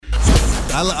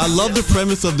I love the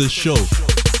premise of the show.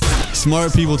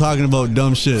 Smart people talking about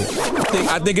dumb shit.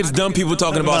 I think it's dumb people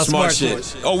talking about smart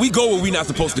shit. Oh, we go where we not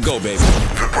supposed to go, baby.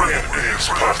 The Brilliant Idiots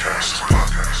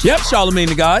Podcast. Yep, Charlamagne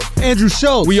the God. Andrew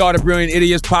Schultz. We are the Brilliant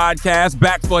Idiots Podcast,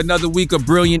 back for another week of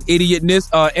brilliant idiotness.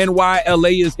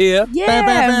 NYLA is here.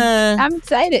 Yeah, I'm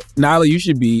excited. Nyla, you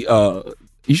should be.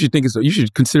 You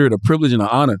should consider it a privilege and an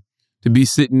honor to be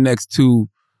sitting next to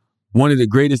one of the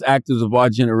greatest actors of our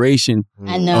generation.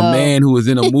 I know. A man who was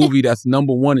in a movie that's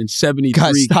number one in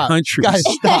 73 countries. Guys,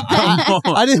 stop.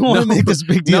 I didn't want to make this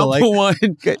big deal.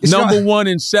 Number one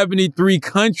in 73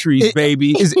 countries,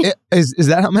 baby. Is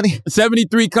that how many?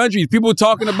 73 countries. People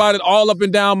talking about it all up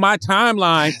and down my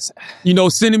timeline. You know,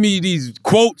 sending me these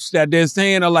quotes that they're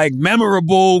saying are like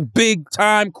memorable, big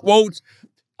time quotes.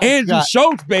 Andrew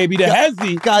Schultz, baby, the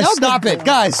hezzy. Guys, stop it.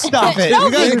 Guys, stop it. You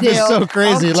guys are just so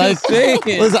crazy.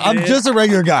 Listen, I'm just a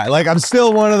regular guy. Like, I'm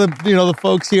still one of the, the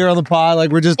folks here on the pod. Like,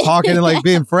 we're just talking and like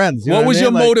being friends. What was your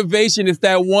motivation? It's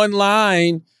that one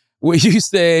line where you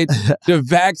said the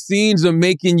vaccines are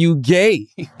making you gay.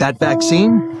 That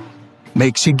vaccine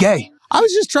makes you gay. I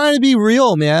was just trying to be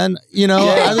real, man.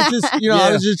 I was just,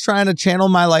 I was just trying to channel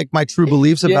my true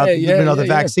beliefs about the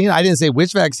vaccine. I didn't say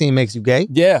which vaccine makes you gay.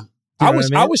 Yeah. I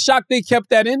was shocked they kept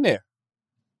that in there.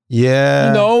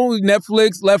 Yeah.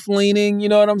 Netflix, left-leaning, you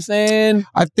know what I'm saying?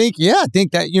 I think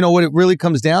that, what it really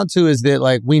comes down to is that,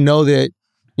 like, we know that,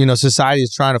 society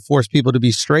is trying to force people to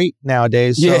be straight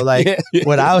nowadays. So,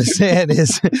 what I was saying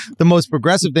is the most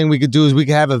progressive thing we could do is we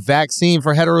could have a vaccine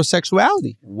for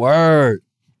heterosexuality. Word.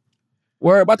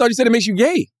 But I thought you said it makes you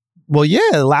gay. Well, yeah,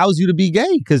 it allows you to be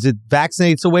gay because it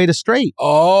vaccinates away the straight.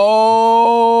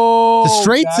 Oh. The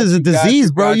straights is a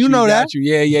disease, bro. You know that.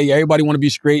 Yeah. Everybody want to be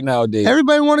straight nowadays.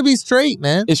 Everybody want to be straight,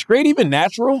 man. Is straight even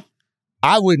natural?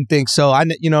 I wouldn't think so.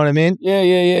 You know what I mean?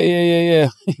 Yeah.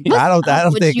 I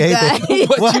don't think anything.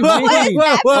 What you mean?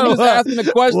 I'm just asking a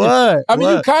question. What? I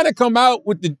mean, you kind of come out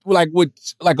with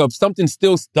something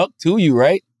still stuck to you,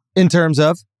 right? In terms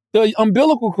of? The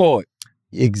umbilical cord.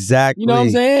 Exactly. You know what I'm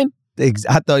saying?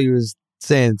 I thought you was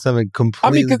saying something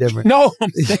completely different. No, I'm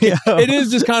saying it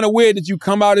is just kind of weird that you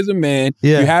come out as a man,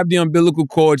 you have the umbilical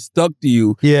cord stuck to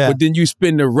you, but then you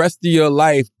spend the rest of your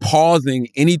life pausing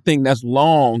anything that's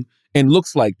long and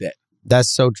looks like that.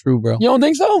 That's so true, bro. You don't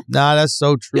think so? Nah, that's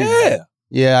so true. Yeah. Man.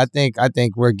 Yeah, I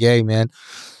think we're gay, man.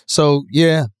 So,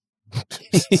 yeah.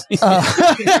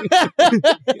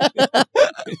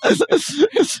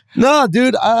 No,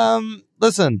 dude,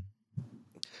 listen.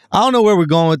 I don't know where we're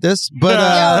going with this, but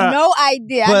no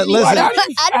idea. But listen, I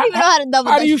don't even know how to double.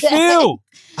 How do you feel?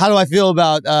 How do I feel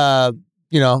about the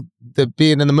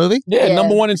being in the movie? Yeah,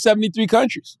 number one in 73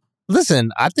 countries.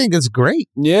 Listen, I think it's great.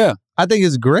 Yeah, I think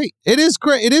it's great. It is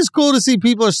great. It is cool to see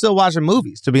people are still watching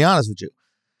movies. To be honest with you,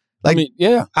 I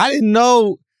didn't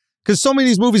know. Because so many of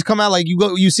these movies come out, like,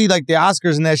 you see, like, the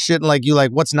Oscars and that shit, and, like, you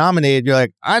like, what's nominated? You're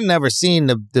like, I've never seen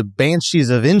the Banshees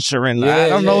of Inisherin. I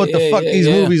don't know what the fuck these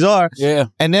movies are. Yeah.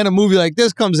 And then a movie like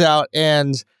this comes out,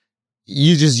 and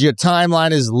your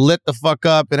timeline is lit the fuck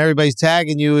up, and everybody's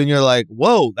tagging you, and you're like,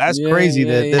 whoa, that's crazy.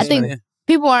 I think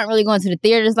people aren't really going to the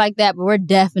theaters like that, but we're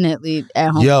definitely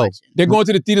at home watching. They're going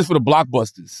to the theaters for the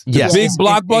blockbusters. Yes. The big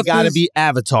blockbusters. It gotta be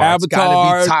Avatar. It's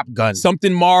gotta be Top Gun.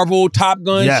 Something Marvel, Top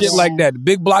Gun, shit like that. The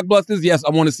big blockbusters, yes, I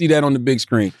want to see that on the big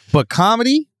screen. But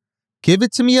comedy, give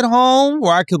it to me at home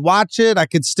where I could watch it. I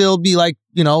could still be like,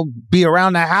 be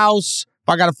around the house. If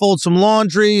I got to fold some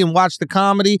laundry and watch the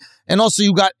comedy. And also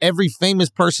you got every famous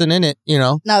person in it,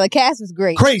 No, the cast was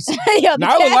great. Crazy. Nyla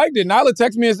liked it. Nyla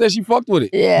texted me and said she fucked with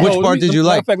it. Yeah. Which part did you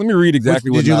like? In fact, let me read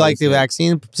exactly what did you Nyla like the said.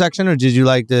 vaccine section or did you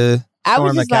like the I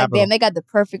was just like, damn, they got the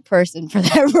perfect person for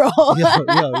that role.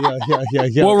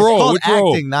 Yo. What role? It's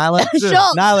called acting, Nyla.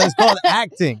 Nyla, it's called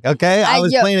acting, okay? I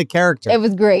was playing a character. It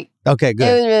was great. Okay, good.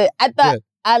 It was really, I thought,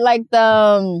 I liked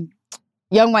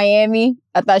Young Miami.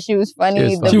 I thought she was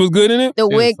funny. She was good in it? The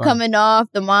wig coming off,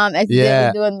 the mom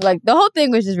accidentally doing, the whole thing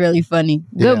was just really funny.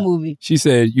 Good movie. She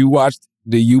said, you watched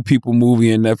the You People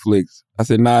movie on Netflix. I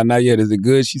said, nah, not yet. Is it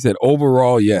good? She said,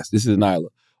 overall, yes. This is Nyla.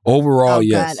 Overall,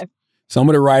 yes. God. Some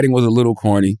of the writing was a little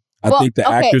corny. I think the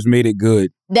actors made it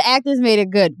good. The actors made it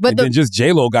good. But then just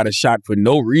J-Lo got a shot for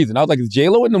no reason. I was like, is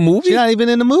J-Lo in the movie? She's not even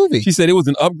in the movie. She said it was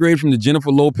an upgrade from the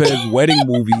Jennifer Lopez wedding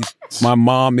movies my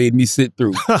mom made me sit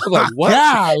through. I was like, what?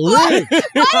 Golly. Why did you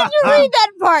read that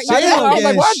part? I was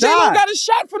like, why J-Lo got a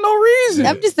shot for no reason?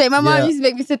 I'm just saying, my mom used to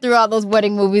make me sit through all those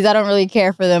wedding movies. I don't really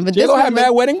care for them. But J-Lo had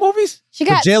mad wedding movies? She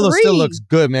got J-Lo 3. still looks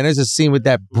good, man. There's a scene with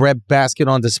that bread basket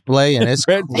on display, and it's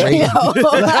crazy. Yo,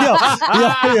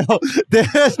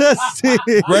 there's a scene.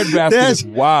 Bread basket is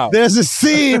wild. Wow. There's a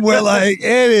scene where like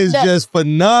it is just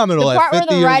phenomenal. The part where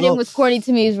the writing old. was corny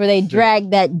to me is where they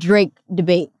dragged that Drake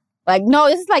debate. Like, no,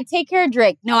 this is like, take care of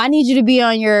Drake. No, I need you to be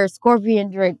on your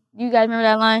Scorpion Drake. You guys remember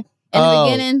that line in the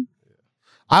beginning?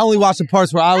 I only watched the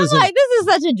parts where I was like, this is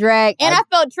such a drag. And I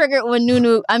felt triggered when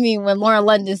when Lauren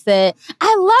London said,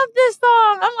 I love this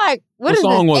song. I'm like, what is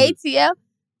song this, was it? ATL?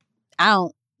 I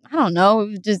don't know. It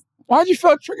was just... Why'd you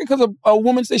feel triggered? Because a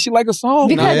woman said she liked a song?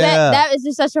 Because that is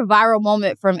just such a viral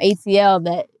moment from ATL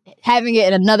that having it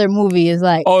in another movie is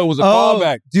like... Oh, it was a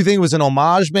callback. Do you think it was an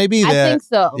homage maybe? I think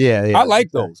so. Yeah. I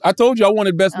like those. I told you I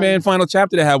wanted Best Man Final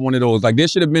Chapter to have one of those. Like, there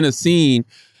should have been a scene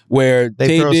where Tay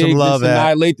Diggs and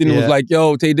Sanaa Lathan was like,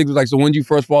 yo, Tay Diggs was like, so when did you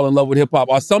first fall in love with hip-hop?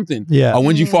 Or something. Yeah. Or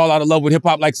when did you fall out of love with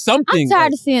hip-hop? Like, something. I'm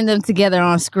tired of seeing them together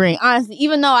on screen. Honestly,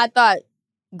 even though I thought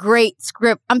great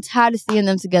script, I'm tired of seeing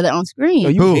them together on screen. Yo,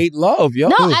 you hate love, yo.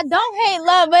 No, I don't hate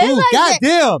love, but it's like...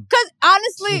 Goddamn. Because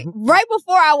honestly, right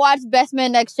before I watched Best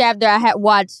Man Next Chapter, I had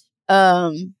watched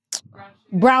Brown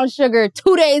Sugar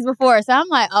 2 days before. So I'm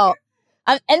like, oh.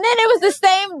 And then it was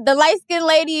the light-skinned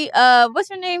lady, what's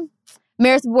her name?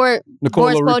 Maris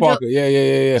Nicola Parker.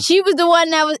 Yeah. She was the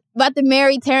one that was about to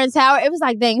marry Terrence Howard. It was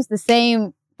like, dang, it's the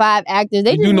same 5 actors.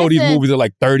 They you do know these movies are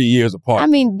like 30 years apart. I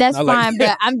mean, that's fine,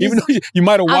 but I'm just... Even though you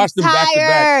might have watched them back to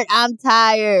back. I'm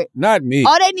tired. Not me.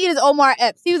 All they need is Omar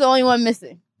Epps. He was the only one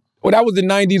missing. Well, that was the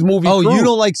 90s movie. Oh, crew. you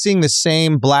don't like seeing the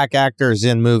same black actors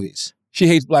in movies? She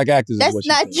hates black actors. That's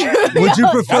not true. Would you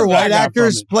prefer white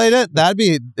actors play that?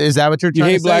 Is that what you're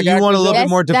trying to say? You want a little bit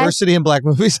more diversity in black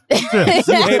movies? You hate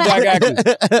black actors.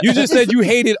 You just said you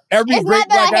hated every great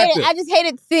black actor. I just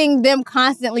hated seeing them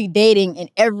constantly dating in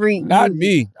every Not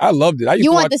movie. me. I loved it.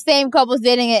 You want the same couples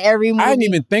dating in every movie. I didn't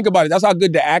even think about it. That's how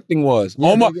good the acting was.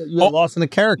 You got lost in the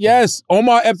character. Yes.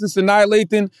 Omar Epps and Sanaa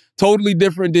Lathan, totally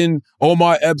different than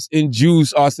Omar Epps and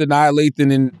Juice or Sanaa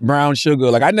Lathan and Brown Sugar.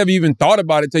 Like, I never even thought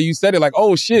about it till you said it. Like,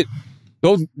 oh, shit.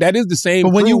 That is the same.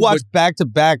 But when you watch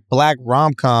back-to-back black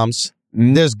rom-coms,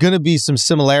 there's going to be some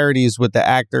similarities with the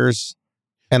actors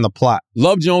and the plot.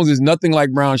 Love Jones is nothing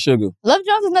like Brown Sugar. Love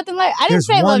Jones is nothing like... I didn't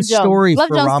say one Love Jones. story Love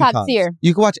for Jones rom-coms. top tier.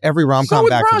 You can watch every rom-com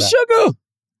back Brown to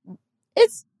back.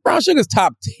 Sugar. Brown Sugar's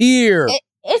top tier.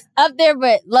 It's up there,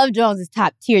 but Love Jones is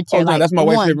top tier. Oh, no, that's my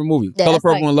wife's favorite movie. Yeah, Color that's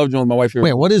Purple like- and Love Jones, my wife's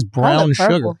favorite. Wait, what is Brown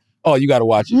Sugar? Oh, you got to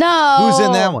watch it. No. Who's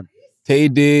in that one? Tay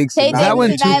Diggs. Tay Is that when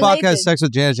Diggs and Tupac Lathan. has sex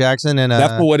with Janet Jackson? And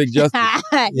That's Poetic Justice.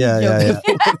 Yeah.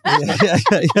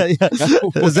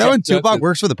 Is that when Tupac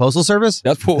works for the Postal Service?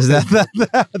 That's Is that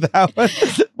one?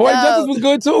 Poetic Justice was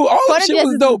good too. All that Poetic shit was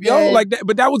Justice dope, was yo. good. Like that,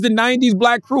 but that was the '90s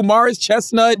black crew. Morris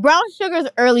Chestnut. Brown Sugar's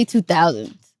early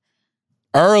 2000s.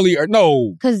 Earlier,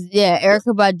 no. Because, Erykah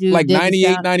Badu Like did the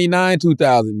 98, sound- 99,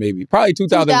 2000 maybe. Probably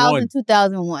 2001.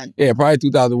 2001. Yeah, probably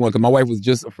 2001 because my wife was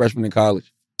just a freshman in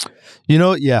college. You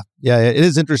know, yeah, it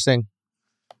is interesting.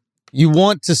 You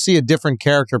want to see a different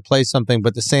character play something, but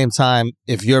at the same time,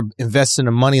 if you're investing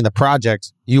the money in the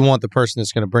project, you want the person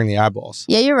that's going to bring the eyeballs.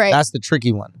 Yeah, you're right. That's the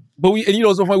tricky one. But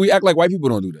it's so funny, we act like white people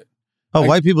don't do that. Oh,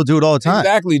 white people do it all the time.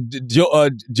 Exactly.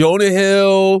 Jonah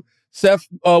Hill, Seth,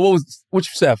 which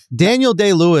Seth? Daniel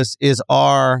Day-Lewis is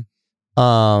our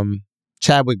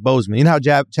Chadwick Boseman. You know how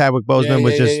Chadwick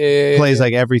Boseman plays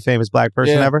like every famous black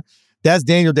person ever? That's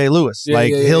Daniel Day-Lewis.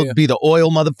 He'll be the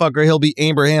oil motherfucker. He'll be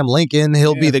Abraham Lincoln.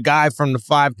 He'll be the guy from the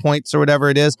 5 Points or whatever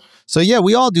it is. So yeah,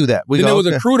 we all do that. Then there was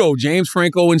a crew though. James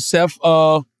Franco and Seth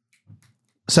Rogen.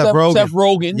 Seth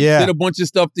Rogen did a bunch of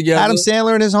stuff together. Adam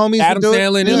Sandler and his homies. Adam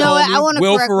Sandler and his You know homies. what? I want to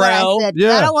Will correct Ferrell. what I said.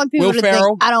 Yeah. I don't want people Will to Ferrell.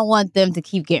 think I don't want them to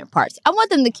keep getting parts. I want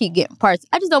them to keep getting parts.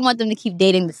 I just don't want them to keep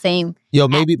dating the same. Yo,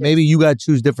 maybe you got to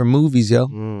choose different movies, yo.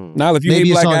 Now, if you Maybe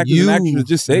hate it's black on actors you, and actresses,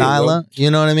 just say Nyla. it.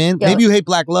 You know what I mean? Yo. Maybe you hate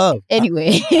black love.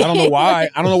 Anyway. I don't know why.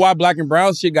 I don't know why black and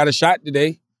brown shit got a shot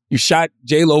today. You shot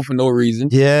J-Lo for no reason.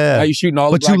 Yeah. Now you shooting all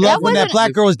the But you black love when that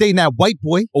black girl was dating that white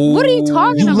boy. What are you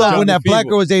talking You about? love when that black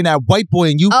girl was dating that white boy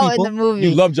and you Oh, people. in the movie.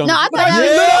 You love Jungle No, I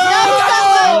Fever.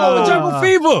 thought Jungle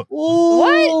Fever.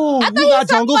 What? I thought You you got were talking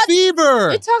Jungle about,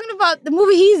 Fever. You're talking about the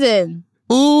movie he's in.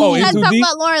 Ooh. Oh, You're not Into talking Deep?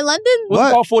 about Lauren London? What's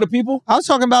it called? For the People? I was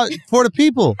talking about For the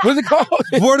People. What's it called?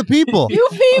 For the People. You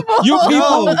people. You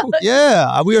people. No,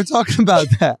 yeah, we were talking about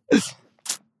that.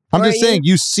 I'm Were just saying,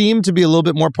 you seem to be a little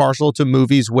bit more partial to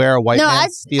movies where a white man I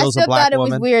steals still a black thought it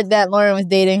woman. was weird that Lauren was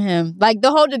dating him. Like, the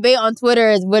whole debate on Twitter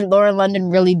is, would Lauren London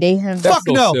really date him? That's Fuck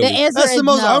so no. silly. The answer That's is the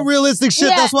most no. unrealistic shit.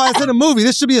 Yeah. That's why I said a movie.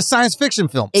 This should be a science fiction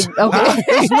film. Okay.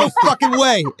 There's no fucking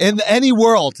way in any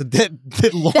world that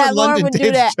Lauren That Lauren London would do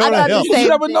dates that. I Jonah thought the Hill. same You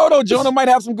never know though. Jonah might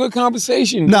have some good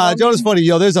conversation. Nah, Jonah's funny.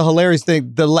 Yo, there's a hilarious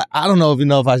thing. I don't know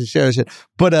if I should share this shit,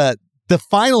 but the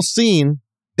final scene,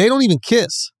 they don't even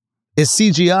kiss. It's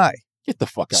CGI. Get the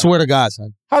fuck out. Swear to God,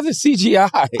 son. How's it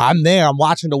CGI? I'm there. I'm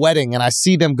watching the wedding, and I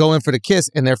see them go in for the kiss,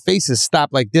 and their faces stop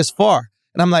like this far.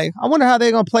 And I'm like, I wonder how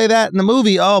they're going to play that in the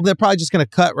movie. Oh, they're probably just going to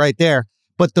cut right there.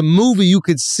 But the movie, you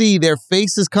could see their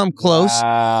faces come close,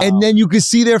 and then you could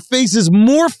see their faces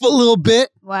morph a little bit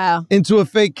into a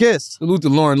fake kiss. Salute to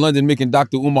Lauren London making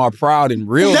Dr. Umar proud in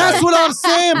real life. That's what I'm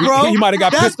saying, bro. He might have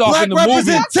got pissed off in the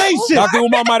movie. Dr.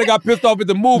 Umar might have got pissed off at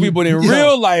the movie, but in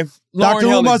real life, Lauren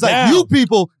Dr. Umar's like, down. You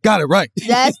people got it right.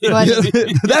 That's funny.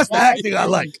 That's the acting I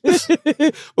like.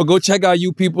 Well, go check out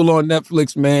You People on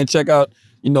Netflix, man. Check out,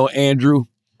 Andrew.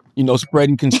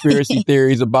 Spreading conspiracy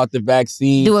theories about the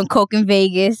vaccine. Doing coke in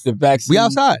Vegas. The vaccine. We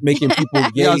outside. Making people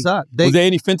gay. We outside. Was there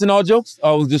any fentanyl jokes?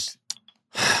 I was just...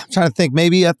 I'm trying to think.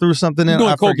 Maybe I threw something in.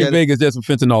 Doing coke in Vegas, there's some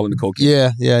fentanyl in the coke. Yeah.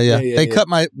 They cut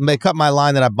my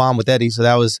line that I bombed with Eddie, so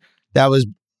that was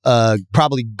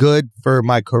probably good for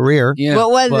my career. Yeah.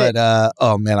 What was it? But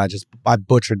oh man, I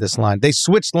butchered this line. They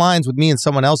switched lines with me and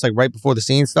someone else like right before the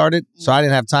scene started, so I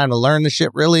didn't have time to learn the shit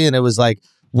really, and it was like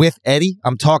with Eddie.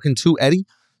 I'm talking to Eddie.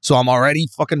 So I'm already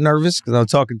fucking nervous because I'm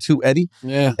talking to Eddie.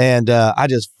 Yeah. And I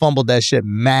just fumbled that shit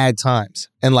mad times.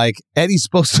 And like Eddie's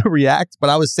supposed to react, but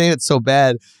I was saying it so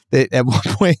bad that at one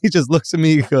point he just looks at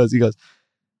me and he goes,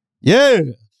 yeah.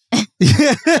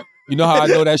 Yeah. You know how I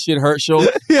know that shit hurt, Show?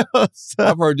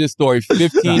 I've heard this story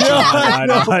 15 times. I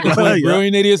know.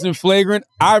 Brilliant Idiots and Flagrant.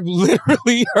 I've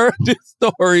literally heard this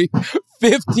story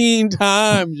 15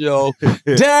 times, yo.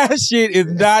 That shit is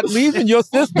not leaving your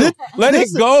system. Let it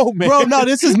go, man. Bro, no,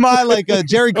 this is my like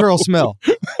Jerry curl smell.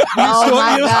 Oh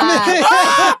my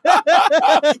God.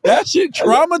 That shit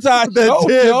traumatized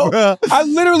yo. Bro. I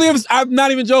literally I'm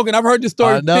not even joking. I've heard this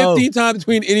story 15 times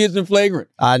between Idiots and Flagrant.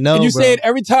 I know. And you say it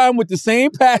every time with the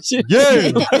same passion.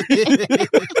 Yeah.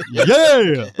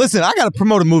 Yeah. Listen, I got to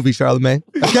promote a movie, Charlamagne.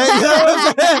 Okay? You know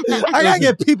what I'm saying? I got to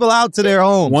get people out to their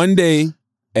home. One day,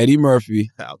 Eddie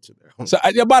Murphy. Out to their home. So,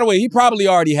 by the way, he probably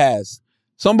already has.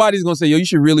 Somebody's going to say, yo, you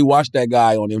should really watch that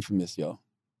guy on Infamous, yo.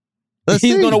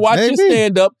 He's going to watch his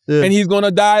stand-up, and he's going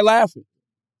to die laughing.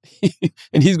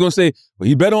 And he's going to say, well,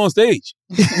 he's better on stage.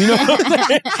 You know what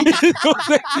I'm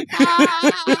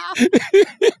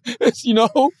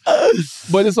saying?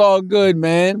 But it's all good,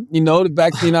 man. The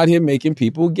vaccine out here making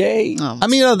people gay. I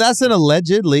mean, that's an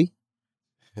allegedly.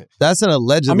 That's an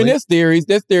allegedly. I mean, there's theories.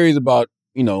 There's theories about,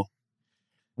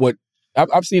 what...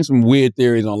 I've seen some weird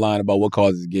theories online about what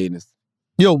causes gayness.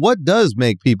 Yo, what does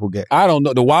make people gay? I don't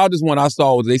know. The wildest one I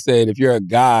saw was they said if you're a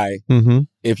guy,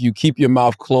 if you keep your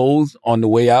mouth closed on the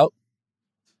way out.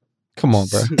 Come on,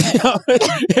 bro.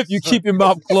 If you keep your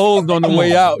mouth closed on the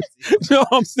way out. No,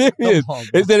 I'm serious.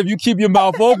 They said if you keep your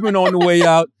mouth open on the way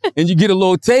out and you get a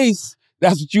little taste,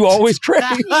 that's what you always crave.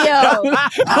 Yo, what?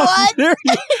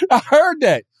 I heard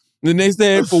that. Then they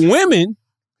said for women,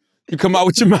 you come out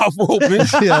with your mouth open.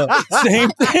 Same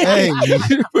thing. Hey.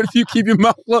 But if you keep your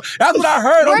mouth closed, that's what I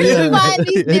heard. Where did you find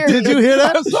these theories? Did you hear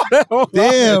that? I saw that online.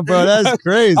 Damn, bro, that's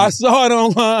crazy. I saw it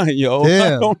online, yo.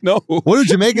 Damn. I don't know. What do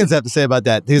Jamaicans have to say about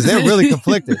that? Because they're really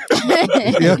conflicted.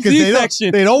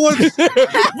 C-section. They don't want to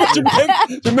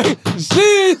Jamaican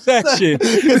C-section.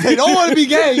 Because they don't want to be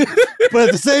gay, but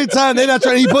at the same time, they're not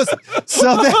trying to eat pussy.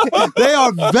 So they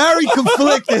are very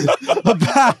conflicted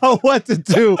about what to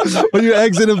do when you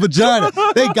exit a vagina.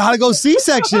 They gotta go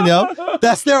C-section, yo.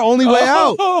 That's their only way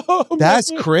out. That's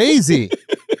crazy.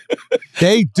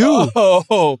 They do.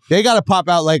 They gotta pop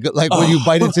out like when you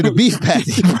bite into the beef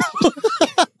patty.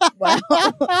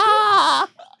 Wow.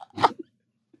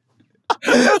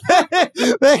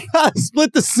 They gotta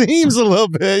split the seams a little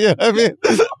bit. You know what I mean?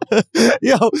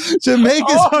 Yo,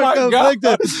 Jamaicans are conflicted.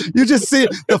 God. You just see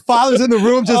the fathers in the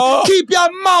room just keep your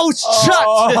mouth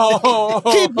shut.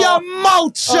 Keep your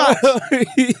mouth shut.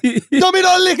 Don't be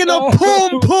no licking no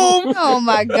poom poom. Oh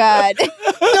my God.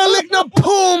 Don't lick no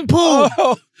poom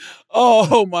poom.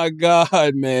 Oh my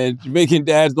God, man. Jamaican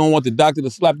dads don't want the doctor to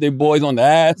slap their boys on the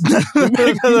ass.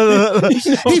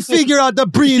 He figured out the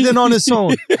breathing on his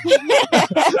own.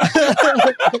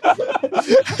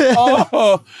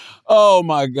 Oh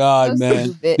my God,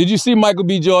 man. Did you see Michael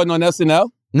B. Jordan on SNL?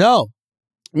 No.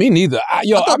 Me neither. I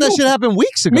thought that shit happened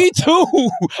weeks ago. Me too.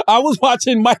 I was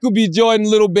watching Michael B. Jordan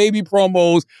little baby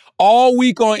promos all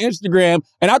week on Instagram,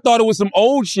 and I thought it was some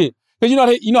old shit. Because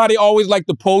you know how they always like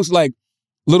to post like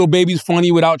little baby's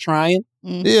funny without trying?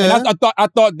 Yeah. And I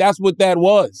thought that's what that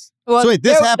was. Well, so wait,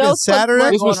 this happened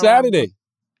Saturday? This was Saturday.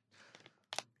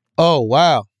 Oh,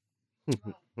 wow.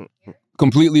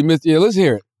 Completely missed. Yeah, let's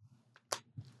hear it.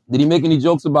 Did he make any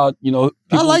jokes about, people?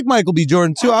 I like Michael B.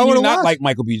 Jordan, too. I would not like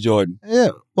Michael B. Jordan. Yeah.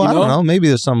 Well, I don't know. Maybe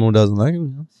there's someone who doesn't like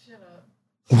him. Shut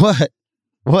up. What?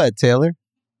 What, Taylor?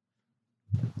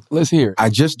 Let's hear it. I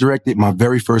just directed my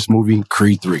very first movie,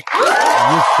 Creed 3.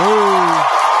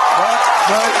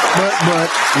 But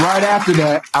right after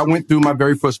that, I went through my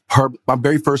very first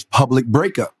public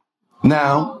breakup.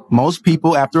 Now, most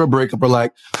people after a breakup are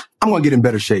like, I'm going to get in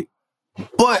better shape.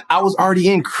 But I was already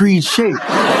in Creed shape.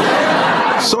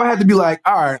 So I had to be like,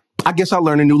 all right, I guess I'll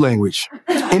learn a new language.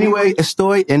 Anyway,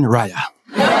 estoy en raya.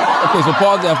 Okay, so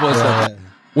pause that for a second.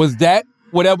 Was that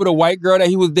whatever the white girl that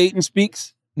he was dating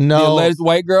speaks? No. The alleged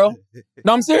white girl?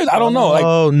 No, I'm serious. I don't know. Like,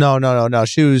 oh, no.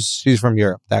 She's from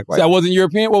Europe. That so that wasn't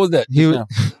European? What was that?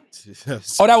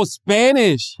 Oh, that was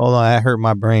Spanish. Hold on, that hurt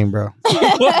my brain, bro.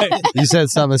 What? You said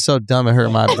something so dumb it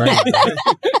hurt my brain.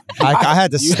 I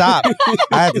had to stop.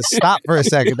 I had to stop for a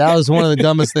second. That was one of the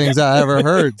dumbest things I ever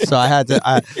heard. So I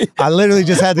literally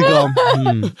just had to go.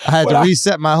 I had to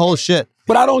reset my whole shit.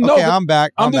 But I don't know. Okay, I'm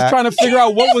back. I'm just trying to figure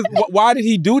out why did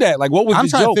he do that? Like, what was I'm the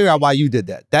trying joke? to figure out why you did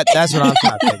that. That's what I'm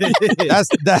trying to figure out.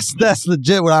 That's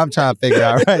legit what I'm trying to figure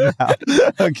out right now.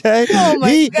 Okay? Oh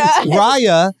my God.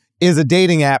 Raya is a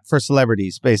dating app for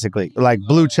celebrities, basically. Like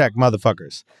blue check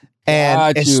motherfuckers.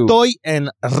 And estoy en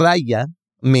raya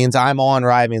means I'm on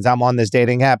Raya, means I'm on this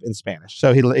dating app in Spanish.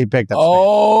 So he picked up Spanish.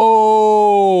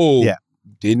 Oh. Yeah.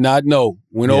 Did not know.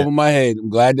 Went over my head. I'm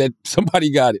glad that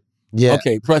somebody got it. Yeah.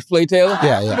 Okay, press play, Taylor.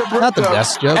 Yeah. Not the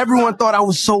best joke. Everyone thought I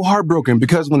was so heartbroken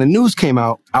because when the news came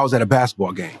out, I was at a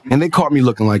basketball game and they caught me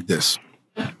looking like this.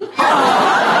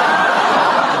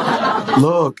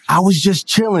 Look, I was just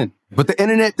chilling, but the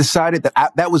internet decided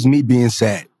that that was me being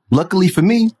sad. Luckily for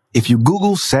me, if you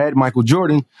Google sad Michael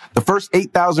Jordan, the first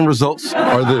 8,000 results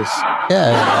are this.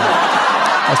 Yeah.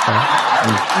 That's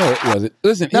fine. No, it wasn't.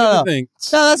 Listen, here's the thing.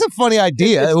 No, that's a funny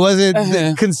idea. It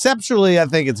wasn't conceptually. I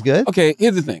think it's good. Okay,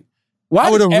 here's the thing. I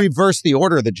would have reversed the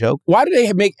order of the joke. Why do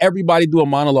they make everybody do a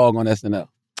monologue on SNL?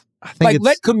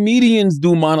 Let comedians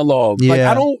do monologues.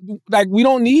 Yeah. We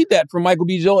don't need that from Michael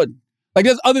B. Jordan. Like,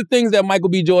 there's other things that Michael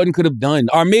B. Jordan could have done.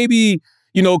 Or maybe,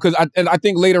 because I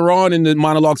think later on in the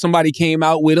monologue, somebody came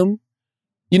out with him.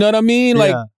 You know what I mean?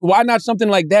 Like, why not something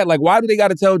like that? Like, why do they got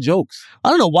to tell jokes? I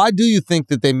don't know. Why do you think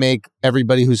that they make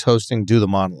everybody who's hosting do the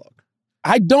monologue?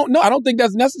 I don't know. I don't think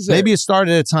that's necessary. Maybe it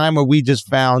started at a time where we just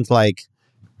found like,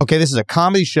 okay, this is a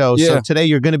comedy show, so today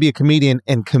you're going to be a comedian,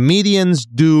 and comedians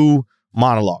do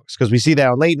monologues. Because we see that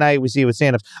on late night, we see it with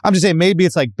stand-ups. I'm just saying maybe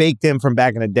it's like baked in from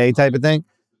back in the day type of thing.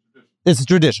 It's a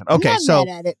tradition. Okay, so...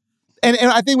 mad at it. And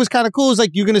I think what's kind of cool is like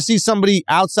you're going to see somebody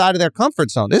outside of their comfort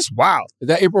zone. This is wild. Is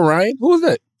that April Ryan? Who is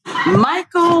that?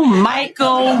 Michael.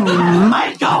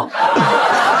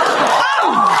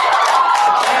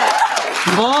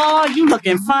 Boy, you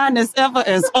looking fine as ever,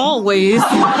 as always.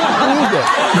 Who is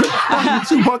that?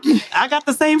 You too, Punky? I got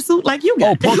the same suit like you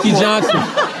got. Oh, Punky Johnson.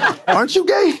 Aren't you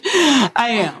gay? I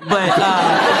am, but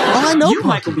I know you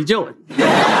Michael B. Jordan.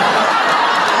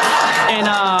 And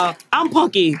I'm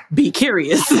Punky. Be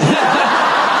curious. Even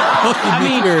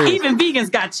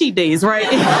vegans got cheat days, right?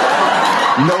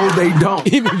 No, they don't.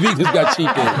 Even vegans got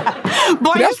cheat days.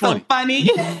 Boy, that's so funny.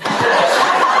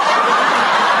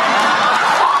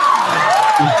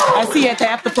 I see you at the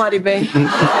after party, babe. See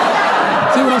what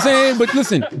I'm saying? But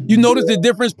listen, you notice the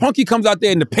difference? Punky comes out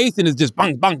there and the pacing is just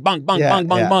bang, bang, bang, bang, bang,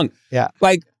 bang, bang. Yeah.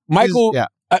 Like Michael,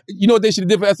 you know what they should have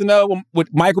did for SNL with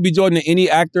Michael B. Jordan and any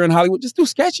actor in Hollywood? Just do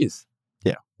sketches.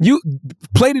 Yeah. You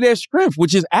play to their strength,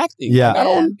 which is acting. Yeah.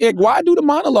 Like, why do the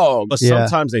monologue? But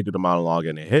sometimes they do the monologue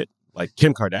and it hit. Like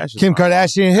Kim Kardashian. Kim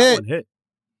Kardashian hit. Hit.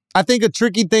 I think a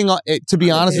tricky thing, to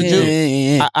be honest with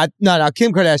you, no,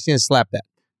 Kim Kardashian slapped that.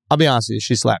 I'll be honest with you,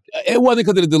 she slapped it. It wasn't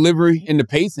because of the delivery and the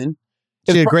pacing.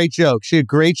 She had great jokes. She had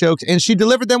great jokes, and she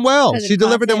delivered them well. She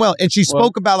delivered them well, and she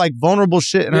spoke about like vulnerable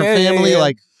shit in her family.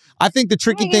 Like, I think the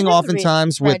tricky thing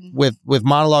oftentimes with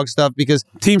monologue stuff, because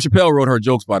Team Chappelle wrote her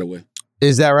jokes, by the way.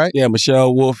 Is that right? Yeah,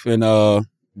 Michelle Wolf and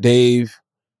Dave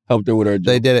helped her with her jokes.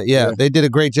 They did it. Yeah, they did a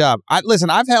great job. Listen,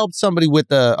 I've helped somebody with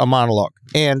a monologue,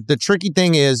 and the tricky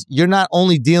thing is you're not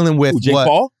only dealing with Jake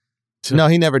Paul. No,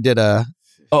 he never did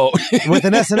with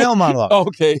an SNL monologue.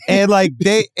 Okay. And like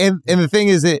and the thing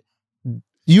is that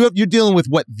you're dealing with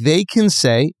what they can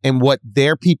say and what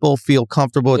their people feel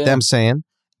comfortable with them saying,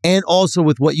 and also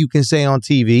with what you can say on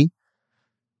TV.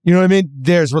 You know what I mean?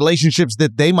 There's relationships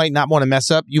that they might not want to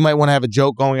mess up. You might want to have a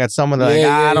joke going at someone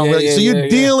I don't really. So you're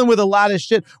dealing with a lot of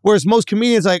shit. Whereas most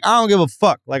comedians like, I don't give a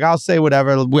fuck. Like, I'll say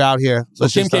whatever. We're out here. So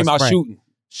Kim came out shooting.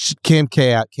 Kim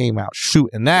came out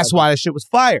shooting. That's why that shit was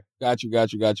fire. Got you. I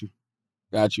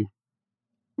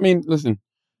mean, listen,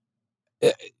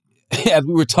 as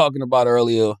we were talking about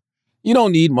earlier, you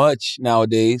don't need much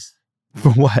nowadays.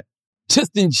 For what?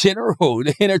 just in general,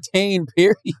 to entertain,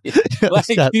 period. Like,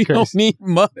 you don't need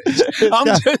much. I'm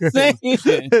just saying.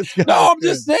 No, I'm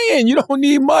just saying, you don't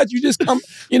need much. You just come,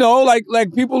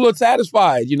 like people are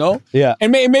satisfied, Yeah.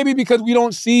 And maybe because we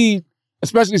don't see,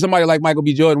 especially somebody like Michael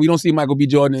B. Jordan, we don't see Michael B.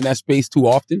 Jordan in that space too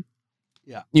often.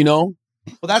 Yeah. Well,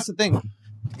 that's the thing.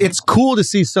 It's cool to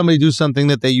see somebody do something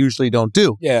that they usually don't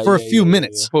do for a few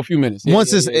minutes. For a few minutes.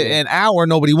 Once it's an hour,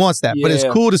 nobody wants that. But it's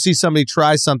cool to see somebody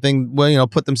try something,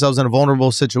 put themselves in a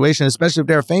vulnerable situation, especially if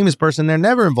they're a famous person. They're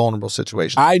never in vulnerable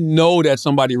situations. I know that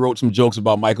somebody wrote some jokes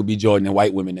about Michael B. Jordan and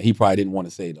white women that he probably didn't want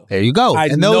to say, though. There you go.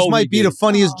 And those might be the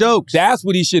funniest jokes. That's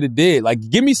what he should have did. Like,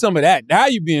 give me some of that. Now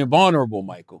you being vulnerable,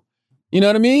 Michael. You know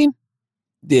what I mean?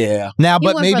 Yeah. Now,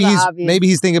 but maybe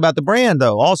he's thinking about the brand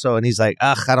though, also, and he's like,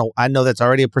 I know that's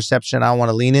already a perception. I don't want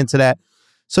to lean into that.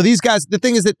 So these guys, the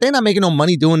thing is that they're not making no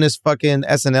money doing this fucking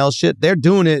SNL shit. They're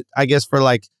doing it, I guess,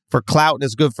 for clout.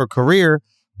 That's good for career,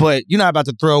 but you're not about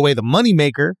to throw away the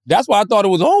moneymaker. That's why I thought it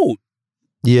was old.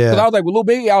 Yeah. Because I was like, well, Lil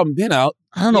Baby album been out.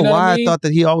 I don't know why I thought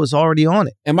that he was already on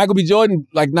it. And Michael B. Jordan,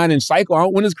 not in Psycho.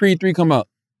 When does Creed 3 come out?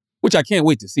 Which I can't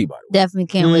wait to see, by the way. Definitely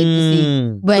can't wait to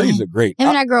see. But These are great. Him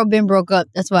and that girl Ben broke up.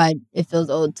 That's why it feels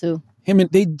old too.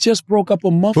 They just broke up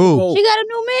a month ago. She got a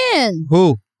new man.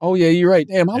 Who? Oh yeah, you're right.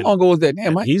 Damn, how long ago was that?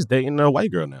 Damn, he's dating a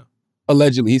white girl now.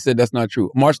 Allegedly, he said that's not true.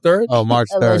 March 3rd? Oh, March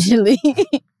 3rd. Allegedly.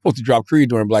 Supposed to drop Creed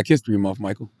during Black History Month,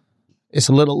 Michael. It's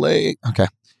a little late. Okay.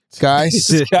 Guys.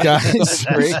 That's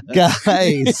funny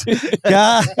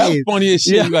as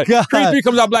shit. Yeah, You like, Creed 3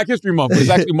 comes out Black History Month, but it's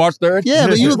actually March 3rd. Yeah,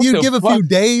 but you give a few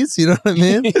days, you know what I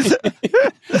mean?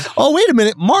 Oh, wait a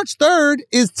minute. March 3rd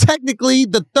is technically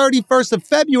the 31st of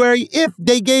February if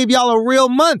they gave y'all a real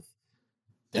month.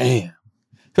 Damn.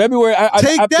 February.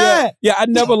 I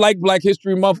never liked Black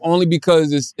History Month only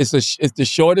because it's the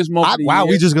shortest month of the year.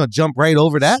 We just gonna jump right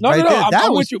over that. No, there.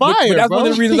 That was fire, but that's bro. one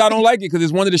of the reasons I don't like it because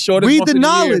it's one of the shortest. Read months the of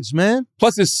knowledge, the year. man.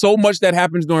 Plus, there's so much that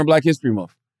happens during Black History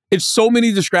Month. It's so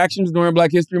many distractions during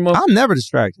Black History Month. I'm never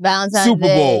distracted. Valentine's Super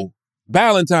Day. Bowl,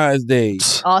 Valentine's Day,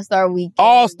 All-Star Weekend.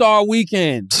 All-Star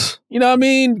Weekend. You know what I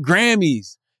mean?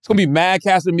 Grammys. It's gonna be mad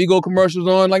Casamigo commercials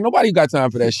on. Like nobody got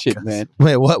time for that shit, man.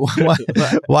 Wait, what?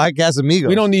 Why Casamigo?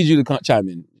 We don't need you to chime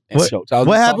in. What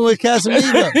happened with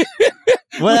Casamigo?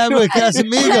 What happened with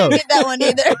Casamigo? I didn't get that one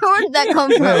either. Where did that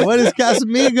come from? Wait, what is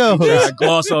Casamigo? I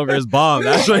gloss over his bomb.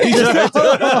 That's what he tried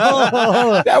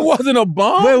to. That wasn't a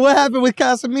bomb. Wait, what happened with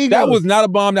Casamigo? That was not a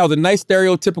bomb. That was a nice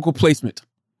stereotypical placement.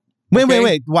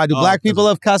 Wait. Why do black people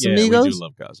love Casamigos? Yeah, we do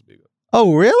love Casamigos.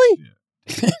 Oh, really? Yeah.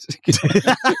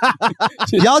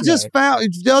 Y'all just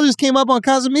came up on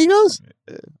Casamigos?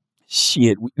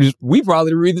 Shit, we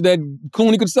probably the reason that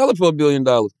Clooney could sell it for $1 billion.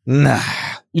 Nah.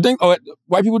 You think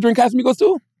white people drink Casamigos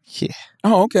too? Yeah.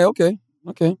 Oh, okay. I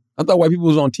thought white people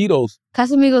was on Tito's.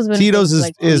 Casamigos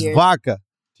is vodka.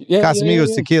 Yeah,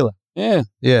 Casamigos tequila. Yeah.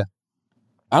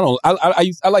 I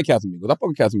like Casamigos. I fuck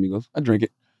with Casamigos. I drink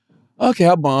it. Okay,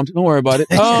 I bombed. Don't worry about it.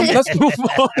 Let's move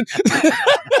on.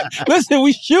 Listen,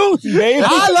 we shoot, baby.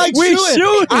 I like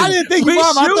shooting. I didn't think you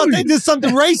bombed. I thought they did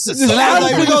something racist. And I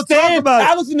was like, we're going to talk about it.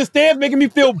 Alex in the stands making me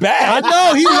feel bad. I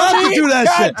know. He loved to do that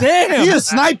shit. God damn. He a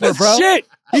sniper, bro. Shit.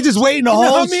 He just waiting the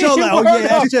whole show. Like, oh, yeah,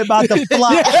 that shit about to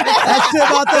fly. That shit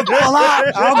about to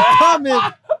fly. I'm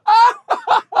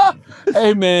coming.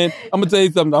 Hey, man, I'm going to tell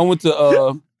you something. I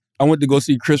went to go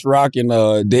see Chris Rock and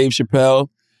Dave Chappelle.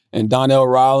 And Donnell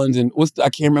Rollins and I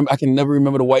can't remember. I can never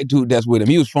remember the white dude that's with him.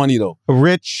 He was funny though.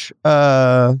 Rich,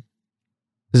 is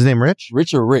his name Rich?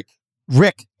 Rich or Rick?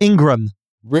 Rick Ingram.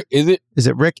 Rick, is it? Is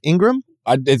it Rick Ingram?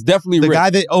 It's definitely the Rick. guy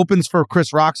that opens for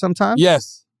Chris Rock sometimes.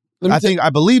 Yes, I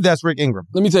believe that's Rick Ingram.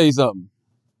 Let me tell you something.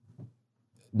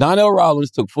 Donnell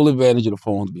Rollins took full advantage of the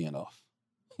phones being off.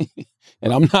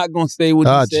 And I'm not going to say what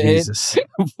he said. Jesus.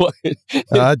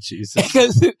 Jesus.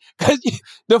 Because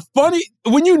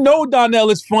when you know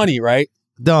Donnell is funny, right?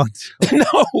 Don't.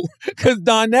 No, because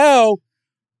Donnell,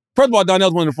 first of all,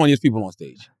 Donnell's one of the funniest people on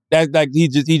stage. That's like he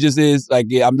just is like,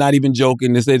 yeah, I'm not even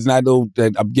joking. This is not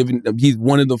that I'm giving. He's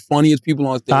one of the funniest people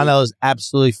on stage. Donnell is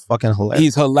absolutely fucking hilarious.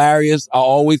 He's hilarious. I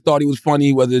always thought he was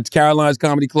funny. Whether it's Caroline's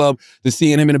Comedy Club, to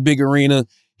seeing him in a big arena,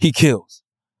 he kills.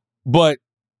 But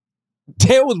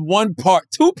there was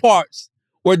two parts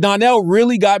where Donnell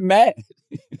really got mad.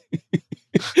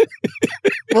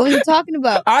 What were you talking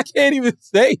about? I can't even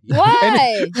say.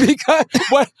 Why?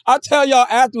 But I'll tell y'all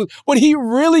afterwards. But he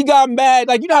really got mad.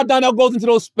 Like, you know how Donnell goes into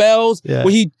those spells where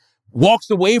he walks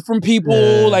away from people?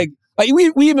 Yeah. Like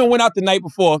we even went out the night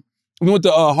before. We went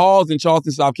to Halls in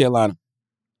Charleston, South Carolina.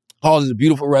 Halls is a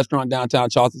beautiful restaurant downtown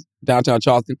Charleston.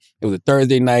 It was a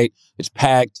Thursday night. It's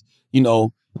packed. You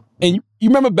know, And you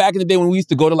remember back in the day when we used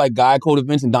to go to like guy code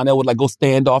events and Donnell would like go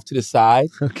stand off to the side.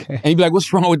 Okay. And he'd be like,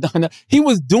 what's wrong with Donnell? He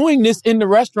was doing this in the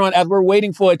restaurant as we're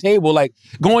waiting for a table, like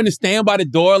going to stand by the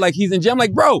door like he's in jail. I'm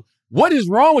like, bro, what is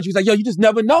wrong with you? He's like, yo, you just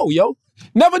never know, yo.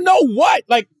 Never know what?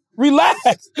 Like,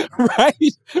 relax, right?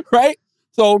 Right?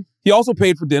 So he also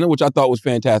paid for dinner, which I thought was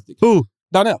fantastic. Who?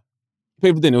 Donnell.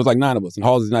 Paid for dinner. It was like 9 of us, and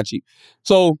Halls is not cheap.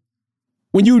 So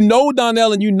when you know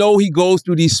Donnell and you know he goes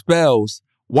through these spells,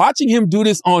 watching him do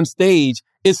this on stage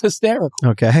is hysterical.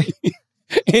 Okay.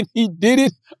 And he did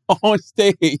it on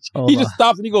stage. He just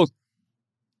stops and he goes,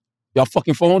 y'all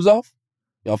fucking phones off?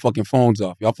 Y'all fucking phones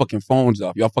off. Y'all fucking phones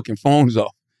off. Y'all fucking phones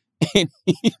off. And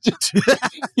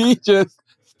he just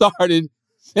started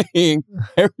saying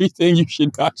everything you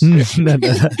should not say.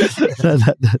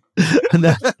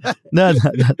 No.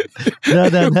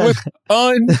 It was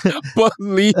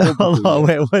unbelievable. Hold on,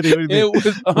 wait, what do you mean? It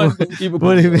was unbelievable.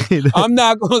 What do you mean? I'm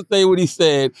not going to say what he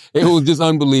said. It was just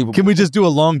unbelievable. Can we just do a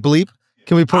long bleep?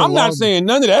 Can we put I'm not saying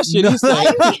none of that shit he's saying.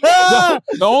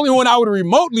 The only one I would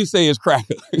remotely say is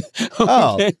cracker. Okay?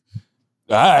 Oh.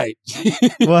 All right.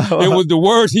 It was the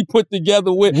words he put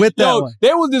together with that one.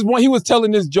 There was this one, he was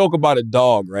telling this joke about a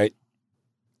dog, right?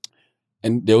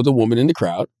 And there was a woman in the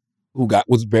crowd who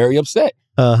was very upset.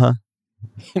 Uh-huh.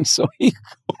 And so he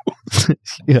goes,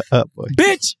 yeah, boy.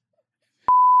 Bitch!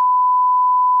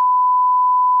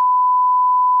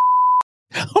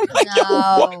 I'm like, yo,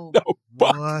 what the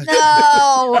fuck?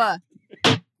 No.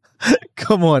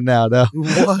 Come on now, though.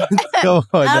 What? Come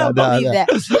on I now, don't believe that.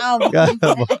 I don't believe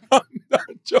that. I'm not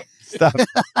joking. Stop it.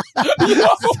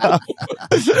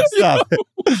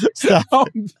 Stop.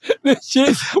 This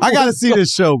shit. I gotta see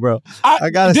this show, bro.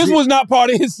 I gotta This see. was not part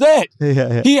of his set.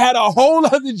 Yeah. He had a whole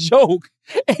other joke,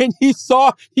 and he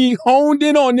honed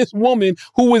in on this woman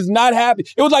who was not happy.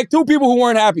 It was like 2 people who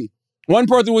weren't happy. One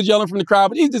person was yelling from the crowd,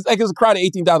 but he's just like, it's a crowd of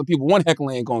 18,000 people. One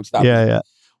heckler ain't gonna stop. Yeah.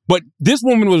 But this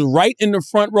woman was right in the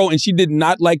front row, and she did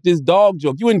not like this dog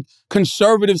joke. You in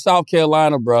conservative South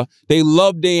Carolina, bruh. They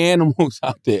love their animals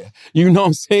out there. You know what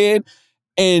I'm saying?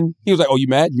 And he was like, oh, you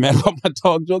mad? You mad about my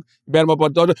dog joke? You mad about my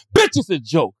dog joke? Bitch, it's a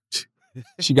joke.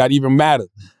 She got even madder.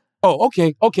 Oh,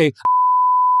 okay.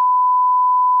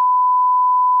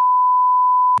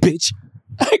 Bitch.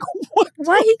 Like, what?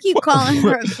 Why he keep calling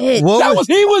her a bitch? That was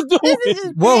he was doing. This is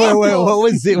just Wait. painful.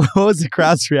 What was the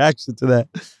crowd's reaction to that?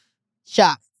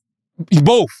 Shock.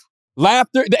 Both.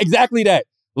 Laughter. Exactly that.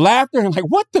 Laughter and like,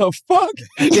 what the fuck?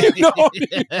 You know what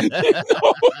I mean?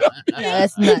 No,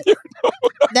 that's nuts.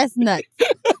 That's nuts.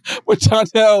 But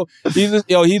Chantel,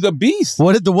 he's a beast.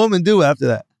 What did the woman do after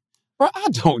that? Bro, I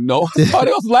don't know. I thought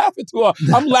they was laughing to her.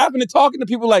 I'm laughing and talking to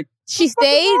people like, she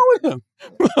stayed? what's wrong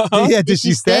with him? Yeah, did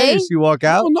she stay? Did she walk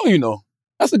out? Oh, no, you know.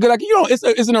 That's a good idea. You know,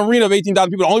 it's an arena of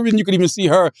 18,000 people. The only reason you could even see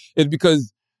her is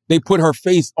because they put her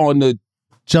face on the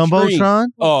Jumbotron?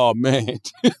 Oh, man.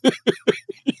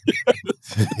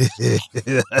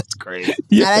 That's crazy.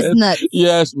 Yes. That's nuts.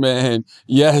 Yes, man.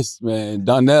 Yes, man.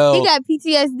 Donnell. He got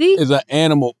PTSD? Is an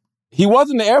animal. He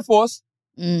was in the Air Force.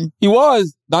 He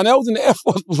was. Donnell was in the Air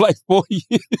Force for like 4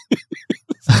 years.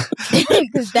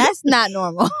 Because that's not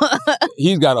normal.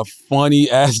 He's got a funny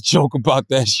ass joke about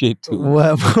that shit too.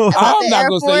 What? I'm not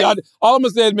gonna say. All I'm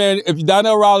gonna say is, man, if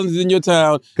Donnell Rollins is in your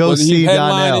town, go see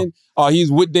Donnell. Or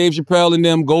he's with Dave Chappelle and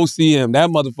them, go see him. That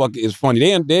motherfucker is funny.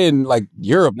 They're in like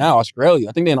Europe now, Australia.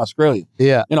 I think they're in Australia.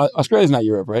 Yeah. You know, Australia's not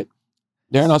Europe, right?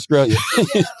 They're in Australia.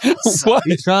 What?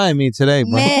 He's trying me today,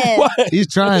 bro. Man. What?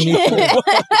 He's trying me.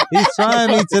 He's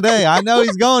trying me today. I know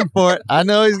he's going for it. I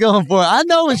know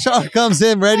when Sean comes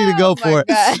in ready to go for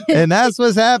it. And that's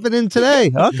what's happening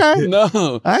today. Okay.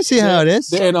 No. I see how it is.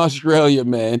 They're in Australia,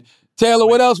 man. Taylor,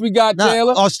 what else we got,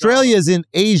 Taylor? Australia's in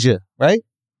Asia, right?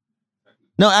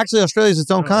 No, actually, Australia's its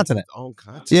own continent.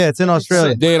 Yeah, it's in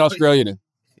Australia. They're in Australia then.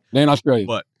 They're in Australia.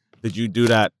 What? Did you do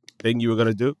that thing you were going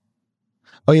to do?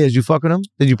 Oh, yeah. Did you fuck with him?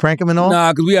 Did you prank him and all?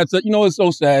 Nah, because we had such, it's so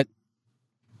sad.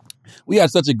 We had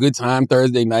such a good time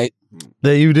Thursday night.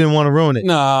 That you didn't want to ruin it.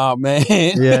 Nah, man.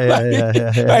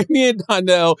 Yeah. Like me and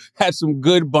Donnell had some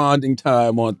good bonding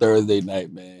time on Thursday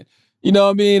night, man. You know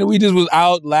what I mean? We just was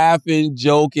out laughing,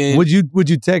 joking. Would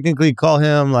you technically call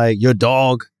him like your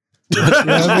dog? You know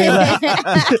what I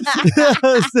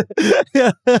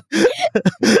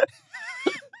mean?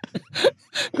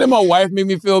 Then my wife made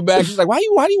me feel bad. She's like, why do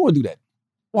you want to do that?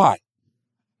 Why?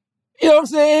 You know what I'm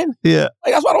saying? Yeah.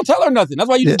 Like, that's why I don't tell her nothing. That's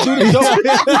why you just do the joke.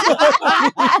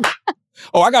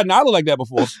 Oh, I got Nyla like that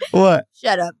before. What?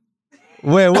 Shut up.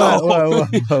 Wait, what?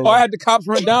 Oh, I had the cops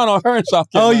run down on her in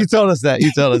South Carolina. Oh, you told us that.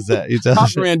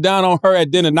 Cops ran down on her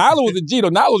at dinner. Nyla was a G, though.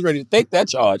 Nyla was ready to take that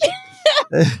charge.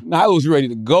 Nyla was ready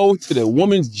to go to the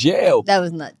woman's jail. That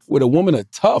was nuts. With a woman of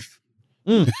tough.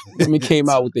 Women came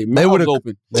out with their mouths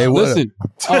open. They Listen,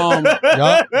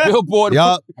 Billboard.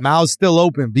 Yup, mouth's still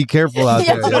open. Be careful out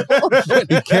there.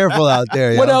 Be careful out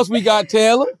there. What else we got,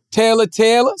 Taylor? Taylor.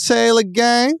 Taylor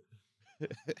gang.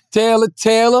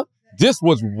 Taylor. This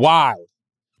was wild.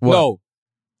 What? No.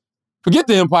 Forget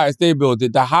the Empire State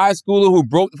Building. The high schooler who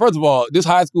broke... First of all, this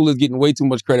high schooler is getting way too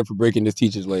much credit for breaking this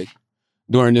teacher's leg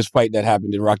during this fight that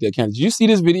happened in Rockdale, Kansas. Did you see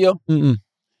this video? Mm-mm.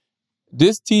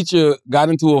 This teacher got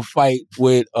into a fight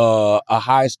with a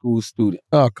high school student.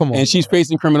 Oh, come on. And she's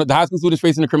facing the high school student's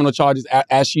facing the criminal charges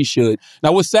as she should.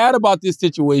 Now, what's sad about this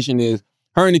situation is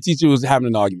her and the teacher was having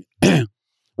an argument.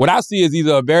 What I see is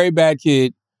either a very bad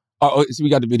kid, we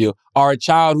got the video, or a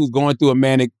child who's going through a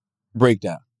manic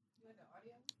breakdown.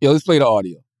 Yeah, let's play the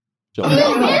audio. Joe. I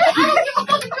don't give a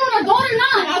fuck if you're an adult or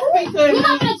not. You're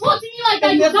not gonna talk to me like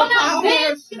that, you dumbass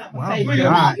bitch. Oh my God. You're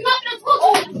not gonna talk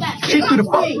to me like that. Kick to the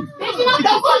face. Bitch, you're not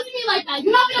gonna talk to me like that.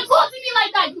 You're not gonna talk to me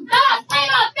like that. You dumbass playing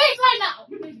my face right now.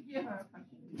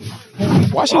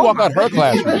 Why she walk out her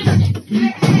classroom?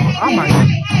 Oh my God.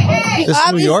 He's This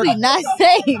is New York? obviously not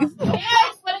safe.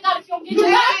 I swear to God, if you don't get your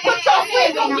ass put your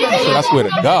face, don't get your I swear to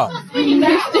God.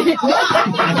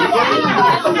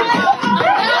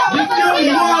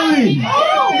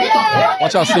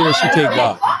 Watch how serious she take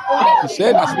God. She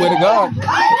said, I swear to God.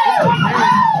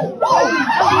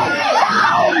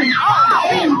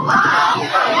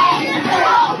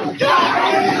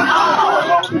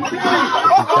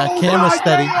 That camera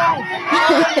steady.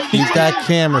 Keep that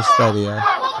camera steady.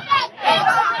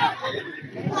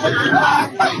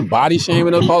 Body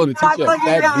shaming her, calling the teacher a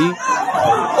fat B.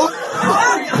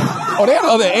 Oh, they had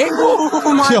another angle?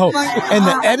 Yo, and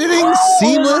the editing,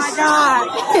 seamless.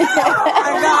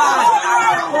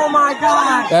 Oh my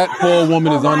God. That poor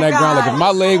woman is on that ground. Like, if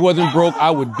my leg wasn't broke,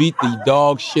 I would beat the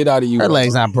dog shit out of you. Her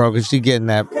leg's not broken. She's getting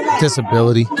that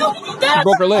disability. She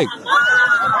broke her leg.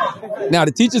 Now,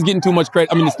 the teacher's getting too much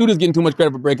credit. I mean, the student's getting too much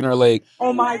credit for breaking her leg.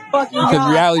 Oh my fucking God. Because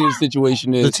the reality of the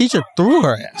situation is... The teacher threw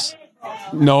her ass.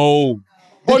 No.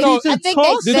 The no, teacher the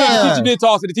tossed her. teacher did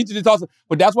toss her. The teacher did toss her.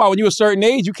 But that's why when you're a certain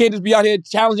age, you can't just be out here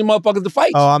challenging motherfuckers to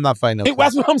fight. Oh, I'm not fighting no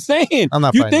That's what I'm saying. I'm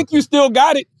not You fighting think you still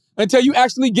got it until you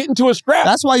actually get into a scrap.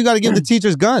 That's why you got to give the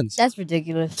teachers guns. That's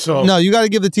ridiculous. No, you got to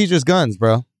give the teachers guns,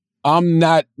 bro. I'm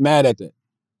not mad at that.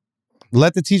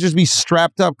 Let the teachers be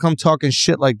strapped up, come talking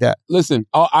shit like that. Listen,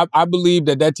 I believe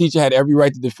that teacher had every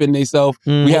right to defend themselves.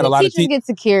 We had a lot of teachers get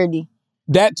security.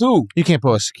 That too. You can't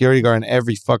put a security guard in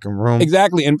every fucking room.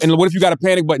 Exactly. And what if you got a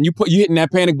panic button? You hitting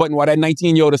that panic button while that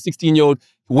 19-year-old or 16-year-old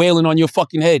wailing on your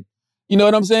fucking head. You know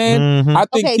what I'm saying? Mm-hmm. I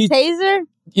think taser?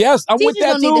 Yes, I'm Teachers with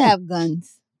that don't too. need to have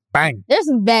guns. Bang. There's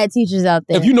some bad teachers out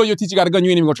there. If you know your teacher got a gun, you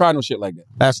ain't even gonna try no shit like that.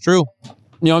 That's true.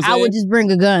 You know what I'm saying? I would just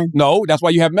bring a gun. No, that's why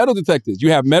you have metal detectors.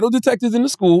 You have metal detectors in the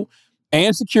school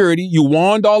and security. You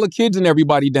warned all the kids and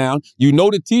everybody down. You know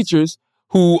the teachers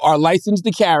who are licensed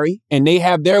to carry, and they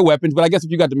have their weapons. But I guess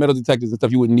if you got the metal detectors and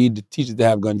stuff, you wouldn't need the teachers to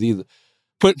have guns either.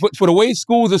 For the way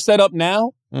schools are set up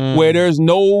now, where there's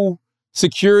no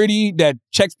security that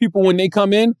checks people when they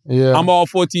come in, I'm all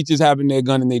for teachers having their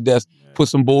gun in their desk for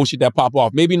some bullshit that pop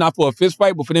off. Maybe not for a fist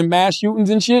fight, but for them mass shootings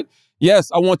and shit.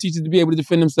 Yes, I want teachers to be able to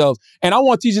defend themselves. And I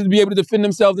want teachers to be able to defend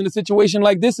themselves in a situation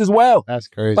like this as well. That's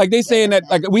crazy. Like they saying that,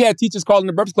 like we had teachers calling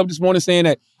the Breakfast Club this morning saying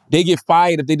that they get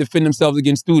fired if they defend themselves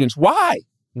against students. Why?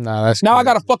 Nah, that's now crazy. I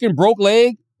got a fucking broke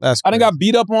leg. That's I done got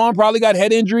beat up on, probably got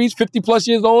head injuries, 50 plus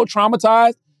years old,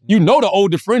 traumatized. You know the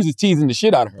older friends is teasing the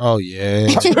shit out of her. Oh, yeah.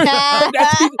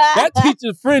 that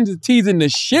teacher's friends is teasing the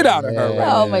shit out of her right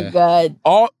now. Oh my God.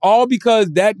 All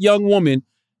because that young woman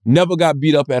never got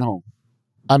beat up at home.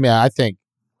 I mean, I think.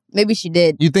 Maybe she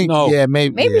did. You think? No. Yeah,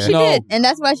 maybe. Maybe she No. did. And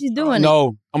that's why she's doing it.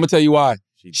 No, I'm going to tell you why.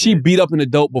 She beat up an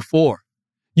adult before.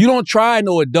 You don't try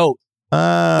no adult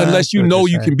unless you know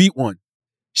you can beat one.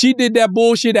 She did that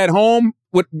bullshit at home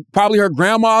with probably her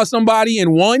grandma or somebody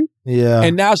and won. Yeah.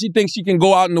 And now she thinks she can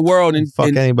go out in the world and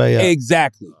fuck anybody up.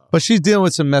 Exactly. But she's dealing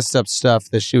with some messed up stuff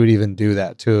that she would even do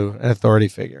that to an authority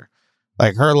figure.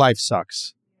 Like, her life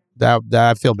sucks. That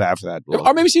I feel bad for that.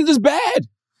 Or maybe she's just bad.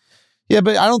 Yeah,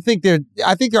 but I don't think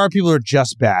I think there are people who are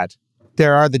just bad.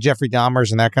 There are the Jeffrey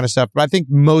Dahmers and that kind of stuff. But I think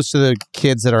most of the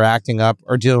kids that are acting up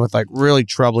are dealing with like really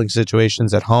troubling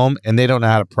situations at home, and they don't know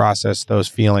how to process those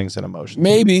feelings and emotions.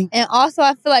 Maybe. And also,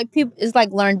 I feel like it's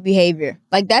like learned behavior.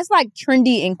 Like, that's like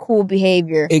trendy and cool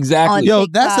behavior. Exactly. Yo,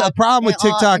 that's the problem with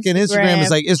TikTok and Instagram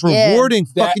is like it's rewarding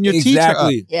fucking your teacher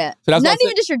up. Yeah. So that's Not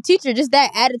even just your teacher, just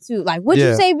that attitude. Like, what'd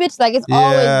you say, bitch? Like, it's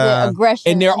always the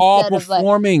aggression. And they're all instead of, like-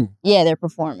 performing. yeah, they're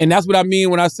performing. And that's what I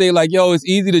mean when I say, like, yo, it's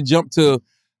easy to jump to,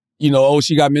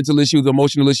 she got mental issues,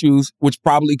 emotional issues, which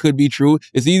probably could be true.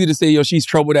 It's easy to say, yo, she's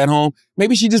troubled at home.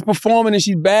 Maybe she's just performing and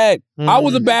she's bad. I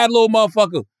was a bad little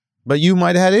motherfucker. But you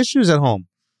might have had issues at home.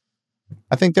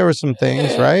 I think there were some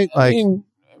things, right? Like,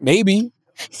 maybe.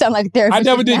 Sound like a therapist. I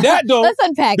never did that though. Let's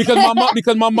unpack.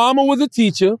 Because my mama was a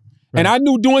teacher, and I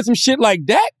knew doing some shit like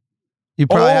that. You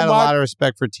probably had a lot of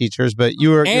respect for teachers, but you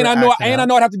were. I know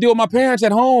I'd have to deal with my parents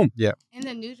at home. Yeah. In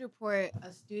the news report,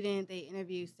 a student they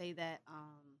interviewed say that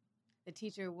the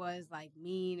teacher was like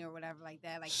mean or whatever like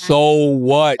that. Like, so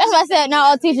what? That's why I said not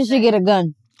all teachers should get a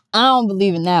gun. I don't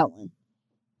believe in that one,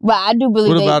 but I do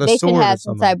believe they should have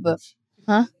some type of,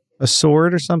 a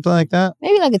sword or something like that.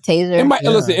 Maybe like a taser.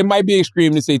 Listen, it might be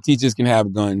extreme to say teachers can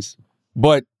have guns,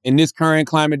 but in this current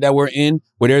climate that we're in,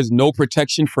 where there's no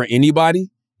protection for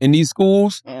anybody in these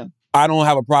schools, I don't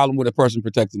have a problem with a person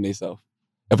protecting themselves.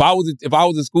 If I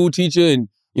was a school teacher and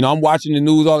I'm watching the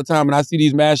news all the time and I see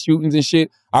these mass shootings and shit,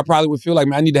 I probably would feel like,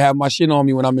 man, I need to have my shit on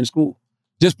me when I'm in school,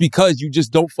 just because you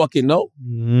just don't fucking know.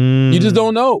 You just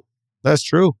don't know. That's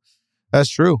true. That's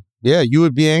true. Yeah, you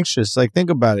would be anxious. Like,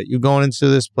 think about it. You're going into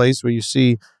this place where you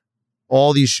see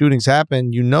all these shootings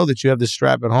happen. You know that you have this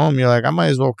strap at home. You're like, I might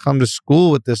as well come to school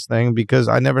with this thing because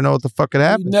I never know what the fuck could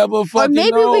happen. You never fucking know. Or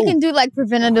maybe know. we can do like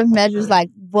preventative measures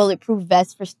like bulletproof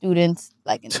vests for students,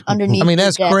 like underneath. I mean,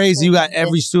 that's crazy. You got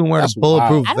every student wearing a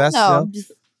bulletproof vest. I don't know.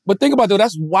 But think about it, though,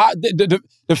 that's why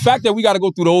the fact that we got to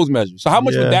go through those measures. So how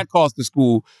much would that cost the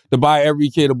school to buy every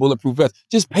kid a bulletproof vest?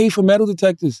 Just pay for metal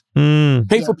detectors.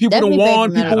 Pay for people to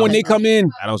warn people when they come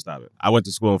in. I don't stop it. I went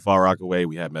to school in Far Rockaway.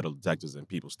 We had metal detectors and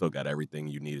people still got everything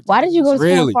you needed. Why did you go to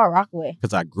school in Far Rockaway?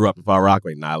 Because I grew up in Far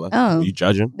Rockaway, Nyla. Oh. Are you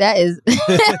judging? That is. She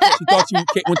thought you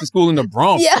went to school in the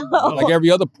Bronx. Yeah. Like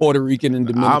every other Puerto Rican and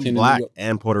Dominican. I'm black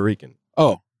and Puerto Rican.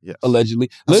 Oh. Yes. Allegedly.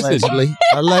 Listen.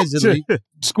 Allegedly.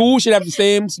 School should have the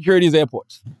same security as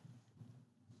airports.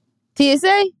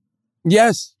 TSA?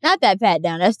 Yes. Not that pat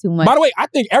down. That's too much. By the way, I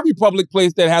think every public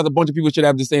place that has a bunch of people should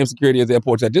have the same security as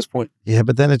airports at this point. Yeah,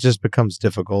 but then it just becomes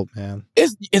difficult, man.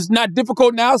 It's not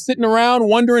difficult now sitting around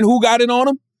wondering who got it on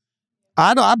them.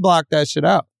 I block that shit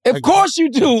out. Of course you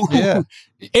do. Yeah.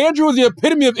 Andrew is the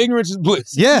epitome of ignorance is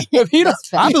bliss. Yeah. If he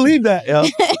I believe that, yo.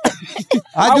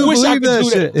 I do believe that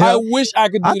shit. I wish I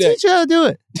could do I'll that. teach you how to do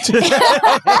it.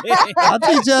 I'll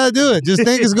teach you how to do it. Just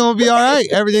think it's going to be all right.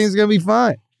 Everything's going to be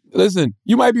fine. Listen,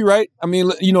 you might be right. I mean,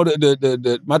 my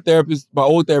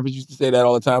old therapist used to say that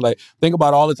all the time. Like, think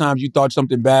about all the times you thought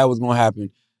something bad was going to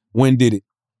happen. When did it?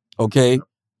 Okay?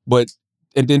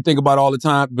 And then think about all the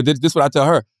time. But this is what I tell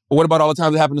her. But what about all the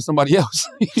times it happened to somebody else?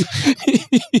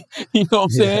 You know what I'm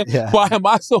saying? Yeah. Why am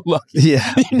I so lucky?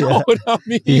 Yeah. You know what I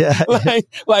mean? Yeah.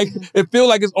 Like it feels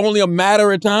like it's only a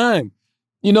matter of time.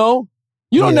 You know?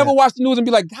 You don't never watch the news and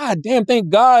be like, God damn, thank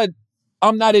God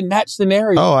I'm not in that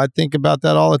scenario. Oh, I think about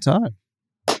that all the time.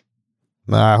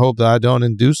 I hope that I don't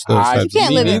induce those types of You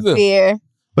can't live in fear.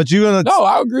 But you're gonna. No,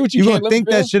 I agree with you. You're gonna think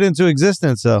that shit into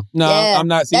existence, though. No, I'm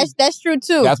not. See, that's true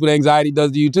too. That's what anxiety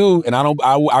does to you too, and I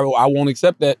won't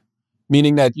accept that.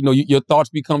 Meaning that your thoughts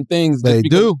become things. They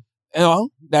do.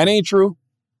 That ain't true.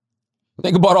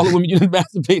 Think about all the women you done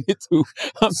masturbated to.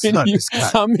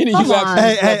 How many you have?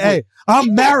 Hey!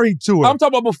 I'm married to her. I'm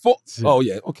talking about before. Oh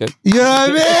yeah, okay. You know what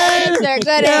I mean?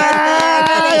 Good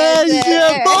answer.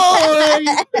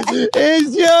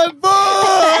 It's your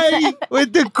boy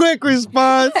with the quick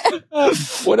response.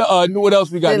 What else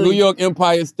we got? New York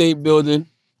Empire State Building.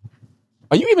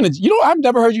 Are you even I've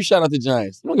never heard you shout out the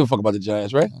Giants. You don't give a fuck about the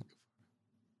Giants, right?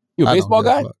 You a baseball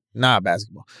guy? Nah,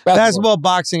 basketball,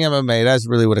 boxing, MMA. That's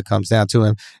really what it comes down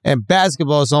to. And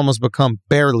basketball has almost become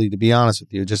barely, to be honest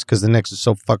with you, just because the Knicks are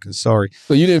so fucking sorry.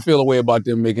 So you didn't feel a way about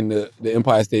them making the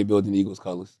Empire State Building Eagles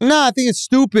colors? No, I think it's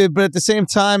stupid, but at the same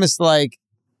time, it's like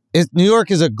New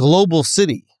York is a global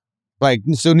city. Like,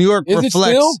 so New York reflects. It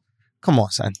still? Come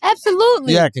on, son.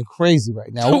 Absolutely. You're acting crazy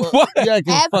right now. What? You're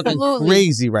acting fucking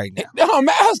crazy right now. No, I'm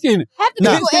asking. Half the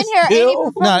people in here ain't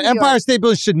even from New Empire York. State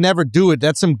Building should never do it.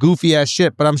 That's some goofy ass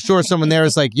shit. But I'm sure someone there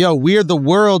is like, yo, we're the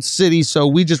world city, so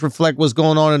we just reflect what's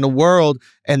going on in the world,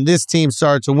 and this team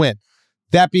started to win.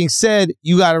 That being said,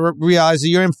 you got to realize that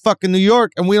you're in fucking New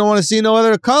York, and we don't want to see no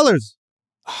other colors.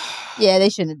 Yeah, they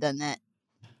shouldn't have done that.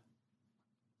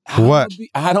 What?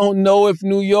 I don't know if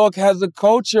New York has a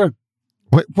culture.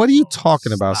 What are you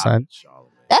talking about, son?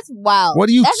 That's wild. What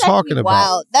are you That's talking actually about?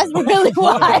 Wild. That's really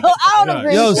wild. I don't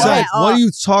agree Yo, with son, that. what are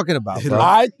you talking about, bro?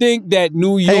 I think that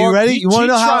New York. Hey, you ready? You want to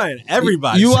know how? Trying.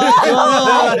 Everybody. You want to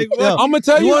I'm gonna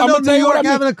tell you. I'm I'm gonna gonna tell New you York what I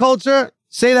mean. having a culture?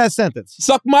 Say that sentence.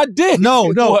 Suck my dick.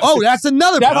 No. Oh, that's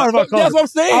another part of our culture. That's what I'm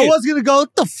saying. I was gonna go,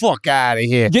 get the fuck out of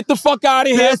here. Get the fuck out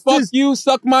of here. Fuck you.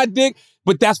 Suck my dick.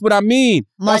 But that's what I mean.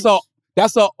 That's all.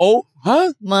 That's a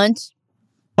Munch.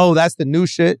 Oh, that's the new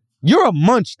shit. You're a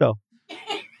munch though.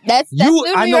 That's You,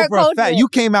 New I know York for a culture. fact. You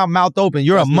came out mouth open.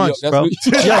 You're That's a New munch, York- bro.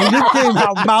 that's Yo, you came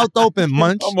out mouth open,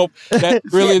 munch. That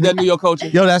really is that New York culture?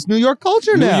 Yo, that's New York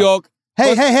culture now. New York.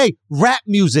 Hey, rap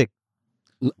music.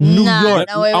 New York.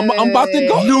 No, wait, I'm about to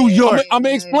go. New York. I'm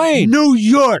gonna explain. New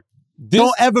York.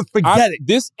 Don't ever forget it.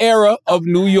 This era of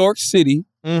New York City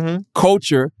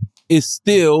culture is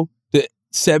still the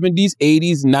 70s,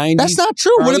 80s, 90s. That's not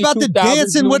true. What early about the 2000s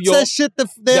dancing? New What's York that shit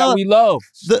that we love?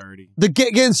 The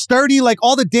getting sturdy, like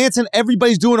all the dancing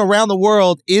everybody's doing around the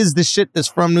world is the shit that's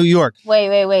from New York.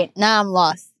 Wait. Now I'm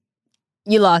lost.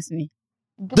 You lost me.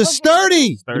 The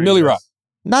sturdy. The Millie Rock.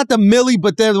 Not the Millie,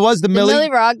 but there was the Millie.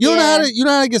 Millie Rock, You don't know yeah. you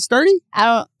know how to get sturdy? I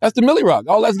don't. That's the Millie Rock.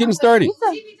 Oh, that's getting sturdy.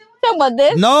 Talking about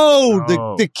this? No,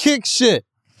 the kick shit.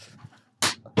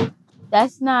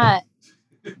 That's not.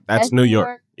 That's New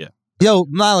York. Yeah. Yo,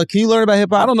 Nyla, can you learn about hip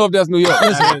hop? I don't know if that's New York.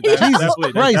 Jesus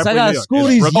Christ, I gotta school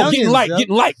these youngins.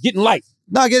 Getting light.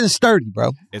 Not getting sturdy,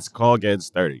 bro. It's called getting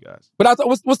sturdy, guys. But I thought,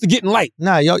 what's the getting light?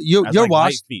 Nah, you're That's like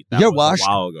washed. light feet. That You're was washed. a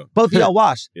while ago. Both of y'all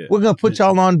washed. Yeah. We're gonna put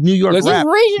y'all on New York Listen, rap.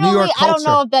 New Regionally, York I don't culture.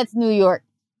 know if that's New York.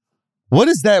 What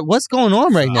is that? What's going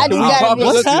on right now? I just gotta be-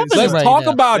 What's happening Let's right talk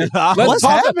now? about it. What's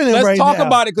happening Let's right talk now?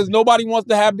 about it because nobody wants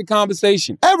to have the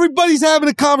conversation. Everybody's having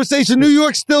a conversation. New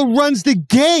York still runs the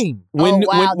game. When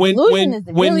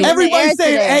Everybody's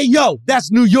saying, "Hey, yo,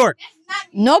 that's New York."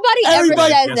 Nobody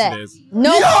Everybody- ever says Yes, that. it is.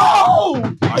 No.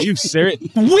 Yo, Are you serious?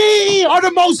 we are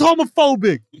the most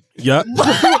homophobic. Yep.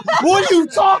 What are you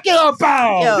talking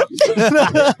about?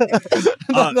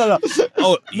 No.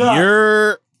 Oh,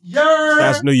 you're.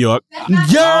 That's New York.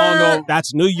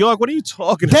 That's New York. What are you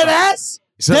talking Dead about? ass.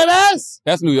 Dead ass.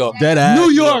 That's New York. Dead ass.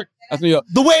 New York. That's New York.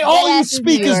 The way all you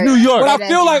speak is New York. But I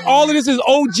feel like all of this is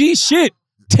OG shit.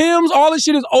 Tim's, all this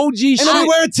shit is OG shit. And then we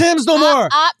wearing Tim's no more.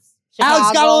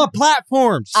 Alex got on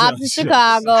platforms. Ops in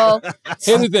Chicago.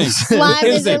 Here's the thing. Slime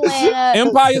Here's in the thing. Atlanta.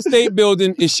 Empire State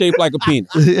Building is shaped like a penis.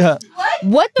 Yeah.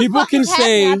 What the People fuck can is happening?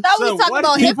 I say- thought we was talking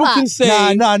about hip People hop. can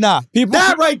say Nah. People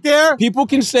That right there. People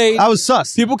can say I was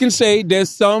sus. People can say there's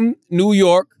some New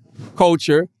York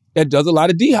culture that does a lot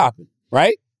of D-hopping,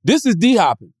 right? This is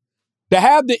D-hopping. To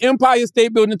have the Empire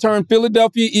State Building turn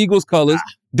Philadelphia Eagles colors,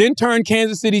 then turn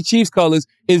Kansas City Chiefs colors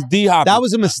is D-hopping. That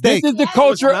was a mistake. This is the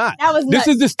culture. That was This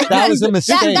nuts. is the That was a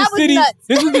mistake. That was city. nuts.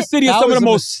 This is the city of That some of was the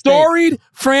a most mistake. storied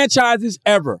franchises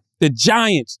ever. The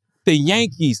Giants, the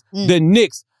Yankees, the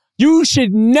Knicks. You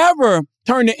should never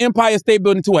turn the Empire State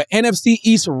Building to an NFC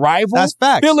East rival. That's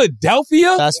facts.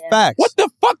 Philadelphia. That's facts. What the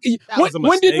fuck? was a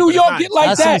When did mistake, New but York not get like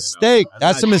That's a that? mistake.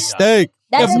 That's a mistake.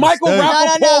 That If is- Michael No,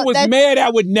 Rappaport was that's- mad,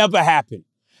 that would never happen.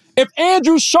 If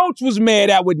Andrew Schultz was mad,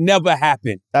 that would never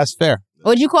happen. That's fair.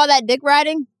 Would you call that dick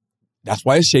riding? That's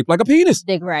why it's shaped like a penis.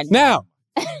 Dick riding. Now,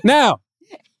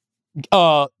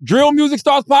 drill music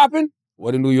starts popping.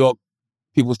 What do New York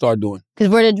people start doing? Because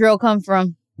where did drill come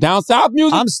from? Down south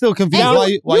music. I'm still confused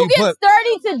And why you get put.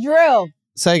 sturdy to drill.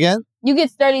 Say again. You get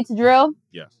sturdy to drill.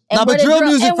 Yes. And Nah, but where did drill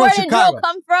music and from where did Chicago. drill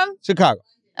come from? Chicago.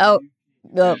 Oh,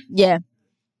 yeah.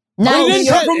 But Not it New didn't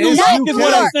York. come from New Not York, is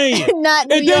what I'm saying. Not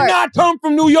New It York. did not come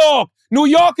from New York. New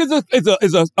York is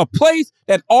a place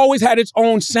that always had its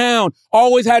own sound,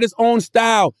 always had its own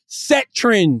style, set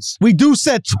trends. We do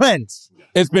set trends.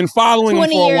 It's been following them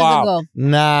 20 for a years while. ago.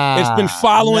 Nah. It's been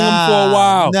following them for a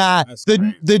while. Nah.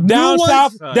 The Down new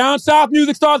south, ones, down south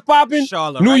music starts popping.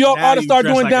 Charlotte, New right York now ought to you start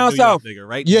dress doing like a down New York south. nigga,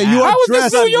 right Yeah, now. you are How is this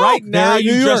dressed New York? Right now, Very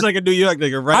you New dress York. like a New York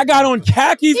nigga, right I got now. on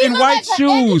khakis and white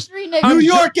shoes. New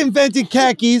York invented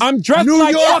khakis. I'm dressed New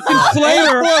like York fucking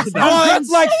Slater. Air Force I'm Ones.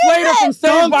 dressed like Slater from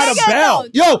Saved by the Bell.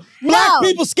 Yo, black No.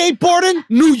 people skateboarding,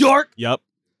 New York. Yep.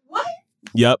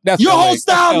 Yep. That's Your LA. whole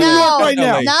style, That's New LA. York right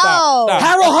That's now. LA. No. Stop.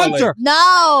 Harold That's LA. Hunter.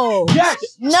 No. Yes.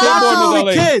 No. Skateboarding is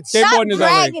LA. Kids. Stop Skateboarding is LA.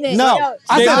 dragging it. No. Yo,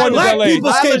 I Skateboarding got is black LA. people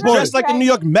I look skateboarding. dressed like a New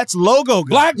York Mets logo guy.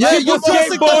 Black Yeah, people you dress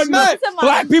like the skateboarding. Mets.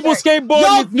 Black people skateboarding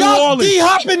Yo, is New y'all Orleans.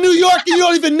 D-hop in New York and you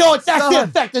don't even know it. That's the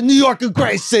effect of New York, a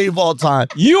great city of all time.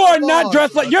 You are not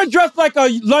dressed like you're dressed like a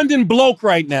London bloke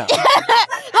right now. like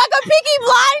a Peaky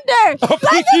Blinder. A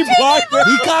Peaky Blinder.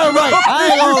 He kind of right. I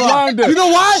ain't gonna lie. Blinder. You know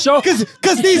why? Show-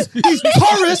 Because these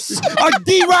tourists are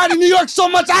D-riding New York so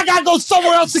much, I gotta go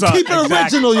somewhere else to Son, keep it exactly.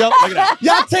 original, yo. Look at that.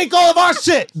 Y'all take all of our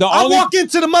shit. I only- walk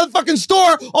into the motherfucking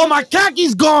store, all my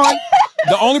khakis gone.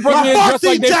 The only person My here dressed varsity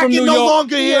like they're from jacket New no York.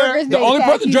 longer here. The only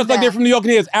person dressed like they're from New York in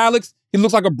here is Alex. He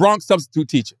looks like a Bronx substitute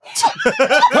teacher.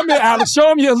 Come here, Alex.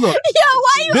 Show him your look. Yo,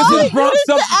 why you This always is Bronx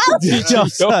do this to substitute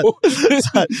Alex? teacher.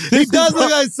 Yo, Yo. He does look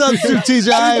like a substitute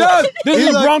teacher. He does. This is He's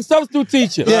a like- Bronx substitute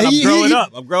teacher. Yeah, I'm growing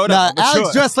up. I'm growing Nah, up. I'm Alex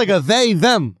mature. dressed like a they,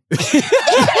 them.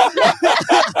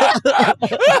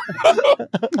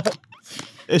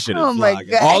 This shit is Oh my fly,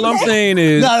 God. All I'm saying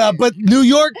is, No, but New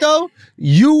York though,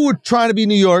 you were trying to be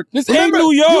New York. This ain't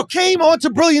New York. You came onto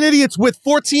Brilliant Idiots with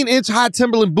 14-inch high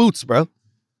Timberland boots, bro.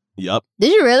 Yup.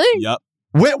 Did you really? Yup.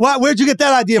 Where'd you get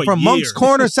that idea For from? years. Monk's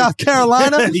Corner, South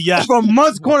Carolina? Yeah. From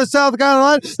Monk's Corner, South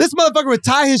Carolina? This motherfucker would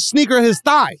tie his sneaker at his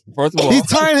thigh. first of all, He's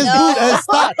tying his boot at his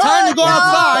thigh, trying to go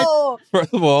outside.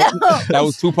 first of all, that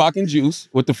was Tupac and Juice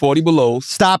with the 40 Belows.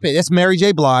 Stop it. That's Mary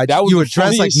J. Blige. That was You the were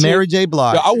dressed like funniest Mary shit. J.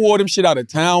 Blige. Yo, I wore them shit out of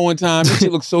town one time. This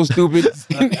shit looked so stupid.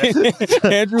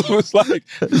 Andrew was like,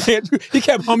 he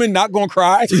kept humming, not gonna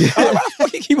cry. I'm like, why the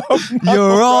fuck you keep humming?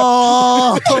 You're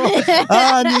all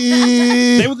I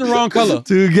need They was the wrong color.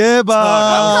 to get by.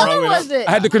 What color was it?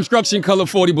 I had the construction color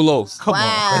 40 Belows.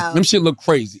 Wow. Them shit look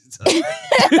crazy. Wow.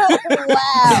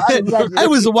 That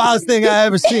was the wildest thing I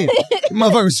ever seen.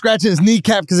 Motherfucker was scratching his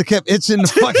kneecap because it kept itching the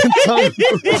fucking tongue.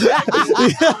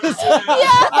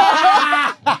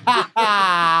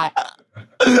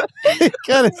 He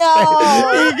couldn't say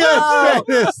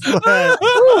this.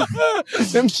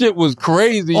 Them shit was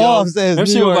crazy, All yo. I'm saying is Them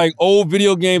New shit was York. like old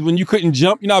video games when you couldn't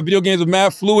jump. You know how video games are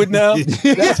mad fluid now? That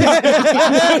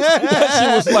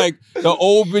shit was like the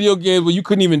old video games where you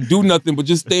couldn't even do nothing but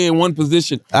just stay in one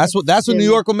position. That's what New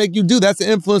York will make you do. That's the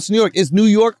influence of New York. It's New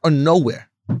York or nowhere.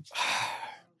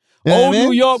 You know Old what I mean?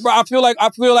 New York, bro. I feel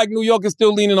like New York is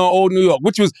still leaning on old New York,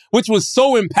 which was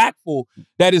so impactful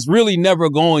that it's really never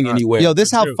going anywhere. Yo,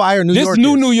 this how fire New this York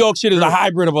new is. New York shit is a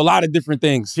hybrid of a lot of different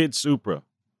things. Kid Supra.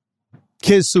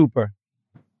 Kid Super.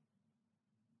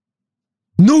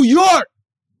 New York.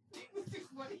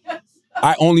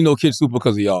 I only know Kid Super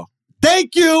because of y'all.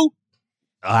 Thank you.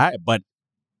 All right, but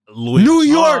Louis New Vuitton,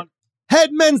 York. Head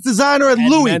men's designer at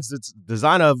head Louis. men's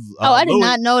designer of Oh, I did Louis.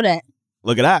 not know that.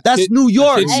 Look at that. That's New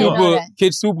York. Kid I didn't know Super, that.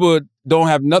 Kid Super don't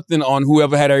have nothing on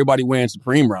whoever had everybody wearing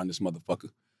Supreme around this motherfucker.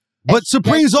 But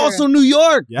Supreme's true. also New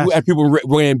York. Yes. Who had people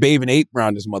wearing Babe and Ape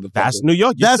around this motherfucker. That's New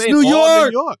York. You're That's saying New all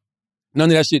York. New York.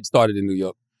 None of that shit started in New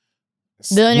York.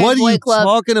 Billionaire What are Boy you Club.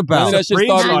 talking None about? of that shit Supreme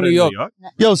started in New York.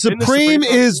 Yo, Supreme Supreme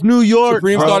is New York.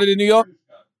 Supreme bro. started in New York?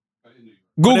 But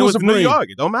it Google was Supreme. New York.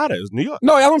 It don't matter. It was New York.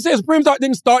 No, that's what I'm saying. Supreme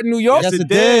didn't start in New York. Yes, it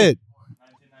did.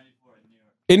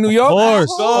 In New York? Of course.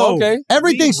 Oh, okay.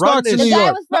 Everything We run starts in this New The guy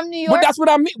York. was from New But York. that's what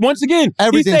I mean. Once again,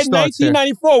 Everything he said starts there.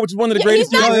 1994, which is one of the Yeah,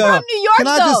 greatest he's not years. Yo, yo. from New York, Can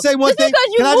I just though. say one Just thing? because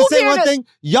you Can I moved just say here one to- thing?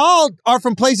 Y'all are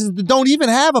from places that don't even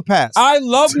have a pass. I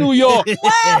love New York. Well,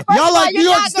 first Y'all of like all, New you're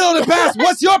York not still in gonna- the pass.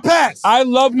 What's your pass? I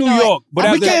love New York. But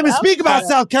We as can't even speak about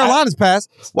South Carolina's pass.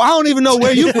 Well, I don't even know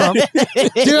where you from. Do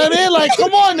you know what I mean? Like,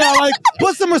 come on now. Like,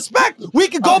 put some respect. We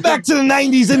could go back to the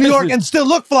 90s in New York and still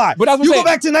look fly. But that's what you I'm go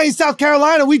saying. back to 90s South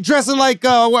Carolina, we dressing like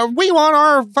we want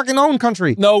our fucking own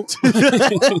country. No.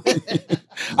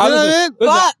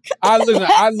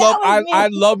 I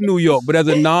love New York, but as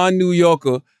a non-New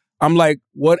Yorker, I'm like,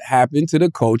 what happened to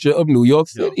the culture of New York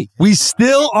City? We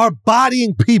still are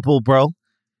bodying people, bro.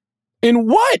 In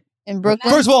what? In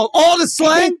Brooklyn. First of all the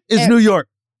slang is New York.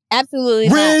 Absolutely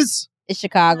not. Riz, It's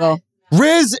Chicago.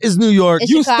 Riz is New York.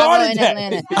 It's You Chicago started and that.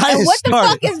 Atlanta. I And didn't what the start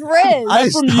fuck it. is Riz? I That's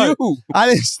didn't from start- you. I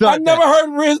didn't start I never that.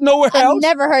 heard Riz nowhere I've else.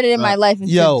 never heard it in my life.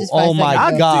 Until Yo, just 5 oh my seconds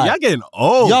ago. God. Y'all getting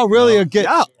old. Y'all really are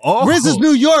getting... Y'all old. Riz is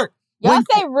New York. Y'all When-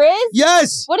 say Riz?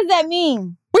 Yes. What does that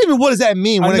mean? What even? What does that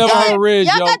mean? I When a never guy, heard Riz,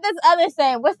 Y'all yo. got this other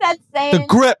saying. What's that saying? the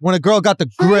grip. When a girl got the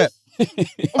grip.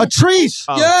 A treesh.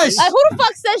 Oh. Yes. Like, who the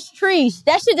fuck says trees?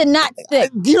 That shit did not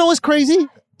stick. You know what's crazy?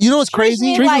 You know what's crazy?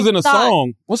 means- Trees like was in a thought.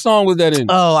 song. What song was that in?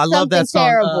 Oh, I love that Something song.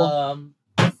 terrible.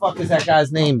 What the fuck is that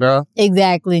guy's name, bro?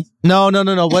 Exactly. No.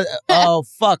 What? Oh,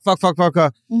 fuck.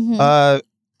 Mhm.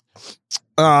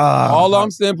 All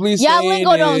I'm simply Y'all saying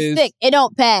lingo don't is stick. It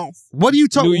don't pass. what are you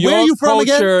talking? New Where are you York from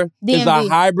again? culture is a DMV.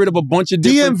 hybrid of a bunch of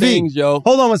different DMV. things, yo.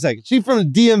 Hold on one second. She's from the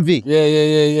DMV.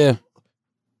 Yeah.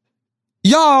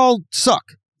 Y'all suck.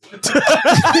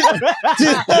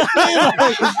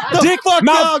 Dick, fuck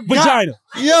mouth, y'all got? vagina.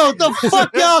 Yo, the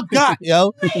fuck y'all got,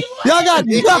 yo? Y'all got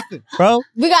nothing, bro.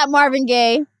 We got Marvin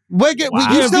Gaye. You still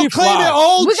DMV claiming fly.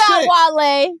 old We got shit.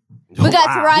 Wale. We got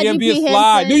Taraji DMV P. is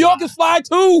fly. Henson. New York is fly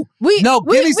too. No,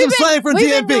 give me some slang from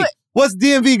DMV. What's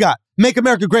DMV got? Make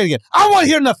America Great Again. I don't want to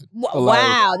hear nothing.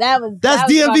 Wow, that was That's that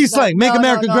was DMV fucked up. slang. Make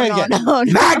America Great Again. No.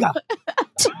 MAGA.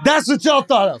 That's what y'all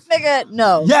thought of. Nigga,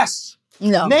 no. Yes.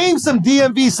 No. Name some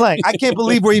DMV slang. I can't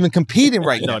believe we're even competing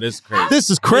right now. No, this is crazy. This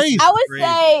is crazy. I would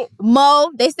say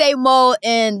Mo. They say Mo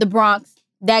in the Bronx.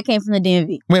 That came from the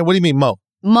DMV. Wait, what do you mean, Mo?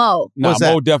 Mo. Nah, What's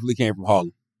that? Mo definitely came from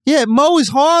Harlem. Yeah, Mo is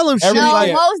Harlem shit. Every- No,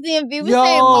 Like- Mo's DMV. We Yo,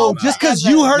 saying Mo. just because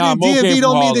forever. you heard Nah, it in Mo came DMV from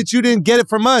don't mean Harlem. that you didn't get it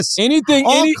from us. Anything,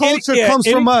 All any culture yeah, comes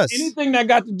from us. Anything that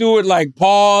got to do with like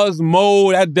pause,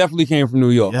 Mo, that definitely came from New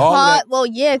York. Yeah. All of that. Well,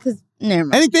 yeah, because never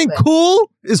mind. Anything But-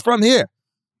 cool is from here.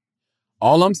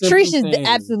 All I'm simply Trish is saying,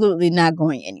 absolutely not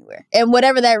going anywhere. And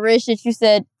whatever that red shit you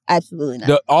said, absolutely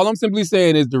not. all I'm simply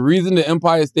saying is the reason the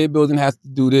Empire State Building has to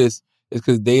do this is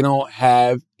because they don't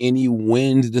have any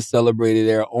wins to celebrate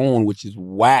their own, which is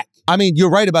whack. I mean, you're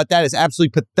right about that. It's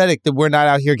absolutely pathetic that we're not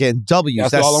out here getting W's.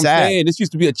 That's all I'm sad. saying. This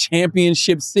used to be a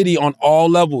championship city on all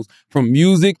levels, from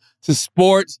music to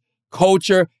sports,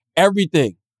 culture,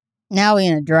 everything. Now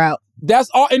we're in a drought. That's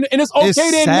all, and it's okay to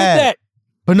admit that.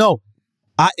 But no,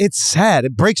 it's sad.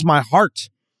 It breaks my heart.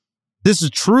 This is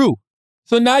true.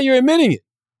 So now you're admitting it.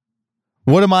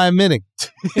 What am I admitting?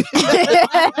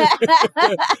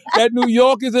 That New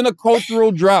York is in a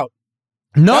cultural drought.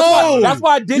 No, that's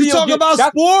why Diddy. You talking about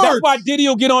sports? That's why Diddy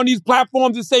will get on these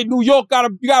platforms and say, "New York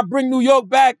you gotta bring New York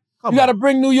back. You gotta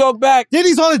bring New York back."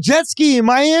 Diddy's on a jet ski in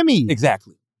Miami.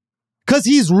 Exactly. Because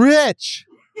he's rich.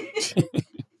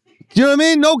 You know what I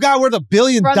mean? No guy worth $1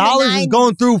 billion is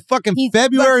going through fucking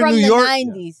February in New York.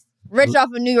 From the 90s. Rich off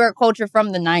of New York culture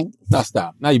from the 90s. Now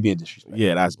stop. Now you're being disrespectful.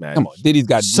 Yeah, that's mad. Come on. Diddy's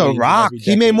got Ciroc.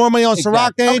 He made more money on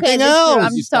Ciroc than anything else.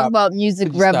 I'm just talking about music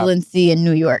relevancy in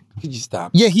New York. Could you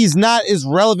stop? Yeah, he's not as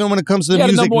relevant when it comes to the He had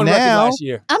a music number one record now. last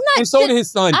year. I'm not. And so did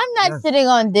his son. I'm not shitting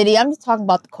on Diddy. I'm just talking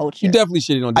about the culture. You definitely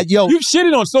shitted on Diddy. Yo, You've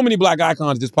shitted on so many black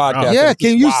icons this podcast. Yeah,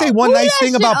 can you Wow. say one Who nice did I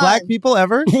thing shit about on? black people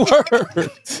ever?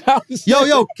 Word.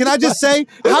 Yo, can I just say,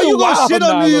 how is you gonna wild, shit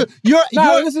on New York?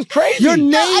 this is crazy. Your I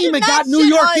name, did it got not New shit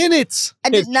York on- in it. I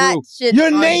did It's not true. shit Your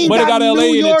on name But it got got LA New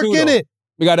in it York too, in though. it.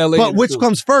 We got LA. But in it which too.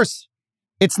 comes first?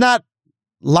 It's not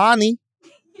Lonnie.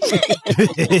 You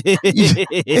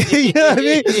know what I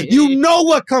mean? You know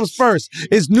what comes first.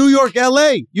 It's New York,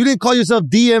 LA. You didn't call yourself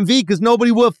DMV because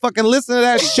nobody would fucking listen to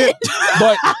that shit.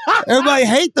 But everybody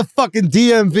hate the fucking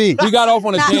DMV. we got off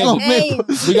on a tangent.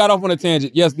 We got off on a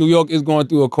tangent. Yes, New York is going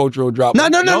through a cultural drought. No. We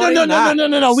Yes,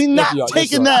 not you are.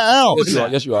 taking that L.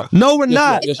 Yes, you are. No, we're Yes, you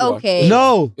are. not. Yes, you are. Okay.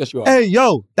 No. Yes, you are. Hey,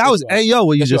 yo. That was you are. hey, yo,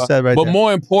 what you Yes, just are. said right But there.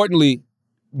 more importantly,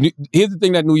 here's the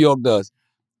thing that New York does.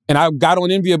 And I got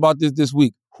on Envy about this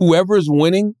week. Whoever's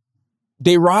winning,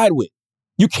 they ride with.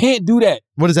 You can't do that.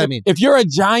 What does that mean? If you're a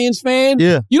Giants fan,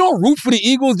 Yeah. you don't root for the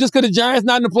Eagles just because the Giants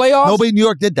not in the playoffs. Nobody in New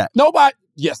York did that. Nobody.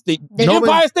 Yes, the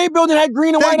Empire State Building had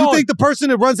green and white You on. think the person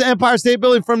that runs the Empire State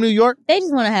Building from New York? They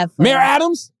just want to have fun. Mayor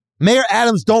Adams? Mayor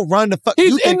Adams don't run the fuck.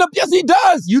 He's in the. Yes, he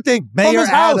does. You think From Mayor his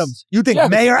house. Adams? You think Yes.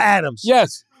 Mayor Adams?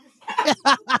 Yes.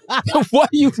 What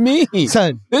do you mean?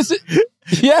 Son, This is.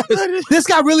 Yes. this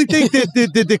guy really think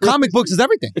that the comic books is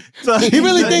everything. He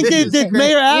really think that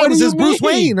Mayor What do Adams you is Bruce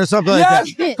mean? Wayne or something Yes.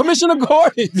 like that. Commissioner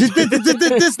Gordon.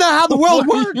 This is not how the world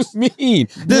What works. do you mean?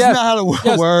 This Yes. is not how the world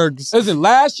Yes. works. Listen,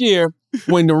 last year,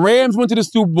 when the Rams went to the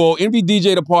Super Bowl, Envy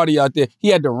DJ the party out there. He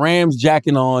had the Rams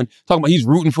jacket on, talking about he's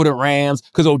rooting for the Rams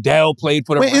because Odell played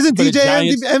for the Wait, Rams. isn't for the DJ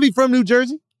Giants. Envy from New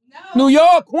Jersey? New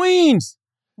York, Queens.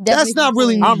 That's not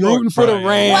really New I'm York. rooting for the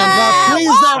Rams. Wow.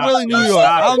 Queens not really New York.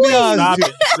 I'll be honest with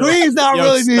you. Queens not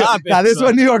really New York. Now, this is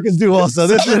what New Yorkers do also.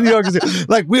 This is what New Yorkers do.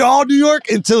 Like, we're all New York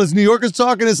until it's New Yorkers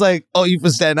talking. It's like, oh, you from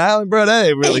Staten Island, bro? That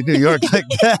ain't really New York like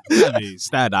that. I mean,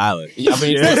 Staten Island. I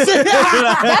mean, hey, listen,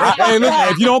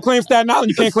 if you don't claim Staten Island,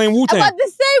 you can't claim I'm Wu-Tang. about to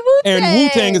say Wu-Tang. And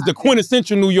Wu-Tang is the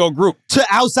quintessential New York group. To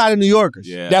outside of New Yorkers.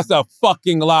 Yeah. That's a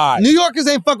fucking lie. New Yorkers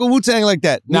ain't fucking Wu-Tang like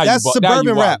that. Now That's you bu- now you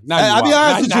suburban wild. rap. Now you I'll be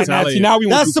wild. honest with Now- you. now we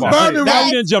went That's too far. suburban Now rap.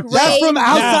 we done jumped the That's shark. from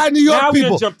outside New York now we done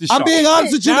people. jumped the I'm shark. being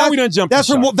honest with you. Now we done jumped the That's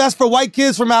shark. that's for white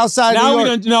kids from outside Now New we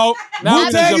York. done now we done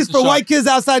Wu-Tang jumped is the for shark. white kids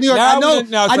outside New York. Now I know. we done-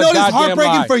 now it's I a know this goddamn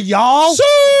heartbreaking lie. for y'all. No,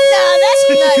 that's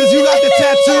not Because you got the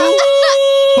tattoo.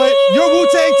 But your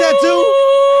Wu-Tang tattoo.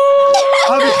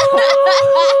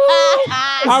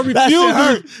 I refuse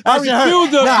to. I refuse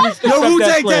to. Nah, accept your that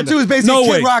Wu-Tang slander. tattoo is basically No a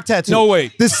Kid way. Rock tattoo. No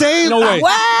way. The same. No way.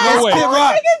 Wow. No way. Kid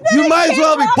Rock. You might as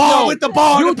well be ball No. with the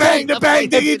ball, You the bang,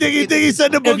 diggy, diggy,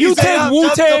 send the boogie. If you say take up,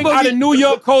 Wu-Tang the out of boogie. New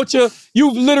York culture,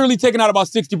 you've literally taken out about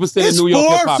 60% of It's New York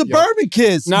for hip-hop. yo. suburban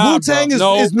kids. Nah, Wu-Tang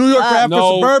bro. is New York rap no,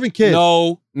 for suburban kids.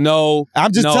 No.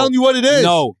 I'm just no, telling you what it is.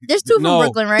 No. There's two from No.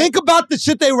 Brooklyn, right? Think about the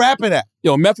shit they rapping at.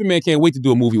 Yo, Method Man can't wait to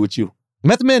do a movie with you.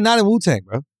 Method Man not in Wu-Tang,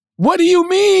 bro. What do you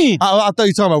mean? I thought you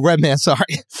were talking about Redman. Sorry.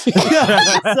 sorry.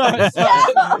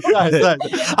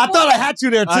 I thought I had you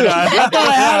there too. I thought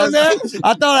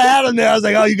I had him there. I was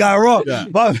like, oh, you got it wrong. Yeah.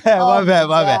 My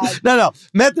bad. No.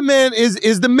 Method Man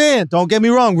is the man. Don't get me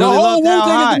wrong. The Really whole love How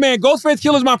Wu-Tang is High. the man. Ghostface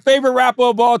Killer's my favorite rapper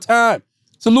of all time.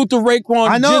 Salute to Raekwon,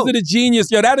 I know. Jizza the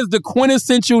Genius. Yo, that is the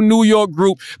quintessential New York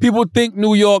group. People think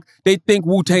New York, they think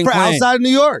Wu-Tang For Clan. outside of New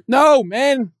York. No,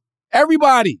 man.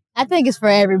 Everybody. I think it's for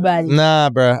everybody. Nah,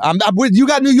 bro. I'm with you.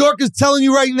 Got New Yorkers telling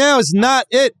you right now it's not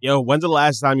it. Yo, when's the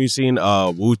last time you seen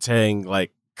Wu-Tang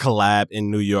like collab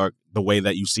in New York? the way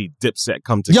that you see Dipset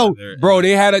come together. Yo, bro,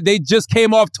 they just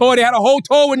came off tour. They had a whole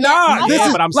tour with Nas.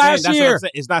 Yeah, but I'm saying last that's year. what I'm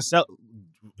saying. It's not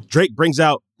Drake brings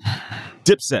out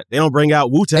Dipset. They don't bring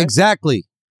out Wu-Tang. Exactly.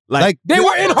 Like they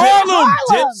were in Harlem.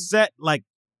 Dipset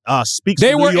speaks.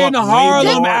 They to were New York in Harlem,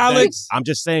 way more Alex. I'm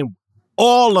just saying,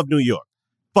 all of New York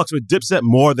fucks with Dipset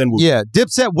more than Wu-Tang. Yeah,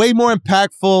 Dipset way more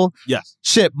impactful. Yes.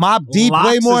 Shit, Mobb Deep Lox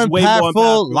way more is way impactful. more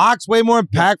impactful. Lox way more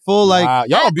impactful. Like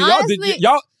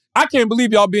y'all. I can't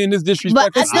believe y'all being this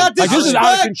disrespectful. It's not Like, this is out of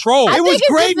disrespect. control. It was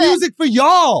great music for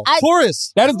y'all,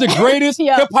 tourists. That is the greatest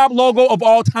hip hop logo of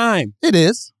all time. It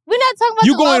is. We're not talking about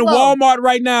You the go in logo. Walmart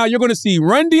right now, you're going to see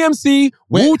Run DMC,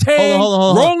 Wu-Tang, hold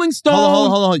on. Rolling Stone,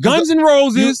 Hold on. Guns N'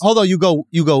 Roses. Hold on. You go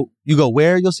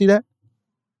where you'll see that?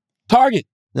 Target.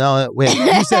 No, wait.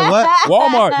 You said what?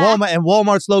 Walmart. And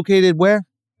Walmart's located where?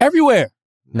 Everywhere.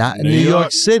 Not in New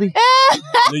York City.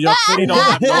 New York City don't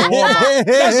have no Walmart.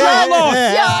 That's y'all loss.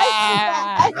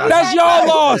 That's y'all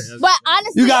loss. But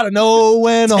honestly, You gotta know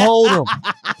when to hold them.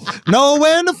 Know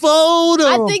when to fold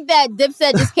them. I think that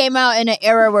Dipset just came out in an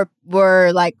era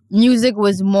where like music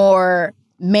was more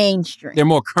mainstream. They're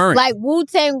more current. Like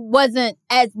Wu-Tang wasn't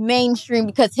as mainstream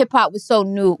because hip hop was so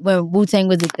new when Wu-Tang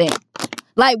was a thing.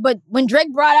 Like, but when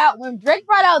Drake brought out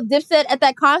Dipset at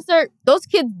that concert, those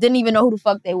kids didn't even know who the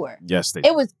fuck they were. Yes, they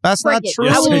It was That's not cricket. true. I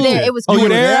Yes, was they there. did. It was Oh, you were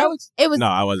cricket. there, Alex? It was No,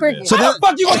 I wasn't cricket. there. So how the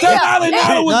fuck you gonna tell Island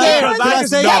Nada was there? Can I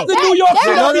say- That's the New York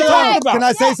shit I be talking about. Can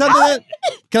I say something?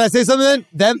 Can I say something?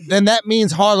 Then that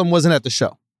means Harlem wasn't at the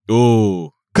show.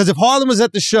 Ooh. Because if Harlem was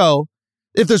at the show,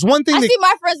 if there's one thing I that see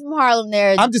my friends from Harlem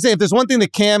there. I'm just saying, if there's one thing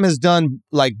that Cam has done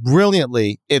like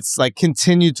brilliantly, it's like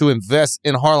continue to invest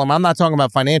in Harlem. I'm not talking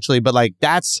about financially, but like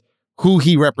that's who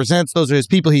he represents. Those are his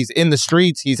people. He's in the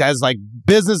streets. He has like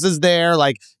businesses there.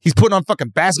 Like he's putting on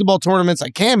fucking basketball tournaments.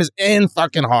 Like Cam is in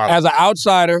fucking Harlem. As an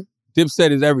outsider,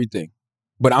 Dipset is everything.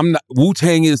 But I'm not.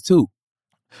 Wu-Tang is too.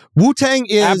 Wu-Tang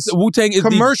is Wu-Tang is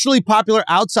commercially popular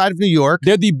outside of New York.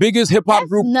 They're the biggest hip hop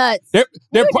group. Nuts. They're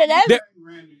Where did that-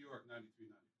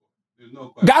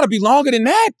 gotta be longer than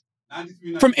that.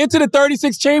 From Into the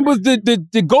 36 Chambers, the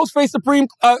Ghostface Supreme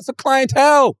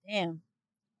clientele. Damn.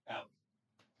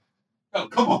 Oh,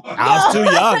 come on. I was too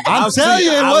young. I'm telling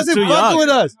you, it wasn't fucking with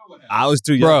us. I was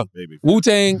too young, baby.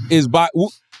 Wu-Tang is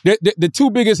the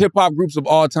two biggest hip hop groups of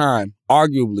all time,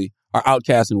 arguably, are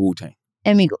Outkast and Wu-Tang.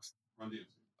 And Migos.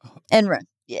 And Run.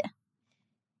 Yeah.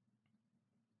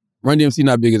 Run DMC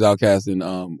not big as Outkast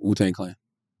and Wu-Tang Clan.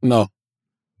 No.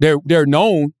 They're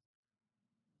known.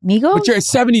 Migos? But you're at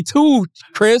 72,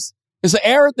 Chris. It's an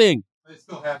era thing. It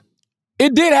still happens.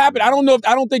 It did happen. I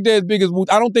don't think they're as big as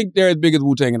Wu-Tang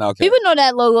and Outkast. People know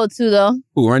that logo too, though.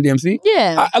 Who, Run DMC?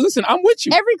 Yeah. Listen, I'm with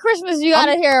you. Every Christmas you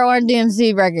gotta hear a Run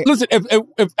DMC record. Listen,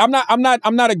 if I'm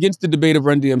not against the debate of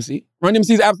Run DMC. Run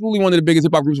DMC is absolutely one of the biggest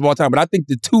hip hop groups of all time, but I think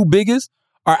the two biggest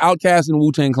are Outkast and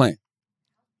Wu-Tang Clan.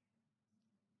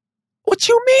 What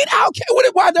you mean, Outkast?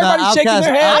 Why is everybody shaking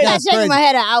their head? I'm not shaking my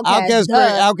head at Outkast. Outkast great.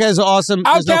 Outkast are awesome.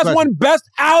 There's no Outkast question. won Best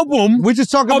Album We're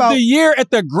just talking of about the year at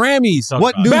the Grammys.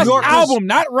 what New Best Yorkers album,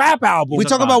 not rap album. We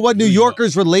talk about what New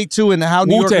Yorkers relate to and how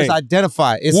New Wu-Tang. Yorkers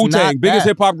identify. It's Wu-Tang, not biggest that.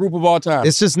 hip hop group of all time.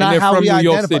 It's just And not they're how from we New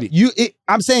York identify. City.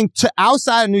 I'm saying to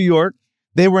outside of New York,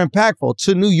 they were impactful.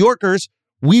 To New Yorkers,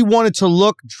 we wanted to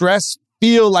look, dress,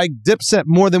 feel like Dipset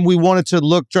more than we wanted to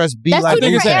look, dress, be That's like. two I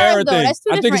think it's an different era eras, though. thing. That's two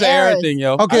I think it's an different era eras. thing,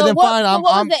 yo. Okay, So then what- fine. so I'm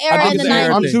what was the era I think in it's the an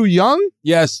era 90s? I'm too young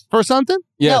Yes. for something.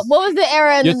 Yes. No, what was the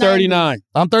era in You're the 90s? 39.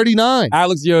 I'm 39.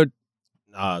 Alex, you're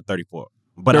 34.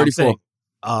 But 34.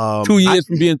 I'm saying, 2 years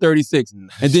from being 36.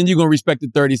 And then you're going to respect the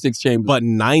 36 Chambers. but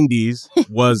 90s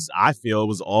was, I feel, it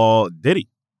was all Diddy.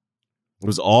 It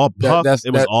was all Puff.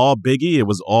 It was all Biggie. It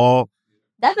was all.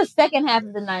 That's the second half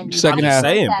of the 90s. Second half. I'm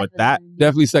saying, but that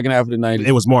Definitely second half of the 90s.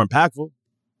 it was more impactful.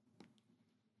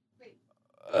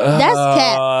 That's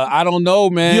cat. I don't know,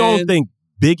 man. You don't think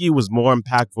Biggie was more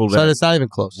impactful So than it's not even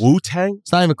close. Wu-Tang?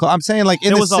 It's not even close. I'm saying like in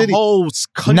There the was city, a whole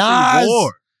country Nas,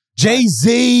 war.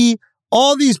 Jay-Z,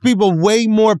 all these people way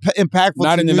more impactful.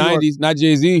 Not to in the New York. 90s. Not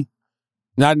Jay-Z.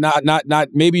 Not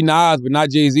maybe Nas, but not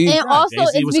Jay-Z. And also,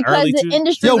 Jay-Z it's was because early, the too.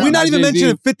 industry. Yo, was- we're not even Jay-Z.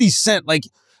 mentioning 50 Cent. Like,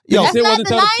 yo, That's it not wasn't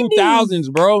the until the 90s.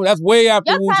 2000s, bro. That's way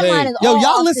after Your timeline Wu-Tang. is yo, all y'all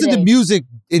off listen today. to music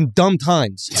in dumb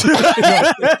times. yo.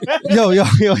 Where's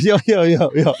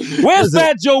Listen.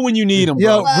 Fat Joe when you need him,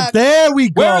 Yo, bro? but there we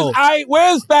go.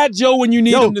 Where's Fat Joe when you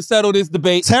need Yo. him to settle this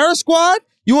debate? Terror Squad?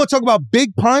 You want to talk about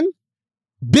Big Pun?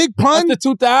 Big Pun? That's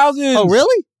the 2000s. Oh,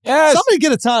 really? Yes. Somebody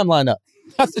get a timeline up.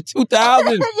 That's the 2000s.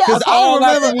 Because That's I all don't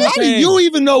remember. after How do Wu-Tang. you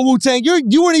even know Wu-Tang?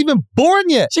 You weren't even born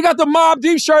yet. She got the Mobb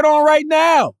Deep shirt on right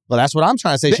now. Well, that's what I'm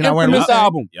trying to say. The She's not wearing infamous Wu-Tang.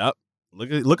 album. Yep.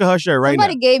 Look at her shirt right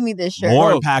Somebody now. gave me this shirt. More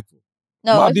Bro. impactful.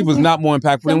 No, Mobb Deep was not more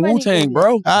impactful than Wu-Tang,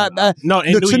 bro. No,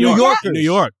 in New York. In New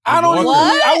York. I don't even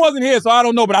believe, I wasn't here, so I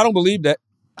don't know, but I don't believe that.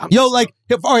 Yo, like,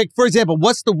 all right, for example,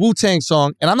 what's the Wu-Tang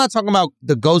song? And I'm not talking about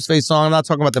the Ghostface song. I'm not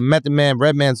talking about the Method Man,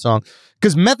 Redman song.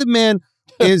 Because Method Man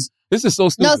is... This is so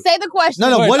stupid. No, say the question.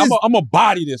 No, What is... I'm going to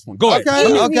body this one. Go ahead.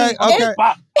 Okay. I'm going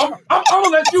to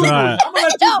let you do it. I'm going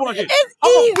to let you do it. It's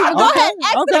easy. Go ahead.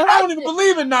 I don't even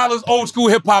believe in Nala's old school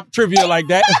hip-hop trivia like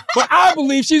that. But I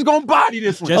believe she's going to body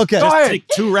this one. Just Go ahead. take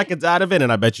 2 records out of it, and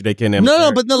I bet you they can. No,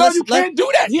 you can't do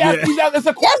that. It's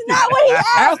a question. That's not what he asked.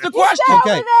 Ask the question.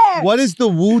 Okay, what is the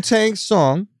Wu-Tang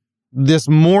song that's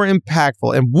more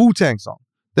impactful? And Wu-Tang song,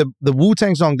 the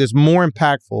Wu-Tang song that's more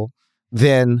impactful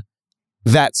than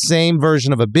that same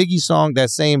version of a Biggie song, that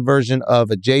same version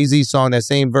of a Jay-Z song, that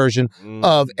same version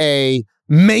of a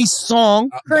Mace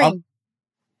song. Cream.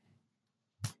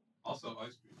 Also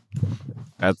Ice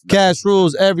Cream. Cash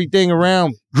rules everything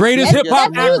around. Greatest hip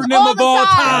hop acronym of all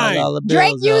time.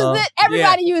 Drake used it.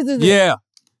 Everybody uses it.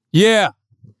 Yeah.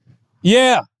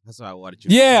 That's why I wanted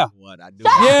you. Yeah. I do.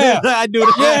 Yeah. I do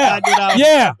that.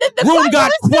 Yeah. Room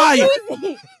got quiet.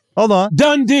 Hold on.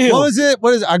 Done deal. What is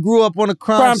it? I grew up on the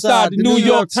crime side. The New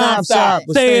York Times side.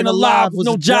 Staying alive was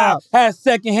no job. Had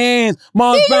second hands.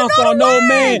 Mom's bounced on no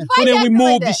man. So then we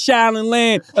moved to Shaolin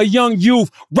Land. A young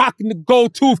youth. Rocking the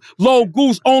gold tooth. Low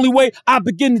goose. Only way I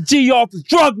begin to G off is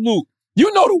drug loot.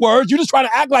 You know the words. You just try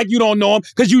to act like you don't know them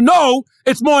because you know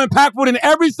it's more impactful than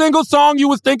every single song you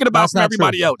was thinking about from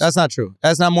everybody else. That's not true.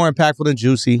 That's not more impactful than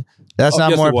Juicy. That's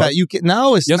not more impactful. You can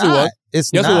no, it's yes, not. It was.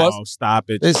 It's yes, not. It was. Oh, stop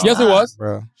it. It's yes, not, it was,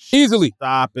 bro. Easily.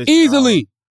 Stop it. Easily.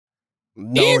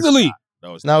 No, Easily.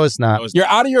 No, it's not. You're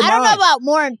out of your mind. I don't know about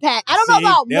more impact. I don't know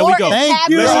about there more we go. impact.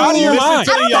 You're out of your mind.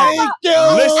 I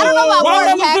don't know about Why more am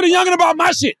I listening to impact. the youngin' about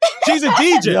my shit? She's a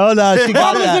DJ. Oh, no, she I'm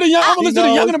got gonna that. listen to the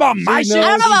youngin' about my shit.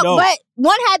 I don't know about, but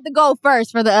one had to go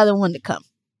first for the other one to come.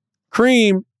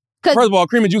 Cream. First of all,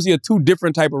 Cream and Juicy are 2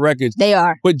 different type of records. They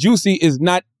are. But Juicy is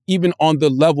not even on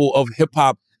the level of hip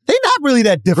hop. They're not really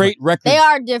that different. Great records. They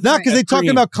are different. Not because they're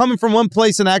talking about coming from one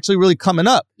place and actually really coming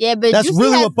up. Yeah, but that's Juicy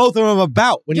really has, what both of them are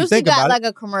about when you Juicy think got about like it.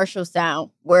 a commercial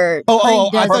sound where I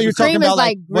Cream thought you were talking Cream about is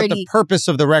like what the gritty. purpose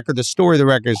of the record, the story the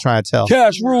record is trying to tell.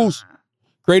 Cash rules.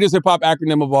 Greatest hip hop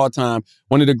acronym of all time.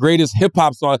 One of the greatest hip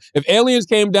hop songs. If aliens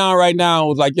came down right now and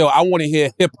was like, yo, I want to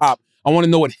hear hip hop. I want to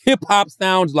know what hip hop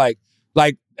sounds like.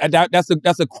 Like that's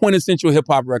a quintessential hip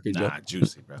hop record, yo. Nah,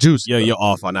 Juicy, bro. Juicy. You're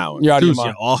off on that one. You're out of your Juicy,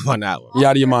 mind. You're off on that one. You're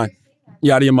out of your mind.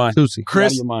 You're out of your mind. Juicy.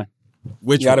 Chris. You're out of your mind.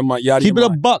 Which you're out of one? mind. You're out of Keep your it a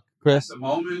mind. buck, Chris. At the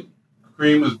moment,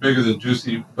 Cream was bigger than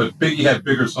Juicy, but Biggie had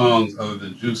bigger songs other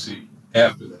than Juicy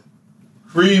after that.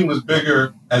 Cream was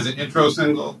bigger as an intro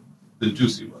single than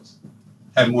Juicy was.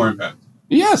 Had more impact.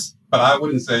 Yes. But I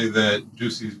wouldn't say that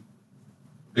Juicy's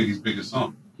Biggie's biggest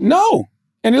song. No.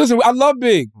 And listen, I love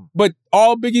Big, but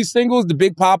all Biggie's singles, the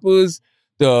Big Papas,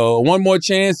 the One More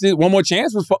Chance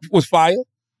was fire.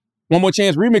 One More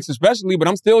Chance remix especially, but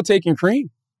I'm still taking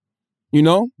Cream. You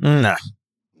know? Nah.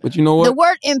 But you know what? The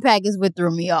word impact is what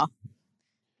threw me off.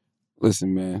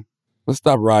 Listen, man. Let's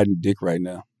stop riding dick right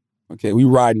now. Okay? We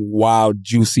riding wild,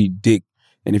 juicy dick.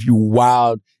 And if you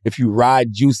ride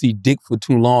juicy dick for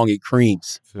too long, it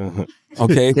creams.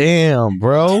 Okay? Damn,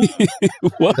 bro.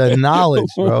 The knowledge,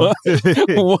 bro. What?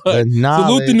 The knowledge.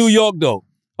 Salute to New York, though.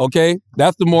 Okay?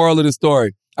 That's the moral of the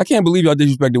story. I can't believe y'all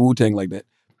disrespected Wu-Tang like that.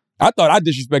 I thought I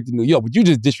disrespected New York, but you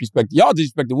just y'all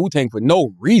disrespected Wu-Tang for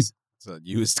no reason. So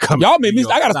you was coming. Y'all made me.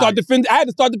 I had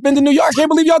to start defending New York. I can't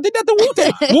believe y'all did that to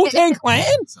Wu-Tang. Wu-Tang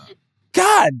Clan.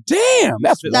 God damn,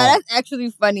 that's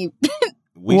actually funny.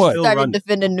 We what? still Started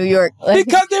defending New York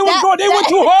because they went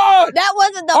too hard. That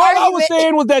wasn't the All argument. I was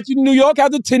saying was that New York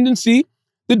has a tendency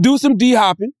to do some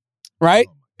D-hopping, right?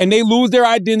 And they lose their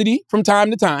identity from time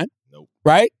to time,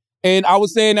 right? And I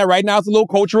was saying that right now it's a little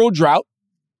cultural drought.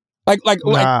 Like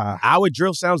our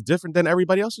drill sounds different than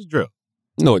everybody else's drill.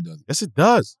 No, it doesn't. Yes, it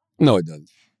does. No, it doesn't.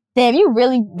 Damn, you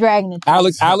really dragging it.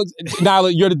 Alex,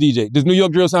 Nyla, you're the DJ. Does New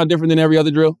York drill sound different than every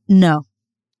other drill? No.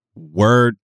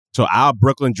 Word. So our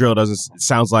Brooklyn drill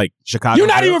sounds like Chicago. You're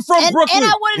not drill. even from Brooklyn.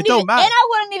 And I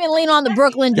wouldn't even lean on the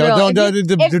Brooklyn drill. Leave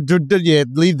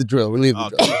the drill. Leave the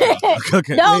drill.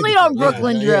 Okay. Don't lean on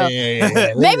Brooklyn drill.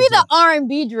 Yeah. Maybe the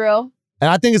R&B drill. And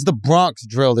I think it's the Bronx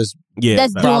drill that's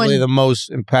probably doing the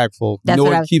most impactful. You know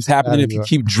what keeps happening if you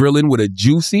keep drilling with a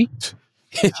juicy?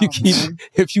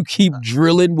 If you keep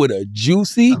drilling with a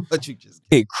juicy,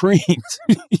 it creams.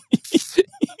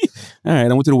 All right,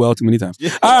 I went to the well too many times.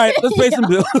 All right, let's pay some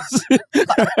bills. Let's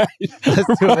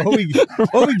do it.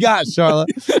 What we got, Charlotte?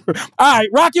 All right,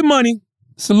 Rocket Money.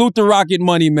 Salute to Rocket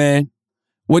Money, man.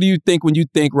 What do you think when you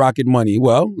think Rocket Money?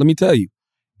 Well, let me tell you.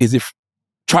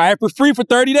 Try it for free for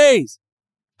 30 days.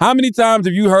 How many times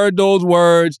have you heard those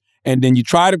words and then you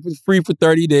tried it for free for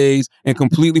 30 days and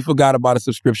completely forgot about a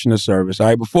subscription or service, all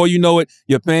right? Before you know it,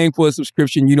 you're paying for a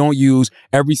subscription you don't use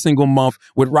every single month.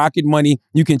 With Rocket Money,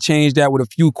 you can change that with a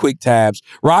few quick tabs.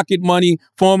 Rocket Money,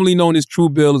 formerly known as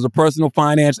Truebill, is a personal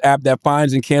finance app that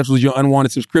finds and cancels your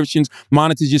unwanted subscriptions,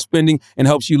 monitors your spending, and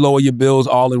helps you lower your bills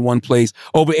all in one place.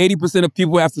 Over 80% of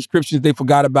people have subscriptions they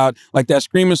forgot about, like that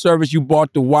streaming service you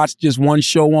bought to watch just one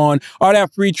show on, or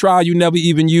that free trial you never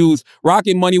even used.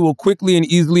 Rocket Money will quickly and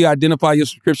easily identify your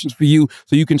subscriptions for you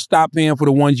so you can stop paying for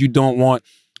the ones you don't want.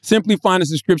 Simply find a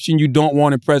subscription you don't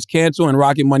want and press cancel, and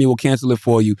Rocket Money will cancel it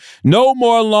for you. No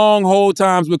more long hold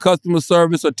times with customer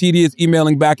service or tedious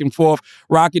emailing back and forth.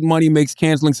 Rocket Money makes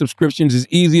canceling subscriptions as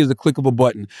easy as a click of a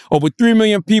button. Over 3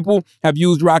 million people have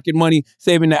used Rocket Money,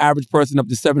 saving the average person up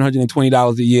to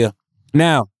 $720 a year.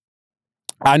 Now,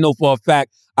 I know for a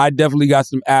fact I definitely got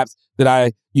some apps that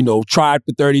I, tried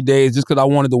for 30 days just because I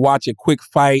wanted to watch a quick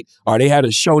fight, or they had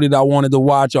a show that I wanted to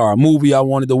watch, or a movie I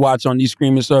wanted to watch on these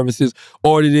streaming services,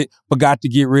 ordered it, forgot to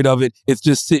get rid of it. It's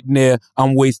just sitting there.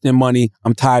 I'm wasting money.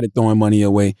 I'm tired of throwing money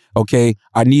away, okay?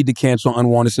 I need to cancel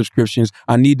unwanted subscriptions.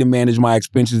 I need to manage my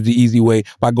expenses the easy way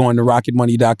by going to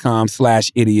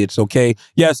rocketmoney.com/idiots, okay?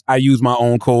 Yes, I use my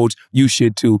own codes. You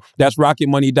should too. That's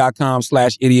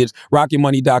rocketmoney.com/idiots,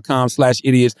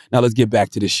 rocketmoney.com/idiots. Now let's get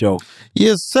back to the show.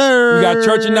 Yes, sir. We got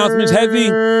church announcements, Heavy.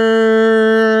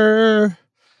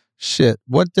 Shit.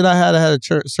 What did I have? I had a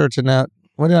church announcement.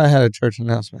 What did I have a church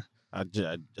announcement? I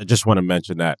just want to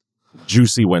mention that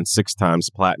Juicy went 6 times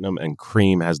platinum and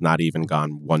Cream has not even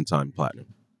gone 1 time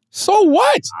platinum. So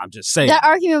what? I'm just saying. That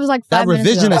argument was like 5 minutes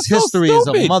ago. That revisionist history is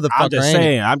a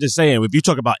motherfucker. I'm just saying. If you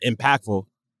talk about impactful.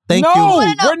 Thank you.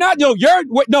 We're not.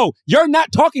 You're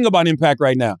not talking about impact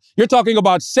right now. You're talking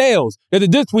about sales. There's a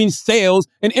difference between sales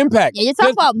and impact. Yeah, you're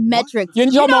talking about metrics. You're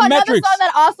talking about metrics. Song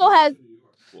that also has.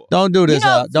 Don't do this.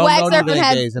 Don't do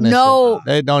has in this no.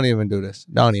 They don't even do this.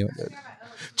 Don't even do this.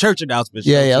 Church announcements.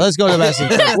 Yeah. Let's go to the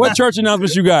message. What church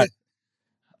announcements you got?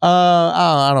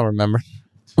 I don't remember.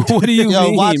 What do you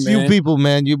mean, watch man? you people,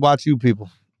 man. You watch you people.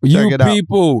 You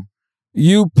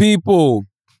people.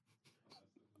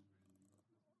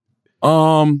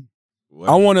 I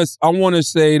want to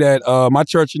say that my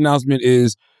church announcement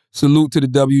is salute to the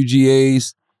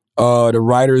WGAs, the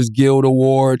Writers Guild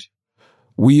Award.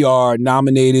 We are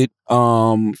nominated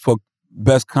for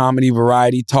Best Comedy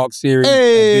Variety Talk Series at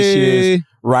this year's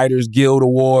Writers Guild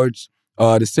Awards.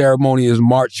 The ceremony is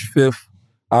March 5th.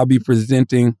 I'll be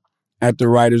presenting at the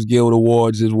Writers Guild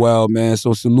Awards as well, man.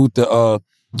 So salute to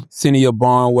Cynthia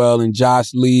Barnwell and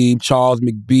Josh Lee, Charles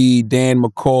McBee, Dan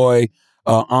McCoy,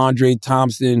 Andre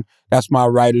Thompson. That's my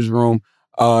writer's room.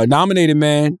 Nominated,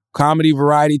 man. Comedy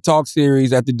Variety Talk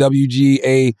Series at the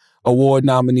WGA Award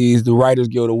nominees, the Writers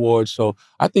Guild Awards. So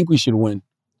I think we should win,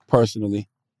 personally.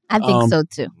 I think so,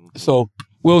 too. So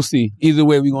we'll see. Either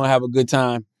way, we're going to have a good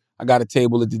time. I got a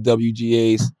table at the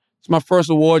WGAs. It's my first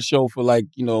award show for,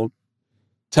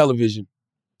 television.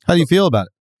 How do you feel about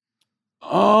it?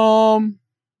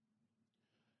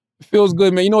 It feels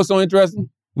good, man. You know what's so interesting?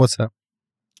 What's that?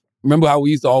 Remember how we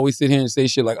used to always sit here and say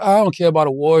shit like, I don't care about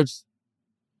awards.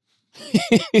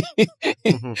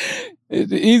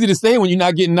 It's easy to say when you're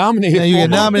not getting nominated. Yeah, you get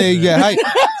nominated, you get hyped.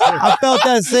 I felt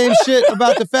that same shit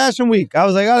about the Fashion Week. I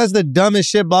was like, oh, that's the dumbest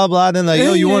shit, blah, blah. Then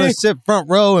you want to sit front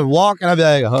row and walk? And I'd be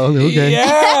like, oh, okay.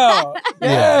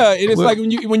 Yeah. It is like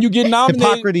when you get nominated.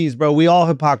 Hippocrates, bro. We all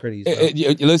Hippocrates, bro.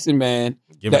 Listen, man.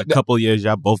 Give it a couple of years,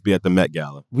 y'all both be at the Met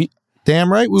Gala.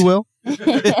 Damn right we will.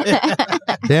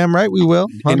 Damn right we will.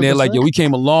 100%. And they're like, yo, we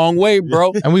came a long way,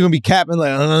 bro. And we're going to be capping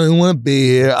like, I don't want to be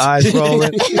here. Eyes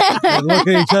rolling. And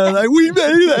looking at each other like, we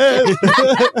made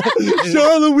it.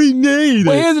 Charlotte, we made it.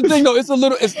 But here's the thing, though. It's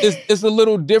a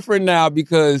little different now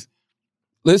because,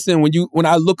 listen, when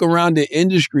I look around the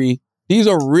industry, these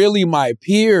are really my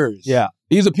peers. Yeah.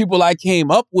 These are people I came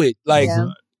up with. Like,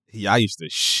 I used to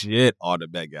shit on the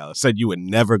Met Gala. Said you would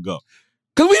never go.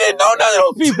 Because we didn't know none of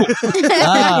those people.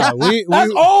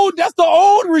 That's old. That's the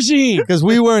old regime. Because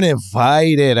we weren't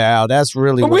invited out. That's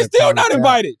really but what we're still not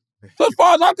invited. So as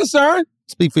far as I'm concerned.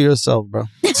 Speak for yourself, bro.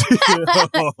 You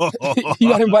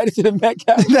got invited to the Met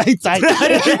Gala?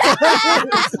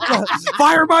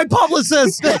 Fire my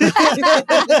publicist. I'm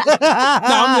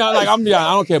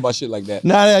I don't care about shit like that.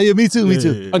 Yeah, me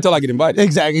too. Until I get invited.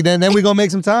 Exactly. Then we're gonna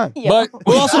make some time. Yeah. But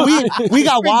also we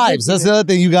got wives. That's the other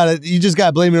thing. You just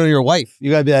gotta blame it on your wife.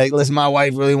 You gotta be like, listen, my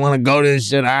wife really wanna go to this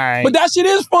shit. All right. But that shit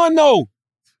is fun though.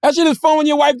 That shit is fun when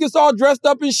your wife gets all dressed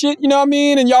up and shit, you know what I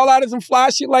mean? And y'all out of some fly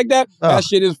shit like that. That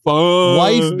shit is fun.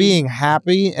 Wife being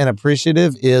happy and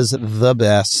appreciative is the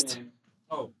best.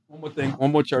 Oh, one One more thing.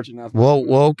 One more church announcement.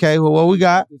 Well, okay. Well, what we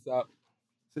got?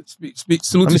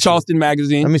 Salute to Charleston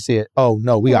Magazine. Let me see it. Oh,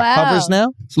 no. We got covers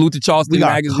now? Salute to Charleston We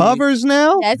got Magazine. covers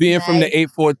now? That's being nice. from the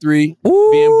 843,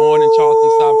 being born in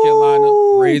Charleston, South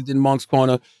Carolina, raised in Moncks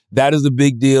Corner. That is a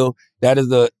big deal. That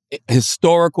is a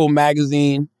historical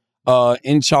magazine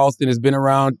in Charleston. It's been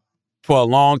around for a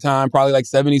long time, probably like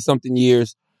 70-something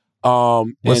years.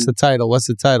 What's the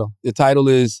title? The title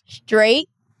is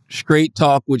Straight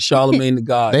Talk with Charlemagne the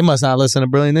God. They must not listen to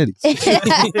Brilliant Idiots.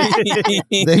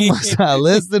 They must not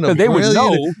listen to They would Brilliant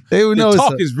know. Idiots. They would know. The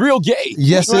talk is real gay.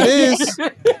 Yes, it is.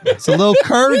 It's a little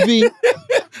curvy.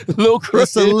 A little crooked.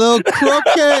 It's a little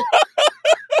crooked.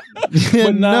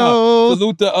 But nah,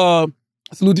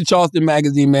 salute to Charleston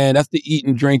Magazine, man. That's the eat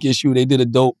and drink issue. They did a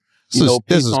dope,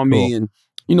 piece on me, and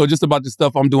just about the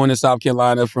stuff I'm doing in South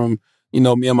Carolina. From me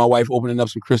and my wife opening up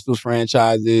some Crystals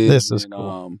franchises. This is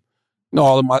cool.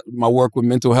 All of my work with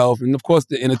mental health, and of course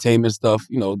the entertainment stuff.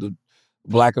 The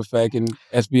Black Effect and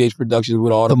SBH Productions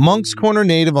with all the Moncks Corner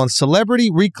native on celebrity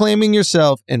reclaiming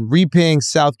yourself and repaying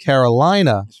South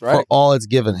Carolina for all it's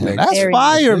given him. That's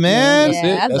fire, man.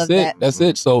 That's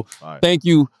it. So thank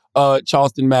you,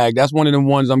 Charleston Mag. That's one of them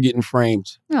ones I'm getting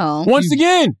framed. Oh. Once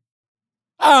again,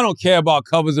 I don't care about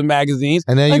covers of magazines.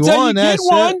 And then you until won you that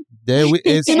get one.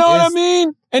 You know what I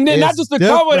mean? And then not just the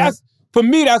cover. For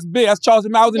me, that's big. That's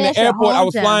Charleston. I was in the airport. I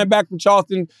was flying back from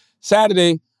Charleston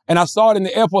Saturday, and I saw it in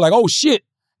the airport like, oh, shit.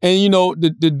 And, the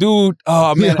dude,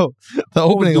 oh, man. The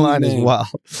opening line is wild.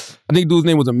 I think dude's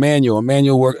name was Emmanuel. I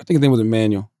think his name was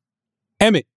Emmanuel.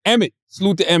 Emmett.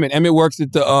 Salute to Emmett. Emmett works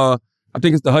at the, I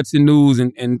think it's the Hudson News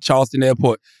in Charleston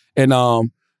Airport. And, I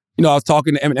was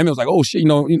talking to Emmett. Emmett was like, oh, shit.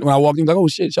 When I walked in, he was like, oh,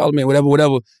 shit, Charlemagne,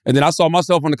 whatever. And then I saw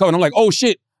myself on the cover, and I'm like, oh,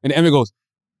 shit. And Emmett goes,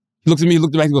 he looks at me, he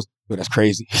looked back, he goes, yo, that's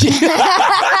crazy.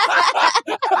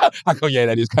 I go, yeah,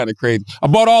 that is kind of crazy. I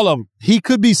bought all of them. He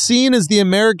could be seen as the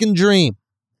American dream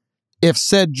if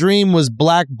said dream was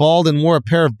black, bald, and wore a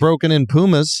pair of broken-in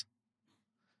Pumas.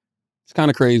 It's kind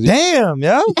of crazy. Damn,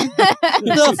 yo.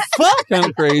 The fuck? Kind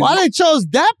of crazy. Why they chose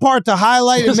that part to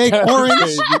highlight and make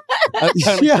orange? That's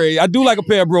kind of crazy. I do like a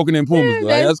pair of broken-in Pumas.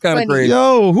 Right? That's kind of crazy.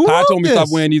 Yo, who Kai wrote told me this? stop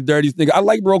wearing these dirty sneakers. I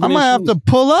like broken-in I might have to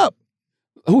pull up.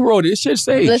 Who wrote it? It should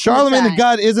say. Charlemagne the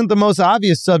God isn't the most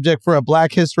obvious subject for a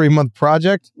Black History Month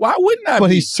project. Why wouldn't I But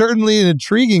be? he's certainly an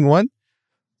intriguing one.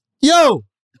 Yo!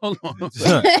 Hold on. Let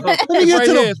me get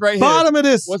to the bottom of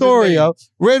this What's story, yo.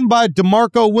 Written by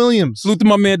DeMarco Williams. Salute to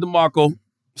my man DeMarco.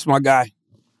 It's my guy.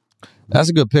 That's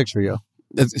a good picture, yo.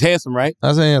 It's handsome, right?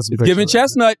 That's a handsome picture. It's giving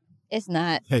chestnut. It's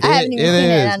not. It- I haven't even it seen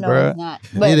it. is, I know bruh. it's not.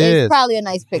 But It it's is. probably a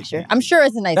nice picture. I'm sure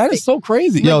it's a nice picture. That is so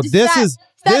crazy. Yo, Just this stop- is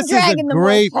stop this is a dragging the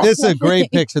great wool. this is a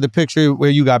great picture. The picture where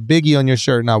you got Biggie on your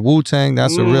shirt, not Wu-Tang.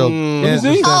 That's a real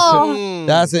interesting Oh.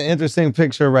 That's an interesting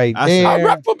picture right there. I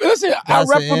rep for listen. I That's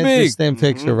rep an for big. interesting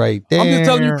picture right there. I'm just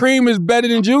telling you, Cream is better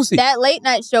than Juicy. That late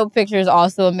night show picture is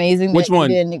also amazing. Which that you one?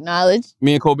 didn't acknowledge.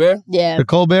 Me and Colbert. Yeah. The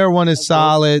Colbert one is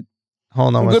solid.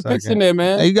 Hold on Some one good second. pics in there,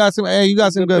 man. Hey, you got some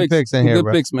good picks in Some here, good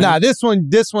bro. pics, man. Nah, this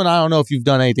one, I don't know if you've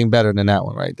done anything better than that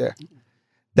one right there.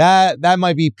 That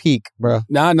might be peak, bro.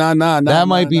 Nah. That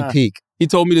might be peak. He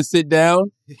told me to sit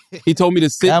down. He told me to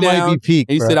sit That down. might be peak,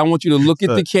 And he bro. said, I want you to look at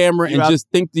the camera and just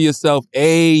think to yourself,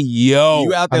 hey, yo.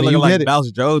 You out there I mean, looking you like hit it. Mouse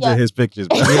Jones in his pictures,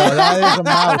 bro. Yeah, that is a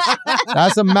mouse.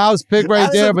 That's a mouse pick right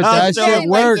That's there, a but mouse that shit Jones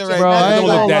works, picture right bro. there. I Don't ain't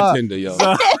look gonna that lie. tender, yo.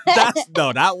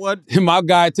 That one. My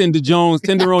guy,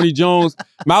 Tenderoni Jones.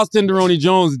 Mouse Tenderoni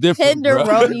Jones is different, bro.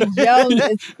 Tenderoni Jones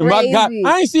is My guy, crazy.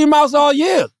 I ain't seen Mouse all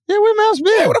year. Yeah, where Mouse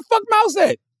been? Hey, where the fuck Mouse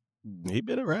at? He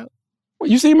been around. What,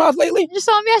 you seen Mouse lately? You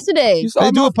saw him yesterday. You saw They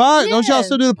do a Mouse? pod? Don't y'all Yeah.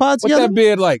 still do the pod What's together? that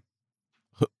beard like?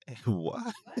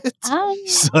 What?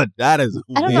 Son, that is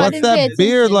I don't know. I What's didn't that pay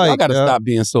beard attention. like? I gotta yo? stop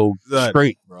being so Son,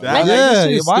 straight, bro. that- Yeah, This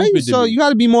shit is why are you stupid to so? me. You got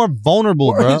to be more vulnerable,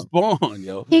 Word bro. is born,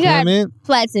 yo. He You know what I got mean?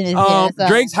 flats in his hair. So.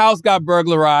 Drake's house got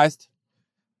burglarized.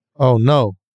 Oh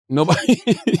no! Nobody.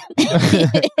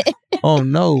 Oh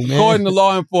no, man! According to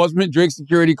law enforcement, Drake's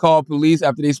security called police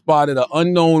after they spotted an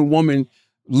unknown woman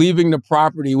leaving the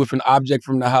property with an object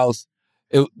from the house.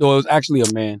 It was actually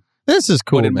a man. This is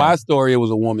cool, But in man. my story, it was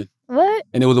a woman. What?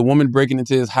 And it was a woman breaking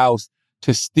into his house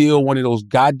to steal one of those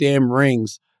goddamn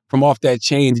rings from off that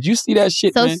chain. Did you see that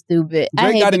shit, So man? stupid. I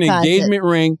Drake hate got the an concept. engagement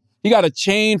ring. He got a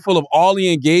chain full of all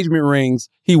the engagement rings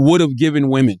he would have given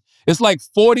women. It's like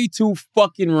 42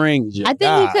 fucking rings. yo. I think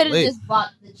he could have Golly. just bought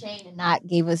the chain and not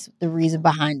gave us the reason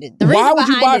behind it. The Why reason would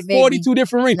you behind buy it, 42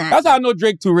 different rings? Nah. That's how I know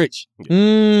Drake too rich.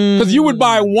 Mm. Because you would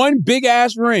buy one big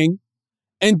ass ring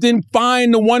and then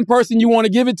find the one person you want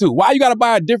to give it to. Why you got to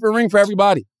buy a different ring for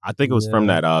everybody? I think it was from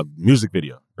that music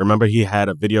video. Remember, he had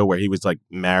a video where he was like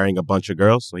marrying a bunch of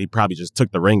girls, so he probably just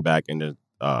took the ring back and then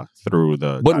through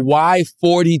the. But why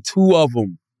 42 of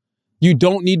them? You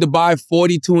don't need to buy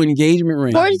 42 engagement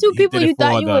rings. 42 people you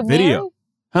thought you would video. marry?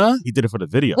 Huh? He did it for the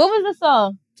video. What was the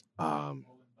song?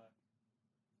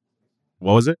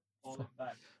 What was it?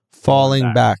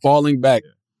 Falling back. Falling back.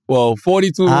 Well,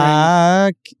 42 rings.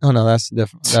 Oh no, that's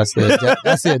different. That's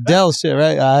the Adele shit,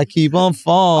 right? I keep on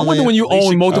falling. I wonder when you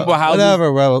own multiple houses.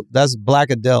 Whatever, bro. That's Black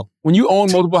Adele. When you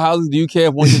own multiple houses, do you care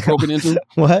if one gets broken into?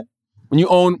 What? When you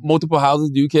own multiple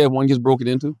houses, do you care if one gets broken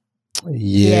into?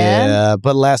 Yeah,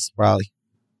 but less probably.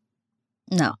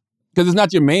 No. Because it's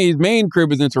not your main. His main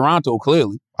crib is in Toronto,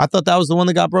 clearly. I thought that was the one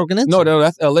that got broken into. No,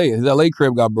 that's L.A. His L.A.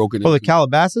 crib got broken into. Oh, the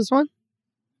Calabasas one?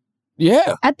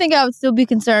 Yeah. I think I would still be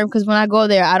concerned because when I go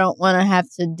there, I don't want to have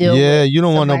to deal with Yeah, you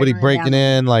don't want nobody running breaking down.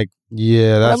 in. Like,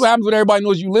 yeah, That's that's what happens when everybody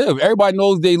knows you live. Everybody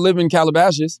knows they live in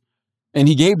Calabasas. And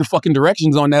he gave the fucking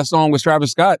directions on that song with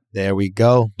Travis Scott. There we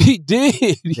go. He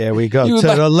did. There we go. He was To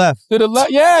like, the left. To the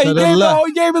left. Yeah, To the left.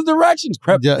 he gave his directions.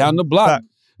 Crept down the block.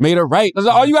 Made a right. That's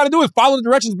all you got to do is follow the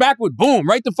directions backward. Boom.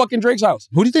 Right to fucking Drake's house.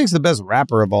 Who do you think is the best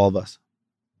rapper of all of us?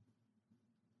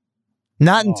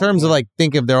 Not in terms of like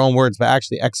think of their own words, but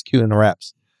actually executing the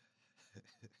raps.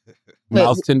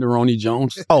 Mouse Tenderoni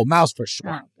Jones. Oh, Mouse for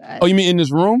sure. Oh, you mean in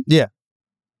this room? Yeah.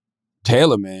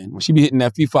 Taylor, man. When she be hitting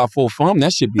that FIFA full thumb,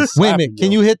 that shit be Wait a slapping. minute,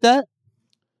 can you hit that?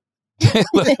 Yo,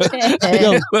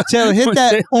 Taylor, hit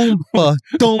that oompa,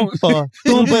 doompa,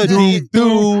 doompa dee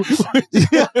doo.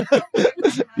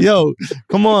 Yo,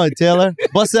 come on, Taylor.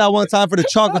 Bust it out one time for the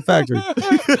Chocolate Factory. For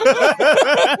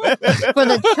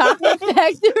the Chocolate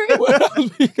Factory? What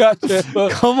else we got, Taylor?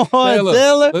 Come on,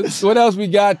 Taylor. What else we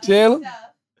got, Taylor?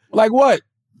 Like what?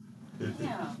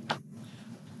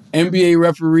 NBA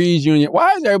Referees Union.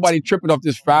 Why is everybody tripping off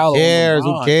this foul? Who cares?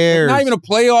 It's not even a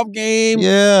playoff game.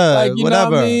 Yeah, like you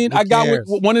whatever. know what I mean. Who I got cares?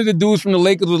 one of the dudes from the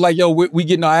Lakers was like, "Yo, we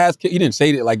getting our ass kicked." He didn't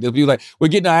say it like this. He was like, "We're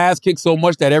getting our ass kicked so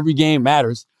much that every game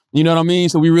matters." You know what I mean?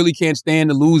 So we really can't stand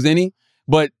to lose any.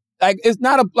 But like, it's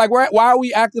not why are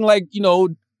we acting like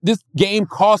this game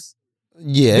costs?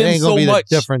 Yeah, it ain't gonna be the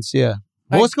difference. Yeah.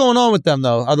 Like, what's going on with them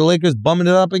though? Are the Lakers bumming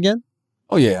it up again?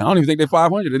 Oh yeah, I don't even think they're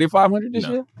 500. Are they 500 this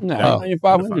year? No, they ain't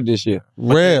 500 this year.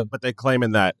 Rare. But they're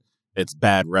claiming that it's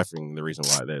bad refereeing the reason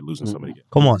why they're losing so many games.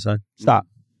 Come on, son. Stop.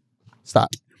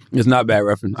 It's not bad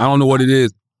referencing. I don't know what it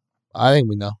is. I think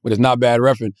we know. But it's not bad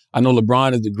reference. I know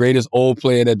LeBron is the greatest old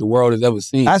player that the world has ever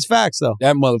seen. That's facts, though.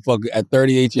 That motherfucker at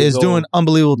 38 years Is old. doing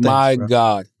unbelievable things. My bro.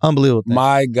 God. Unbelievable things.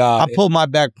 My God. I pulled my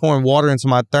back pouring water into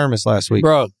my thermos last week.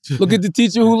 Bro, look at the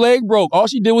teacher who leg broke. All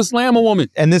she did was slam a woman.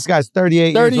 And this guy's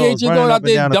 38 years old. Out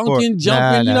there dunking,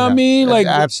 jumping, you know what I mean? Like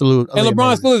absolute. And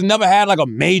LeBron still has never had like a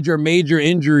major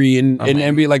injury in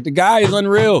NBA. Like the guy is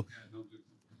unreal.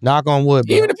 Knock on wood,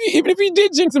 bro. Even if he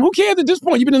did jinx him, who cares at this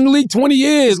point? You've been in the league 20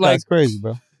 years. That's crazy,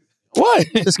 bro. What?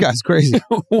 This guy's crazy.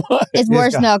 What? It's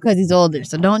worse now because he's older,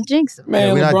 so don't jinx him.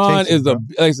 Man, LeBron is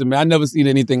listen, man, I never seen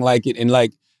anything like it. And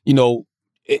like,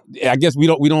 I guess we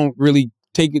don't really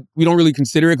take it, we don't really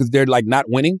consider it because they're like not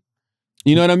winning.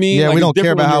 You know what I mean? Yeah, like, we don't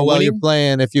care about how well winning. you're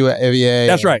playing if yeah.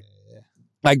 That's right.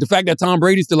 Like the fact that Tom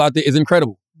Brady's still out there is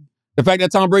incredible. The fact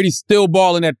that Tom Brady's still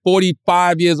balling at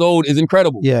 45 years old is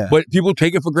incredible. Yeah. But people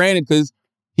take it for granted because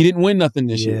he didn't win nothing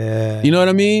this year. You know what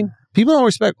I mean? People don't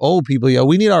respect old people, yo.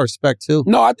 We need our respect too.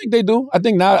 No, I think they do. I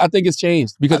think it's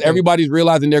changed because everybody's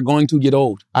realizing they're going to get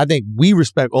old. I think we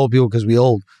respect old people because we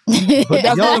old. But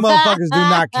young motherfuckers do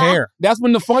not care. That's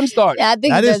when the fun starts. Yeah, I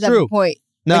think that is true. Have a point.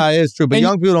 No, it is true. But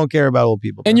young people don't care about old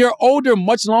people. And you're older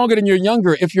much longer than you're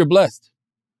younger if you're blessed.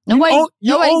 Nobody's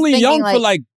only thinking, young for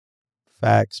like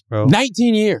facts, bro.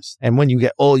 19 years. And when you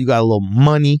get old, you got a little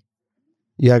money.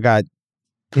 You got,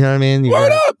 you know what I mean? You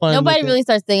Word up. Nobody really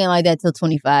starts thinking like that till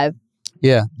 25.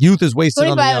 Yeah, youth is wasted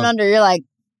 25 on the young. and under, you're like,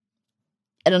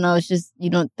 I don't know. It's just you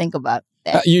don't think about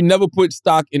that. You never put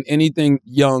stock in anything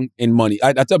young and money.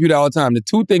 I tell people that all the time. The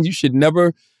two things you should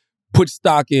never put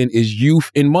stock in is youth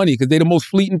and money because they're the most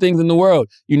fleeting things in the world.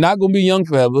 You're not going to be young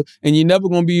forever, and you're never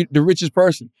going to be the richest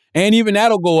person. And even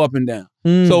that'll go up and down.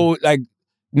 So, like,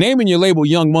 naming your label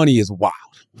Young Money is wild.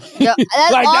 Yeah,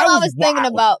 that's Like, all that I was was thinking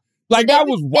wild. about. Like, that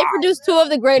was They wild. produced two of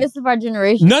the greatest of our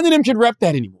generation. None of them should rep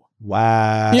that anymore.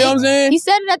 Wow. You know what I'm saying? He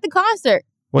said it at the concert.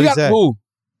 What is that? Who?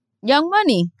 Young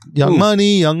Money. Young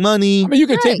money, young money. I mean, you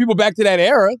can take people back to that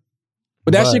era,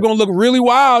 but that shit gonna look really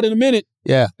wild in a minute.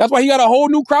 Yeah. That's why he got a whole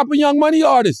new crop of Young Money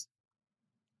artists.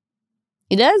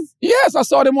 He does? Yes, I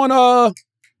saw them on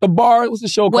the bar. What's the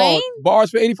show called? Bars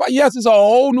for 85. Yes, it's a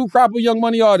whole new crop of Young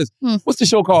Money artists. What's the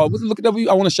show called? Look at that.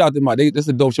 I want to shout them out. That's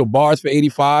a dope show. Bars for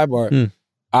 85 or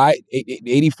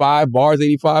 85 Bars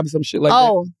 85 or some shit like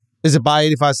that. Is it by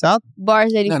 85 South?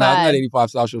 Bars 85. No, it's not 85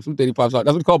 South Show. Salute 85 South.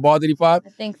 That's what it's called, Bars 85? I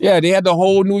think so. Yeah, they had the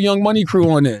whole New Young Money crew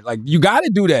on there. Like, you got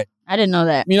to do that. I didn't know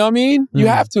that. You know what I mean? You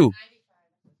have to.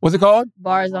 What's it called?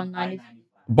 Bars on 90.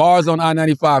 Bars on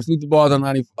I-95. Salute the Bars on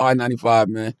I-95,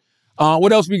 man.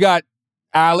 What else we got?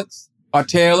 Alex or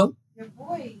Taylor? Your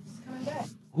boy's coming back.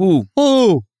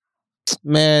 Who?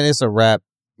 Man, it's a wrap.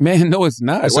 Man, no, it's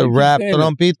not. It's Why a you keep wrap. saying that?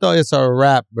 Trompito, it's a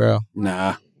wrap, bro.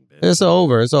 Nah. It's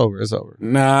over.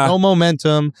 Nah. No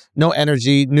momentum, no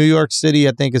energy. New York City,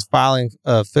 I think, is filing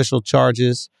official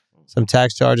charges, some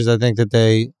tax charges. I think that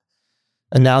they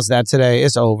announced that today.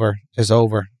 It's over.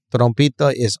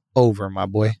 Trompito is over, my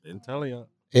boy. Didn't tell you.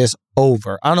 It's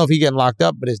over. I don't know if he's getting locked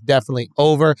up, but it's definitely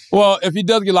over. Well, if he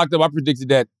does get locked up, I predicted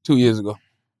that 2 years ago.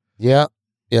 Yep.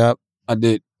 I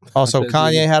did. Also,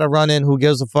 Kanye had a run-in. Who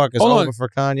gives a fuck? It's Hold over on. for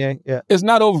Kanye. Yeah. It's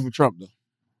not over for Trump, though.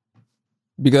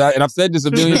 Because I've said this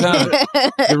a billion times.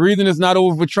 The reason it's not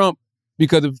over for Trump,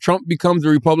 because if Trump becomes the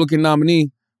Republican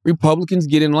nominee, Republicans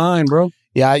get in line, bro.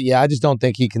 Yeah, I just don't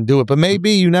think he can do it. But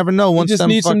maybe, you never know. You just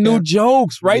need some new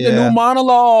jokes. Write a new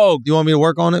monologue. You want me to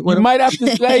work on it with You him? might have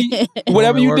to say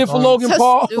whatever you did for Logan So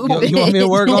Paul. stupid. You want me to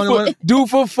work on it with him? Do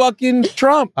for fucking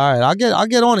Trump. All right, I'll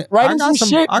get on it. Write I him got some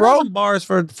shit, I bro. got some bars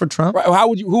for Trump. Right,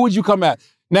 who would you come at?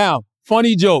 Now,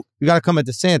 funny joke. You got to come at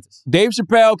DeSantis. Dave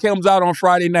Chappelle comes out on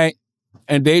Friday night,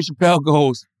 and Dave Chappelle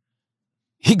goes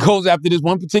after this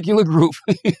one particular group.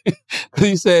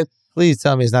 He said, Please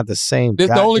tell me it's not the same. this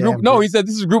the only group. goddamn No, he said,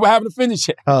 this is a group I haven't finished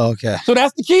yet. Oh, okay. So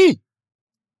that's the key.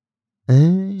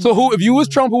 So if you was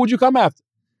Trump, who would you come after?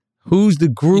 Who's the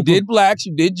group? You did blacks,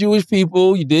 you did Jewish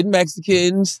people, you did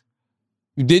Mexicans,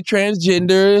 you did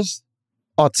transgenders.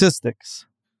 Autistics.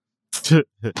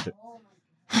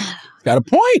 Got a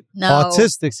point. No.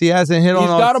 Autistics. He hasn't hit on He's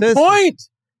got autistics. a point.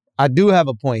 I do have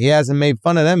a point. He hasn't made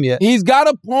fun of them yet. He's got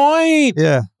a point.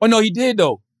 Yeah. Oh, no, he did,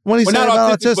 though. What he Well, said not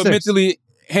about autistic, but autistics?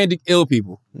 mentally ill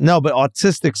people. No, but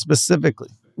autistic specifically.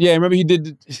 Yeah, remember he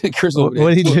did Chris over there.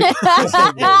 What he do? Wow.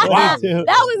 That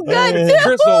was good too.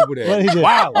 Chris over there. What he did?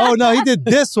 Wow. Oh no, he did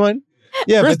this one.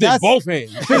 Yeah, Chris but did that's both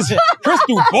hands. Chris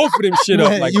threw both of them shit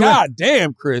up. Like, You- God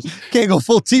damn, Chris. can't go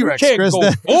full T-Rex. You can't Chris.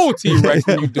 go full T-Rex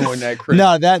when you doing that, Chris.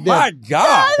 No, that My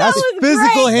God. that's was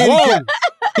physical great. handicap.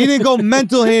 He didn't go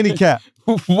mental handicap.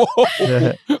 Whoa.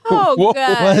 Oh Whoa.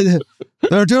 God. What?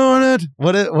 They're doing it.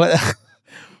 What?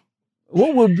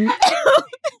 What would be?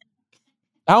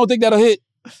 I don't think that'll hit.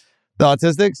 The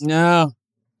autistics? No.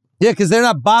 Yeah, because they're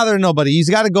not bothering nobody. He's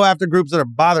got to go after groups that are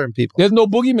bothering people. There's no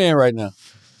boogeyman right now.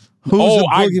 Who's the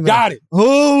I boogeyman? got it.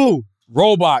 Who?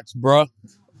 Robots, bruh.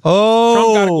 Oh.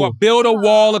 Trump got to go build a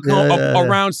wall Yeah.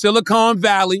 around Silicon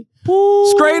Valley.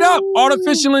 Straight up,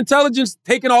 artificial intelligence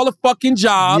taking all the fucking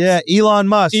jobs. Yeah, Elon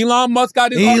Musk. Elon Musk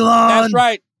got his. Elon. That's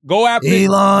right. Go after it.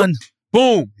 Elon.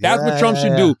 Boom. That's what Trump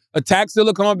should do. Attack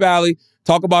Silicon Valley.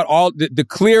 Talk about all the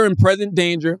clear and present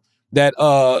danger that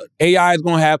AI is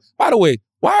going to have. By the way,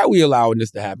 why are we allowing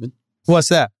this to happen? What's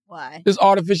that? Why? This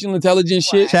artificial intelligence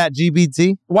shit. Chat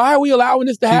GPT? Why are we allowing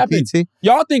this to happen? GPT?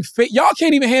 Y'all think y'all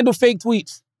can't even handle fake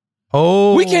tweets.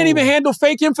 Oh. We can't even handle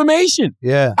fake information.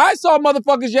 Yeah. I saw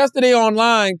motherfuckers yesterday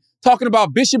online talking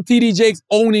about Bishop T.D. Jakes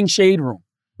owning Shade Room.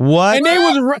 What? And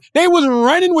they was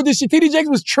running with this shit. T.D. Jakes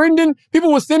was trending.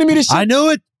 People were sending me this shit. I knew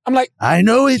it. I'm like, I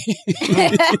knew it.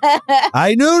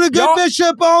 I knew the good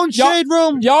bishop owned Shade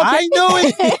Room. I knew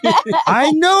it.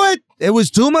 I knew it. It was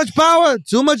too much power,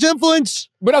 too much influence.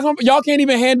 But that's what, y'all can't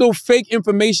even handle fake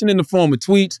information in the form of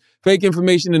tweets, fake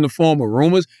information in the form of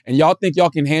rumors, and y'all think y'all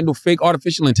can handle fake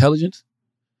artificial intelligence?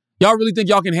 Y'all really think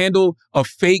y'all can handle a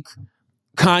fake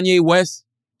Kanye West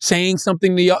saying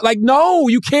something to y'all? Like, no,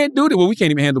 you can't do that. Well, we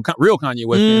can't even handle real Kanye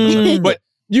West. But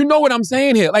you know what I'm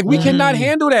saying here. Like, we cannot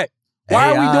handle that.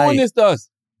 Why are we doing this to us?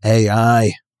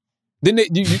 AI. Then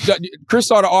Chris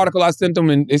saw the article I sent them,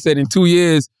 and they said in 2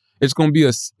 years it's going to be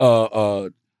a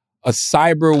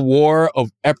cyber war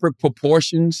of epic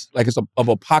proportions, like it's of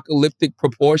apocalyptic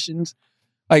proportions.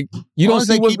 Like you don't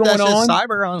see what's going on.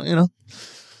 Cyber on, you know.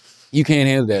 You can't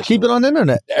handle that. Keep it on the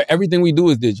internet. Everything we do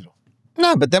is digital.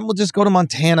 No, but then we'll just go to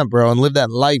Montana, bro, and live that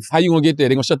life. How you gonna get there?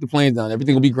 They're gonna shut the planes down.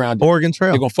 Everything will be grounded. Oregon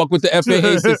Trail. They're gonna fuck with the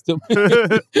FAA system.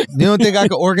 You don't think I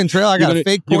could Oregon Trail? I got a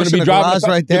fake Porsche in the garage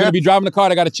right there. You're gonna be driving a car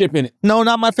that got a chip in it. No,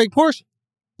 not my fake Porsche.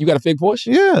 You got a fake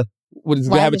Porsche? Yeah. What does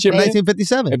it have a chip in it?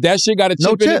 1957. If that shit got a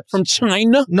chip in it from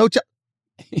China, no chip.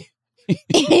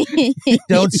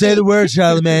 Don't say the word,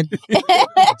 Charlamagne.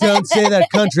 Don't say that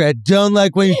country. I don't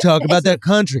like when you talk about that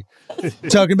country.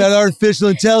 Talking about artificial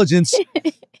intelligence.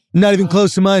 Not even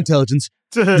close to my intelligence.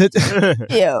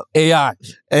 Ew. AI.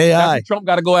 That's what Trump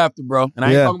got to go after, bro. And I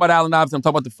ain't talking about Allen Iverson. I'm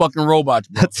talking about the fucking robots,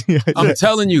 bro. I'm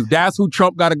telling you, that's who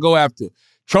Trump got to go after.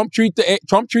 Trump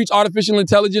treats artificial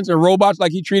intelligence and robots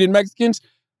like he treated Mexicans.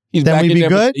 He's Then back we in be there.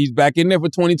 good? He's back in there for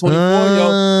 2024,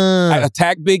 yo.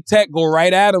 Attack big tech. Go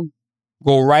right at him.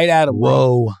 Go right at him.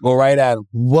 Whoa. Go right at him.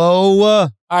 Whoa. All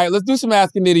right, let's do some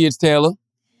asking idiots, Taylor.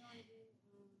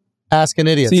 Asking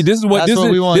idiots. See, this is what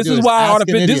we want. this is why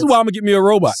this is why I'm gonna get me a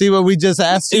robot. See what we just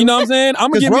asked you? You know what I'm saying? I'm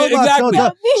gonna get me exactly.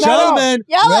 Charlamagne,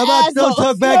 robots don't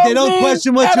talk back. They don't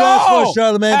question what you ask for,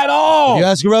 Charlamagne. At all. You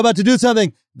ask a robot to do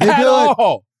something, they do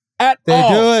it. At they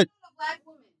all. do it.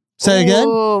 Say again?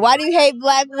 Ooh, why do you hate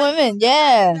black women?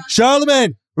 Yeah.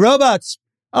 Charlamagne, robots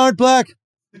aren't black.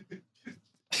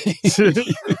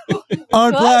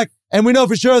 Aren't black. And we know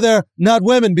for sure they're not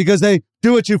women because they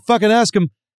do what you fucking ask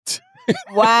them.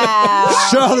 Wow.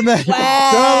 Charlamagne.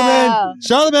 Wow.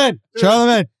 Charlamagne.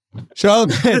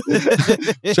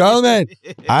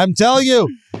 I'm telling you,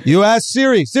 you ask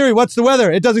Siri, what's the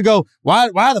weather? It doesn't go, why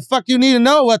the fuck do you need to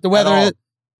know what the weather is?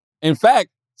 In fact,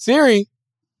 Siri,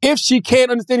 if she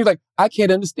can't understand, you're like, I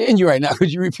can't understand you right now.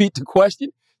 Could you repeat the question?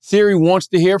 Siri wants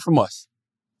to hear from us.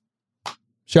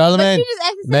 Charlamagne, You just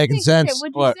asked the same making thing. sense.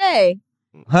 What'd you What? say?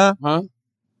 Huh?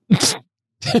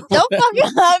 Don't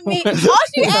fucking love me. All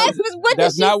she asked was, what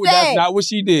did she say? That's not what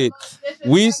she did.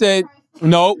 We said,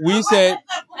 Charlamagne,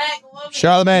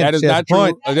 that is she has not a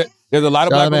point. true. There's a lot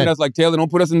of black women that's like, Taylor, don't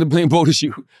put us in the blame boat as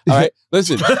you. All right,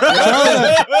 listen.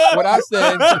 What I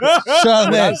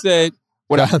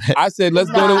said,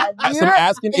 let's go to some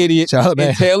asking idiots.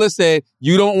 And Taylor said,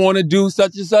 you don't want to do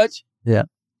such and such? Yeah.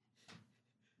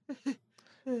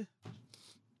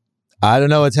 I don't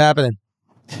know what's happening.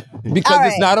 Because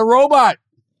it's not a robot.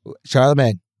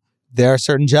 Charlamagne, there are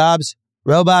certain jobs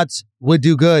robots would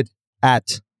do good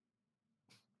at.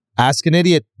 Ask an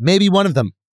idiot, maybe one of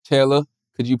them. Taylor,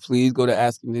 could you please go to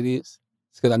Asking Idiots?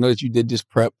 Because I know that you did this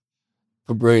prep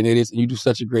for Brilliant Idiots, and you do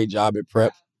such a great job at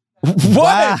prep.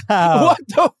 What? Wow. What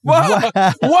the fuck?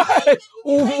 What?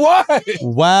 What?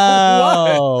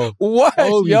 Wow. What?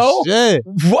 Holy yo? shit.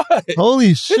 What?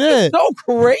 Holy shit. This is so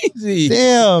crazy.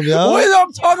 Damn, yo. What is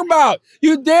I'm talking about?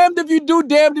 You damned if you do,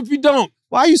 damned if you don't.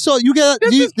 Why are you so you get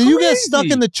did you get stuck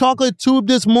in the chocolate tube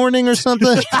this morning or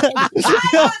something?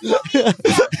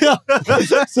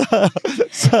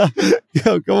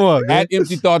 Yo, come on, man. At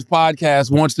Empty Thoughts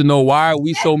Podcast wants to know, why are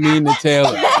we so mean to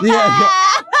Taylor? Yeah.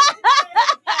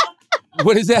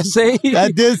 What does that say?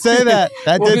 That did say that.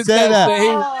 That did say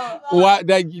that. Why,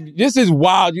 this is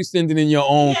wild. You sending in your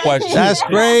own question. That's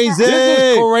crazy. This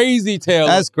is crazy, Taylor.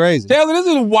 That's crazy. Taylor, this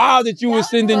is wild that you were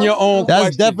sending your own question.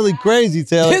 That's definitely crazy,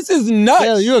 Taylor. This is nuts.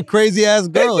 Taylor, you're a crazy ass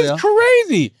girl, This is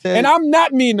crazy. Taylor. And I'm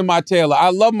not mean to my Taylor. I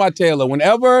love my Taylor.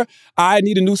 Whenever I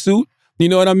need a new suit, you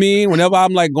know what I mean? Whenever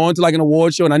I'm like going to like an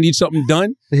award show and I need something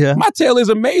done, my tailor is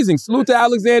amazing. Salute to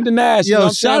Alexander Nash. Yo, you know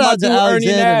what shout I'm out saying? to My dude,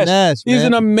 Ernie Alexander Nash, He's man.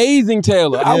 an amazing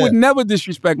tailor. I Yeah. would never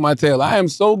disrespect my tailor. I am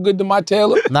so good to my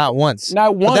tailor. Not once.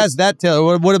 Not once. But that's that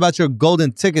Taylor. What about your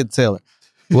golden ticket Taylor?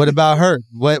 What about her?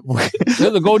 What?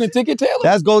 There's a golden ticket Taylor?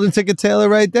 That's golden ticket Taylor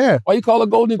right there. Why you call her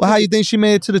golden Well, how you think she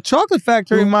made it to the chocolate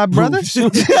factory, my brother? Boom,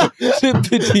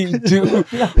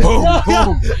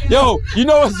 boom. Yo, you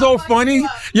know what's so funny?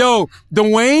 Yo,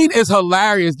 Dwayne is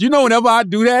hilarious. You know whenever I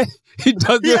do that, he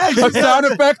does a sound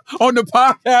effect on the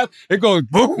podcast. It goes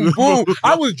boom, boom.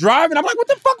 I was driving. I'm like, what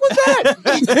the fuck was that?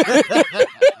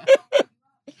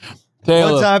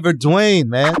 Taylor. One time for Dwayne,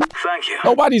 man. Thank you.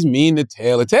 Nobody's mean to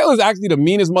Taylor. Taylor's actually the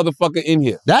meanest motherfucker in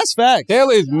here. That's fact.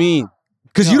 Taylor is mean.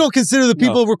 Because you don't consider the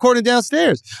people recording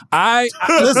downstairs.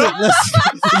 Listen.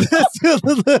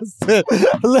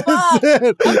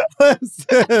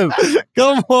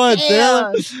 Come on,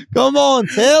 Taylor. Come on,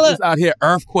 Taylor. He's out here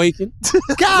earthquaking.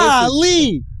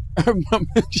 Golly.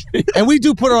 And we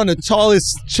do put her on the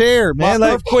tallest chair, man. My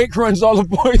Like, earthquake runs all the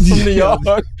boys from the yard.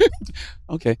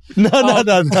 Okay. No. That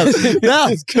was good. That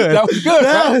was good.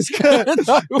 That right? was good.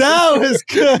 That was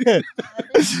good.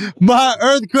 My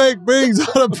earthquake brings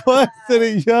all the boys to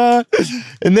the yard.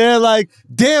 And they're like,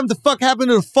 damn, the fuck happened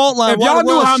to the fault line? If Why y'all the knew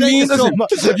world how shaking mean, so listen,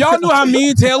 much? if y'all knew how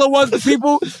mean Taylor was to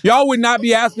people, y'all would not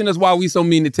be asking us why we so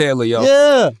mean to Taylor, yo.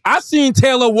 Yeah. I seen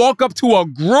Taylor walk up to a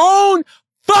grown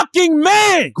fucking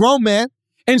man. Grown man.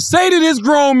 And say to this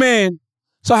grown man,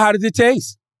 so how did it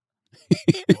taste?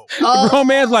 The grown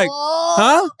man's like,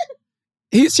 huh?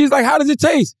 She's like, how does it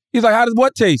taste? He's like, how does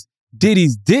what taste?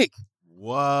 Diddy's dick.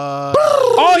 What?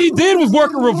 All he did was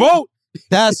work a revolt.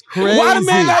 That's crazy. Why the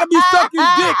man gotta be stuck his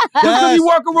dick? Just because he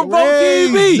work a revolt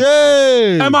TV.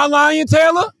 Am I lying,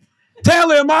 Taylor?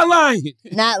 Taylor, am I lying?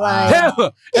 Not lying.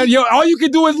 Taylor, and yo, all you can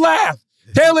do is laugh.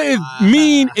 Taylor is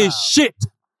mean as shit.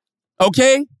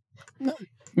 Okay?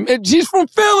 She's from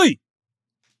Philly.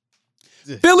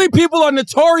 Philly people are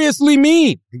notoriously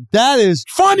mean. That is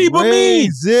funny, but mean.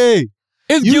 Crazy.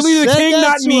 Is You Gilly the said King that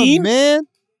not to a mean? man?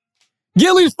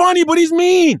 Gilly's funny, but he's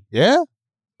mean. Yeah.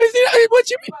 What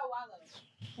you mean?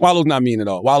 Wallow's not mean at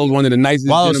all. Wallow's one of the nicest.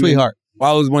 Wallow's sweetheart.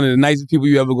 Wallow's one of the nicest people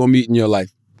you ever gonna meet in your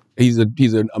life. He's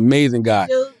an amazing guy.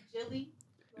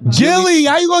 Gilly,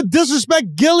 how you gonna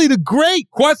disrespect Gilly the Great?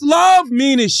 Questlove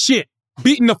mean as shit.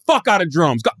 Beating the fuck out of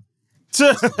drums. Get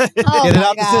it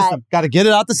out the system. Gotta get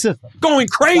it out the system. Going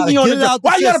crazy on the drums.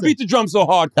 Why you gotta system. beat the drum so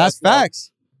hard? That's Questlove?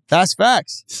 facts. That's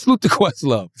facts. Salute to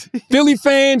Questlove. Philly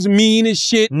fans mean as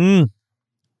shit. You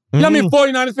know what I mean?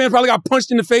 49ers fans probably got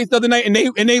punched in the face the other night and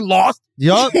they lost.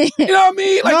 Yup. You know what I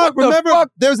mean? Like, what remember the fuck?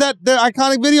 there's that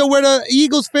iconic video where the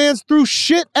Eagles fans threw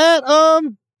shit at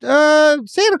Santa Claus.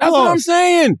 That's what I'm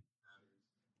saying.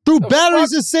 Threw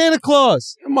batteries at Santa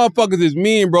Claus. Them motherfuckers is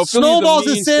mean, bro. Philly's a Snowballs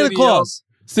mean at Santa city, Claus.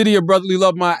 Yo. City of brotherly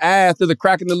love, my ass. There's a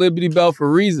crack in the Liberty Bell for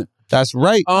a reason. That's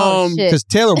right. Because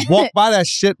Taylor walked by that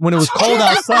shit when it was cold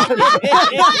outside. Boom.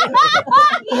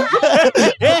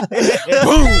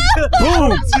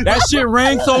 That shit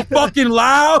rang so fucking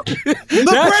loud.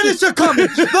 The British are coming.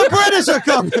 The British are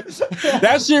coming.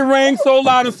 That shit rang so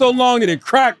loud and so long that it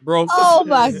cracked, bro. Oh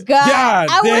my God. God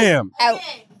damn.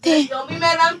 Don't be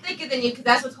mad I'm thicker than you because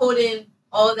that's what's holding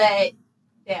all that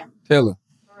down. Taylor,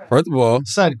 first of all,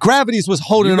 son, Gravities was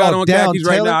holding you it got all on down, khakis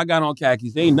right Taylor. now. I got on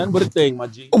khakis. They ain't nothing but a thing, my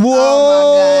G. Whoa!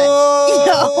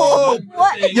 Oh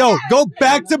my God. Yo, go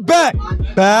back to back.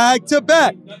 Back to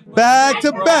back. Back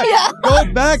to back. Go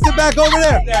back to back over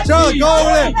there. Charlotte, go over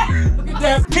there. Look at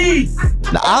that piece.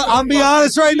 Now, I'm being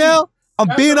honest right now. I'm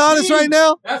being honest right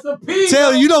now. That's a piece.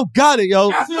 Taylor, you don't got it,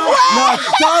 yo. That's Nah,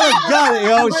 Charlotte got it,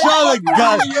 yo. Charlotte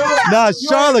got it. Nah,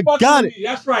 Charlotte got it.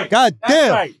 That's right. God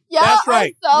damn. That's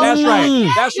right. That's right.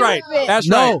 That's right. That's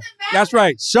right. That's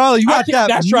right. Charlotte, you got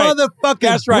that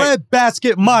motherfucking bread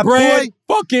basket, my bread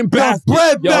boy. Fucking basket.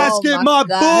 Bread Yo. basket, my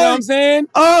boy. You know what I'm saying?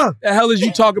 The hell is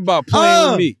you talking about? Playing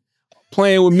with me.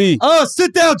 Playing with me.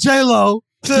 Sit down, J-Lo.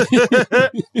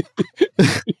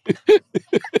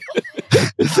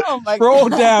 Oh my Scroll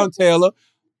God. down, Taylor.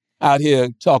 Out here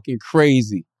talking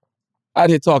crazy. I'm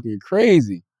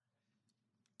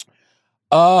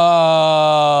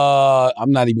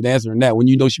not even answering that. When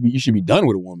you know you should be done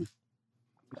with a woman.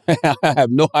 I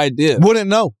have no idea. Wouldn't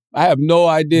know. I have no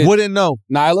idea. Wouldn't know.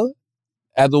 Nyla,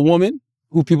 as a woman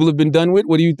who people have been done with,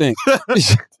 what do you think?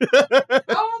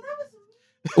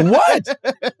 What?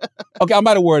 Okay, I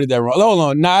might have worded that wrong. Hold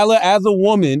on. Nyla, as a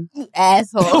woman.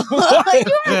 Asshole.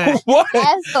 What?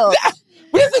 Asshole.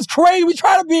 This is crazy. We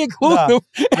try to be inclusive.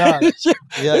 Nah.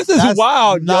 Yeah, This is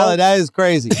wild, Nyla, yo. that is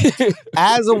crazy.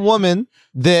 As a woman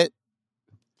that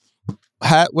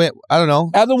I don't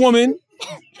know. As a woman.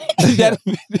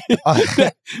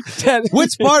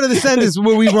 Which part of the sentence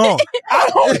were we wrong? I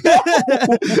don't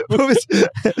know.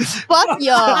 Fuck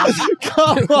y'all.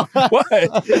 Come on.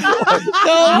 What? You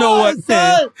know what,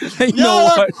 man? You know Y'all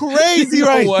are what? crazy You know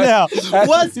right what? now.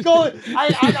 What's going? I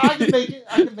can make it.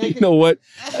 I can make it. You know what?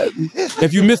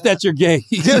 If you missed that, you're gay.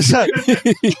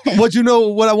 What you know?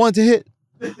 What I wanted to hit?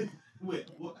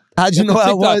 How'd you know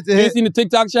I wanted to You hit? ain't seen the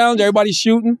TikTok challenge? Everybody's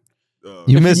shooting.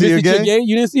 You miss it, you're gay?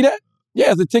 You didn't see that?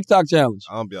 Yeah, it's a TikTok challenge.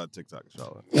 I don't be on TikTok,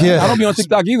 Charlotte. Yeah. I don't be on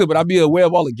TikTok either, but I be aware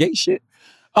of all the gay shit.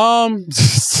 I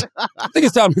think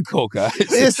it's time to go, guys.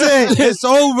 It's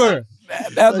over.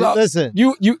 That's all. Listen.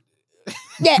 You.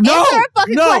 Yeah, No, answer our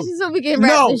fucking no, questions so we can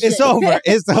wrap No, this it's shit. over.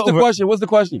 It's What's the over. question? What's the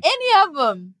question? Any of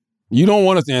them. You don't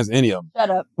want us to answer any of them. Shut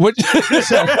up. What?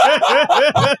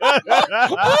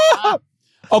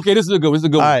 Okay, this is a good one. This is a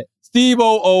good one. All right. Steve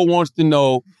O wants to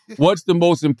know what's the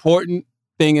most important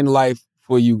thing in life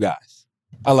for you guys.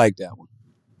 I like that one.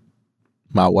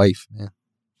 My wife, man.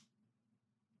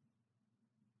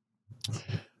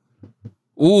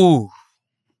 Ooh.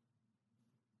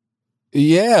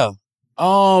 Yeah.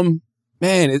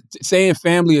 Man, saying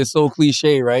family is so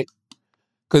cliche, right?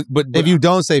 But If you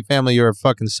don't say family, you're a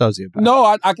fucking sociopath. no,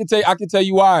 I can tell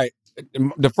you why.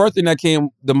 The first thing that came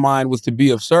to mind was to be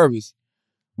of service.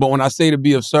 But when I say to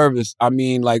be of service, I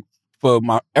mean like for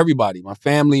everybody, my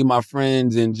family, my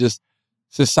friends, and just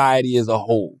society as a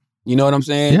whole. You know what I'm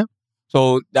saying? Yeah.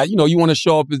 So that, you want to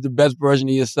show up as the best version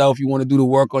of yourself. You want to do the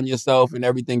work on yourself and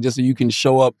everything just so you can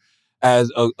show up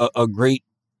as a great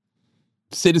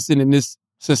citizen in this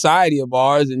society of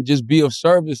ours and just be of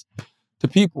service to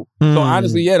people. So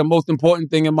honestly, yeah, the most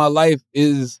important thing in my life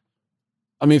is,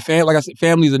 like I said,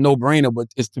 family is a no-brainer, but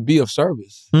it's to be of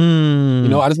service. I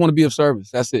just want to be of service.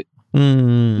 That's it.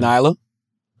 Nyla?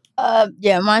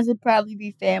 Yeah, mine would probably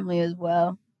be family as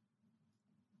well.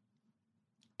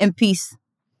 And peace.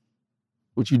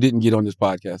 what you didn't get on this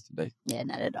podcast today? Yeah,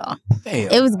 not at all.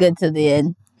 Damn. It was good to the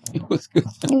end. It was good.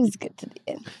 It was good to the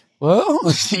end. Well,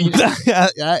 nigga, say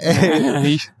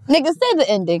the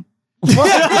ending.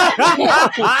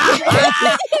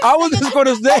 I was just going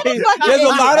to say, there's a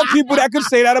lot of people that could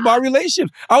say that about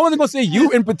relationships. I wasn't going to say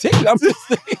you in particular. I'm just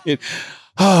saying.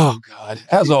 Oh, God.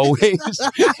 As always,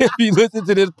 if you listen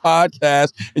to this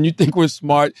podcast and you think we're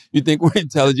smart, you think we're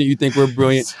intelligent, you think we're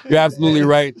brilliant, you're absolutely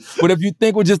right. But if you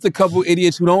think we're just a couple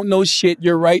idiots who don't know shit,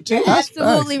 you're right too.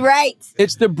 Absolutely right.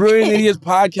 It's the Brilliant Idiots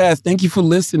Podcast. Thank you for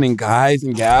listening, guys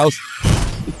and gals.